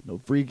lights, no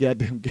free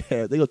goddamn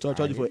gas. They gonna charge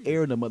you for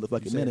air in a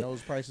motherfucking minute.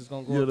 Those prices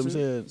gonna go You know up what I'm too?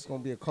 saying? It's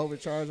gonna be a COVID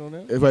charge on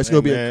them. It's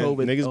gonna be a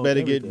COVID. Niggas on better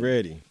everything. get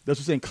ready. That's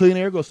what I'm saying. Clean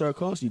air gonna start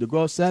costing you. To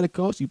go outside, it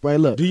costs you. Probably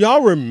look. Do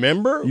y'all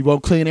remember You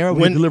want clean air?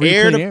 when deliver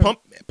air clean to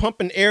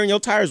pumping air in your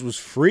tires was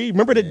free?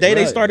 Remember the day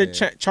they started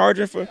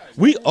charging for?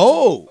 We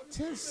owe.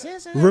 10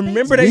 cents.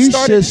 Remember they We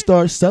started. should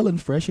start selling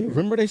fresh air.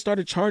 Remember they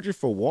started charging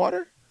for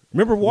water.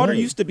 Remember water Right.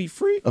 used to be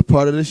free. A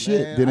part of the shit.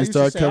 Man, Then I it used to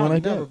started say, coming I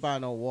like would never that. buy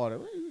no water.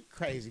 You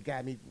crazy,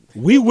 got me.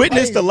 We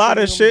witnessed a lot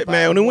of Crazy shit, buy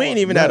man. And we ain't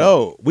even that Right.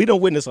 old. We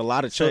don't witness a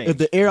lot of So change. if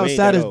the air We ain't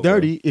outside that is old, bro.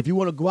 dirty, if you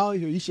want to go out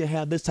here, you should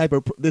have this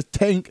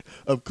tank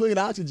of clean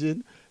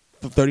oxygen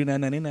for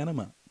 $39.99 a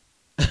month.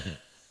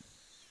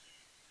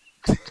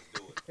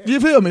 You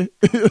feel me?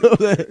 You know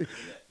what I'm saying?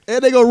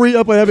 And they gonna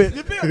re-up on it.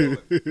 You feel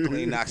me?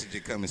 Clean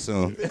oxygen coming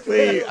soon.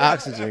 Clean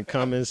oxygen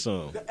coming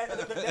soon.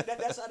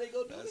 That's how they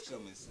gonna do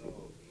this.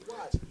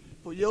 Watch.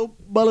 For your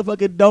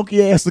motherfucking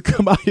donkey ass to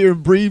come out here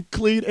and breathe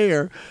clean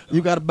air,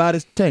 you gotta buy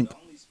this tank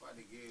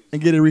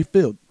and get it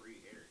refilled.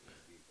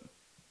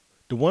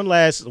 The one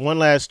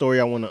last story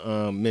I want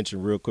to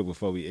mention real quick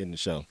before we end the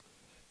show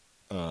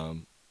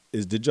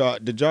is did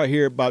y'all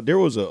hear about there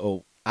was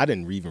I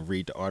didn't even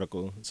read the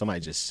article.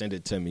 Somebody just sent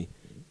it to me,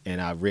 and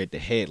I read the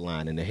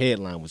headline, and the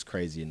headline was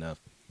crazy enough.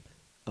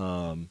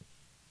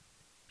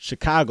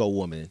 Chicago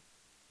woman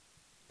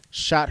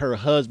shot her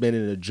husband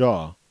in the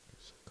jaw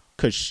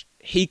because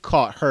he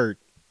caught her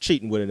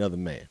cheating with another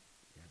man.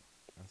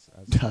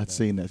 I'd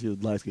seen that. She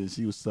was light skinned.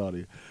 She was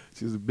salty.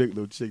 She was a big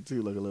little chick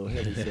too, like a little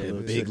heavy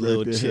set. Big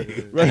little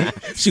chick. Right.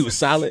 She was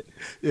solid.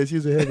 Yeah, she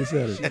was a heavy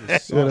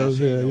set. What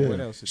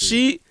else?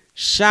 She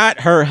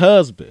shot her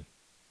husband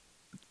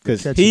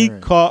because Catching he her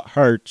in. caught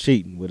her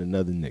cheating with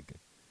another nigga.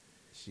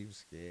 She was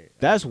scared.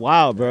 That's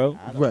wild, bro.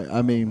 Right.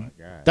 I mean,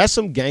 God. That's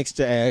some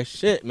gangster ass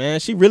shit, man.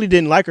 She really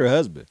didn't like her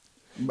husband.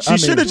 She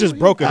should have just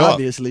broke it off.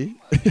 obviously.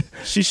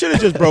 She should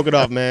have just broke it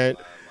off, man.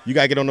 You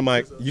gotta get on the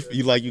mic.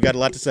 You got a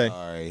lot to say.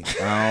 Sorry,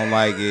 I don't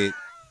like it.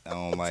 I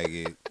don't like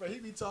it. Bro, he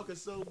be talking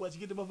so much.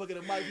 You get the motherfucker in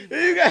the mic.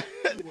 You got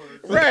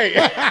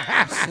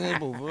right.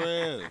 Simple,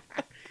 bro.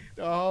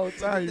 The whole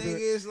time. The thing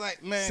is,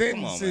 like, man,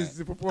 come on, Sentences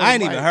man. to perform I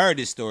ain't right. even heard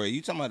this story.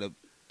 You talking about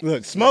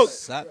Look, Smoke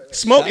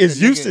Smoke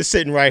is used to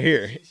sitting right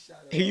here.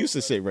 He used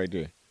to sit right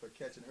there. For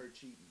catching her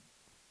cheating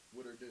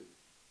with her dude.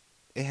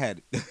 It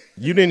had.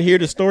 You didn't hear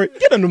the story?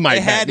 Get him the mic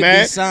It had back, to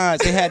man. be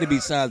signs. It had to be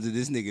signs that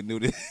this nigga knew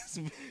this.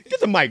 Get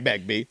the mic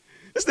back, B.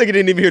 This nigga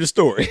didn't even hear the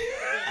story.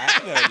 I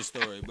haven't heard the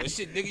story, but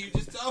shit, nigga, you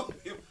just told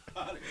me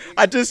about it.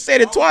 I just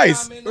said it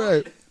twice.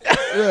 Right.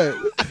 Right.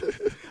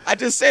 I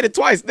just said it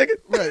twice, nigga.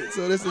 Right.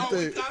 So that's the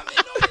thing.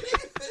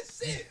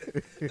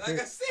 Like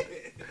I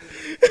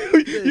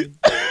said.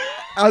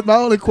 My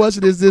only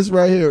question is this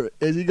right here: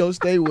 is he gonna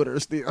stay with her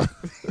still?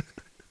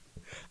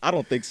 I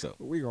don't think so.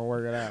 We gonna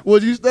work it out.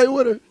 Would you stay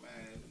with her?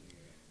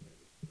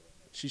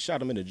 She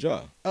shot him in the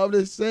jaw. I'm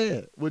just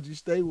saying. Would you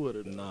stay with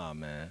her? Nah,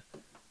 man.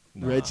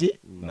 Nah. Reggie?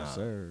 No,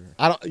 sir.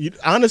 I don't.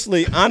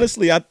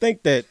 Honestly, I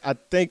think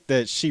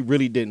that she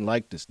really didn't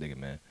like this nigga,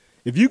 man.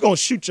 If you gonna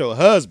shoot your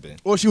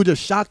husband, Or she was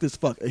just shocked as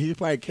fuck. And he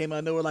probably came out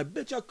of nowhere like,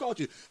 bitch, I caught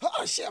you.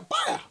 Oh, shit,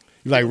 bam.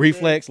 you like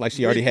reflex, like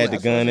she already had the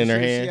That's what gun in her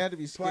she hand. had to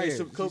be Probably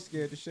scared. some She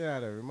scared the shit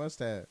out of her. Must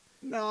have.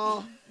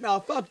 No,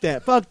 fuck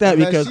that. Fuck that.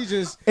 Unless Because she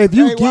just, if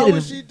you hey, get why it-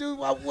 would she do?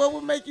 What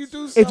would make you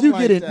do something if you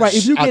like get it that? right,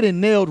 if you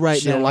getting nailed right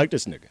She now, don't like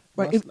this nigga.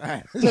 right? Must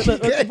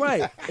If,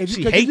 right. If She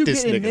you, 'cause hate if you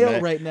this getting nigga, nailed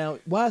man. right now,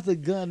 why is the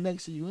gun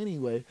next to you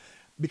anyway?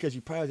 Because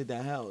you probably at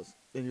that house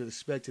and you're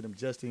expecting him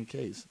just in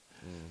case.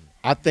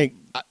 I think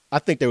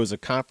there was a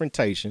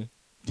confrontation,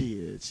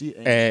 Yeah, she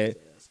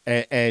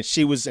and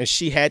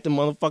she had the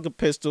motherfucking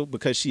pistol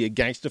because she a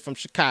gangster from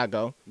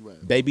Chicago,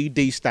 Right. Baby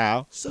D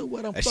style. So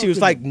what? I'm And she was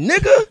fucking-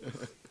 like,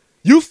 "Nigga,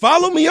 you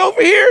follow me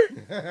over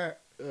here?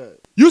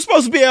 You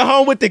supposed to be at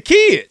home with the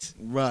kids.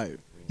 right.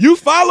 You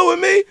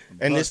following me?"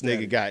 And Bucked this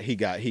at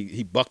nigga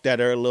he bucked at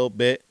her a little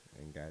bit.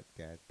 And got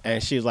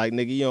And she's like,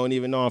 nigga, you don't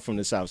even know I'm from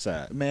the South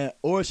Side. Man,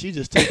 or she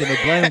just taking the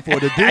blame for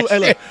the dude. Hey,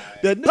 look,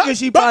 the nigga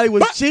she probably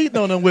was cheating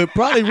on him with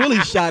probably really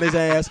shot his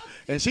ass,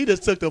 and she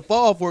just took the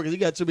fall for it because he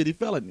got too many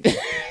felonies.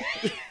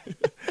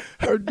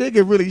 Her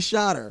nigga really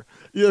shot her.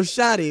 You know,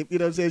 shot him. You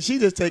know what I'm saying? She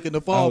just taking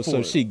the fall for it.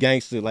 So she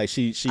gangster, like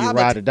she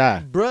ride or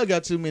die. Bruh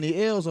got too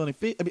many L's on him.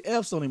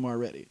 F's on him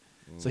already.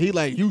 So he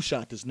like, you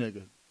shot this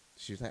nigga.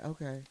 She's like,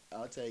 okay,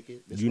 I'll take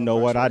it. You know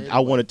what? I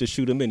wanted to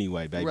shoot him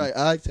anyway, baby. Right.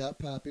 I top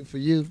popping for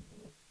you.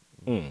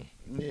 Mm.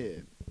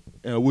 Yeah.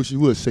 And I wish she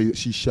would say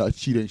she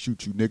didn't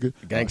shoot you, nigga.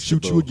 I'll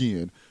shoot you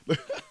again.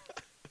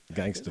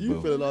 Gangsta You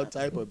boo. feeling all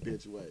type of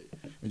bitch way.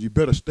 And you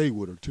better stay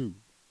with her too.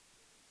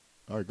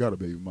 I got a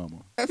baby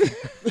mama.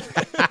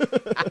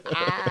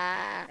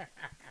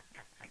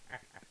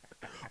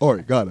 All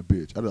right, got a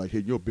bitch. I like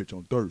hitting your bitch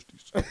on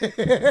Thursdays.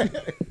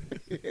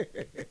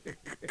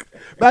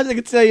 Imagine I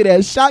can tell you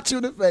that, shot you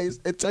in the face,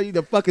 and tell you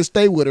to fucking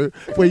stay with her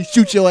before you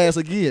shoot your ass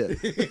again.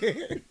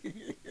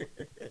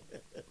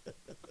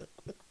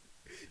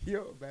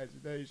 your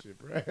imagination,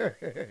 bro.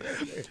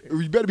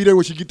 You better be there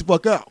when she get the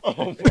fuck out.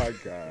 Oh my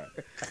god.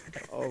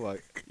 Oh my.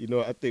 You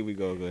know, I think we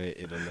gonna go ahead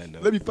and end on that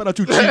note. Let me find out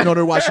you cheating on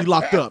her while she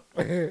locked up.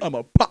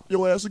 I'ma pop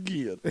your ass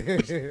again.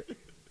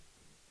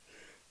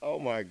 Oh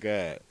my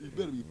god. You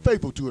better be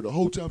faithful to her the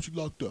whole time she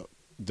locked up.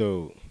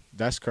 Dude,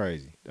 that's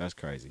crazy. That's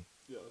crazy.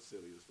 Yeah, that's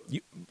silly as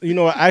fuck. You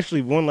know what?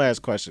 Actually, one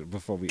last question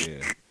before we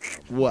end.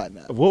 What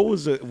now? What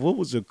was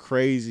the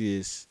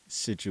craziest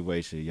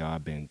situation y'all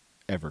been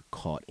ever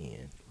caught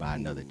in by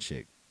another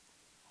chick?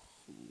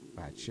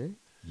 By a chick?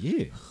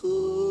 Yeah.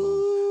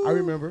 I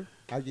remember.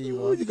 I'll give you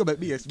one. You go back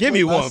me. Give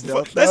me one.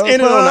 Myself. Let's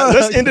end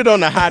it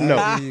on a high note.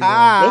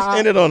 Let's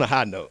end it on a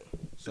high note.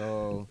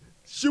 So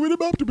Shoot him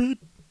up to beat.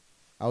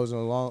 I was on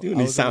a long. You I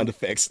need was sound on-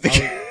 effects.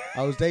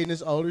 I was dating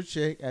this older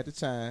chick at the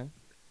time.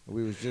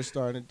 We was just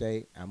starting to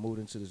date. I moved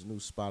into this new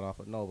spot off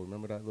of Noble.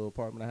 Remember that little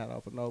apartment I had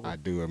off of Noble? I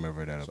do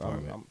remember that So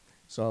apartment.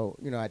 So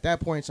you know, at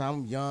that point in time,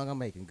 I'm young. I'm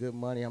making good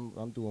money.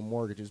 I'm doing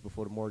mortgages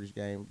before the mortgage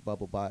game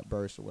bubble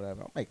burst or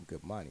whatever. I'm making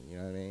good money. You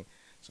know what I mean?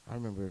 So I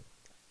remember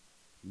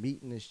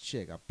meeting this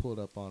chick. I pulled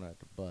up on her at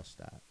the bus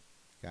stop,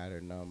 got her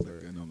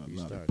number. We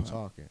started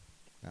talking.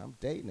 Now, I'm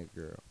dating a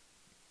girl,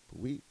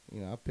 but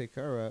I pick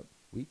her up.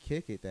 We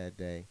kick it that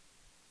day.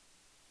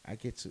 I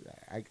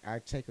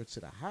take her to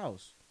the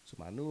house, to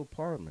my new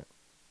apartment,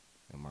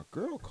 and my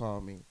girl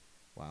called me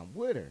while I'm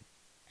with her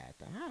at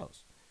the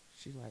house.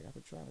 She's like, I've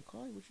been trying to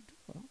call you. What you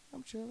doing?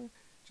 I'm chilling.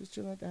 Just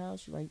chilling at the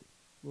house. She's like,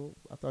 well,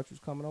 I thought you was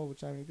coming over.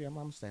 I'm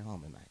going to stay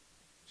home at night.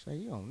 She's like,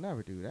 you don't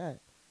never do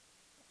that.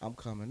 I'm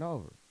coming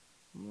over.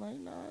 I'm like,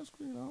 nah, it's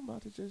cool. I'm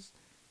about to just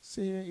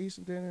sit here and eat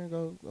some dinner and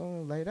go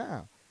lay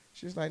down.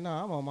 She's like, no,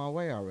 I'm on my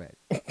way already.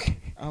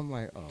 I'm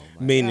like, oh,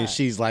 my Meaning God.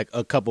 she's like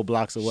a couple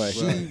blocks away.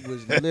 She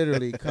was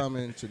literally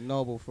coming to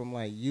Noble from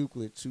like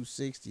Euclid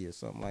 260 or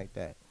something like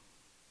that.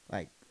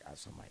 Like,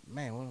 so I'm like,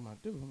 man, what am I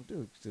do? I'm gonna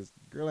do? This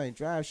girl ain't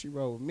drive. She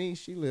rode with me.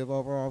 She live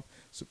over off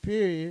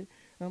Superior.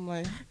 And I'm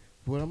like,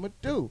 what I'm gonna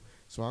do?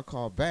 So I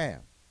called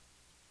Bam.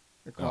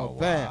 Bam.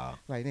 Wow.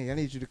 Like, nigga, I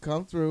need you to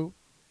come through,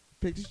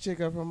 pick this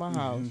chick up from my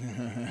house,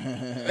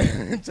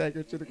 and take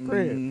her to the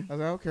crib. I was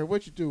like, I don't care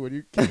what you do with her.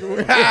 You kick her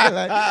with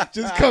her. Like,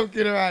 just come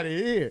get her out of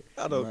here.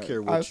 I don't care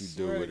I what you do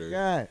swear with to her.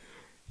 God.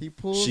 He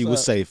pulls She up.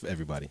 was safe,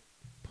 everybody.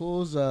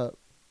 Pulls up.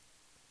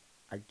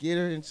 I get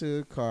her into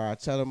the car. I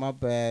tell her my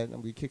bad.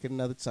 I'm gonna kick it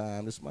another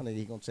time. This my nigga,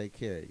 he gonna take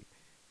care of you.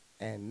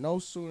 And no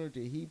sooner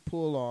did he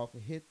pull off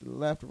and hit the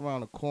left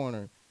around the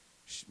corner,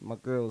 my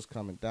girl was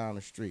coming down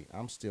the street.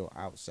 I'm still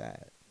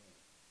outside.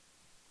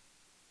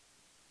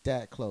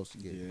 That close to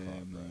getting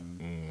caught,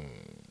 man.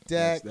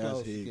 That That's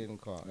close to heat. getting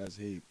caught. That's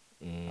heat.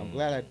 I'm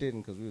glad I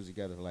didn't because we was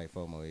together for like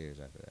 4 more years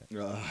after that.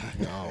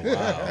 Oh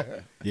wow.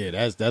 Yeah,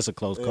 that's a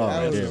close call that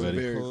right was there, a buddy.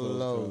 very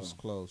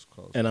Close.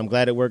 And I'm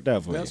glad it worked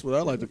out for That's you. what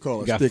I like to call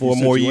You a got sticky 4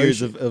 more years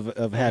situation.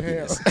 of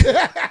happiness.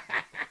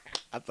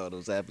 I thought it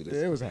was happiness.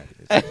 Yeah, it was happy.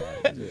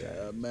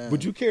 Yeah, man.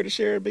 Would you care to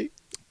share it, B?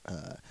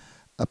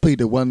 I played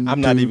the 1,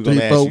 I'm not 2, even 3,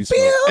 gonna ask 4, you,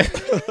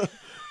 fifth.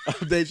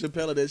 I'm Dave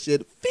Chappelle of that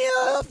shit.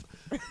 Fifth.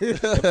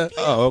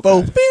 Oh, Four,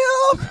 okay.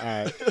 fifth.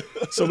 All right.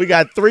 So we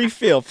got 3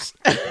 fifths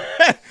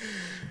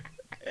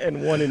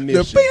and 1 The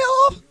initial.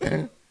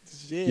 fifth.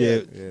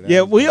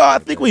 Yeah. We all. I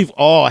think we've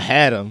all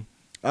had them.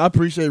 I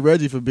appreciate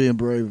Reggie for being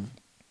brave.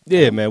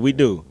 Yeah, man, we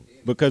do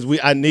because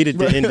I needed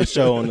to end the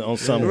show on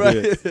something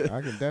good.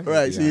 I can definitely.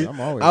 Right, be see, honest.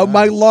 I'm always I'm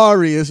Mike honest.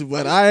 Lawrence,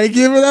 but I ain't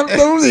giving up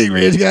no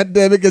secrets,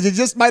 goddamn it, because you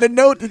just might have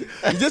known,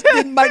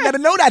 might not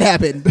have known that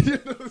happened.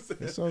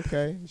 It's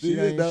okay.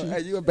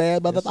 Hey, you a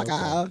bad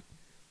motherfucker. okay.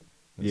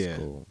 Yeah,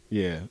 Cool.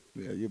 yeah.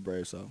 Yeah, you're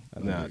brave, so.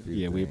 Nah,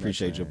 yeah, we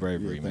appreciate your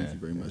bravery, Thank you man.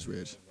 very much,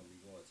 Reg.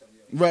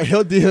 Right,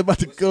 he'll be about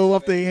to go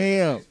off the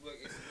ham.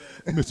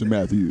 Mr.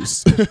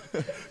 Matthews.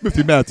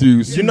 Mr.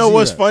 Matthews. You know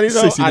what's funny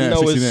though? 69, I know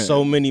 69. it's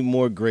so many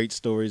more great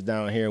stories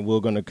down here, and we're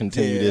gonna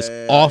continue this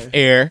Yeah. off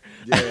air.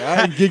 Yeah,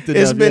 I ain't geeked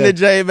It's enough, been yeah.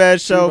 the JMatt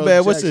show, Zero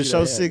man. What's Jackson, this show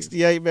yeah.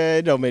 68,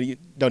 man? No, man,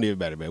 don't even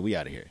matter, man. We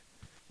out of here.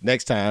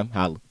 Next time,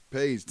 holla.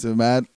 Peace to Matt.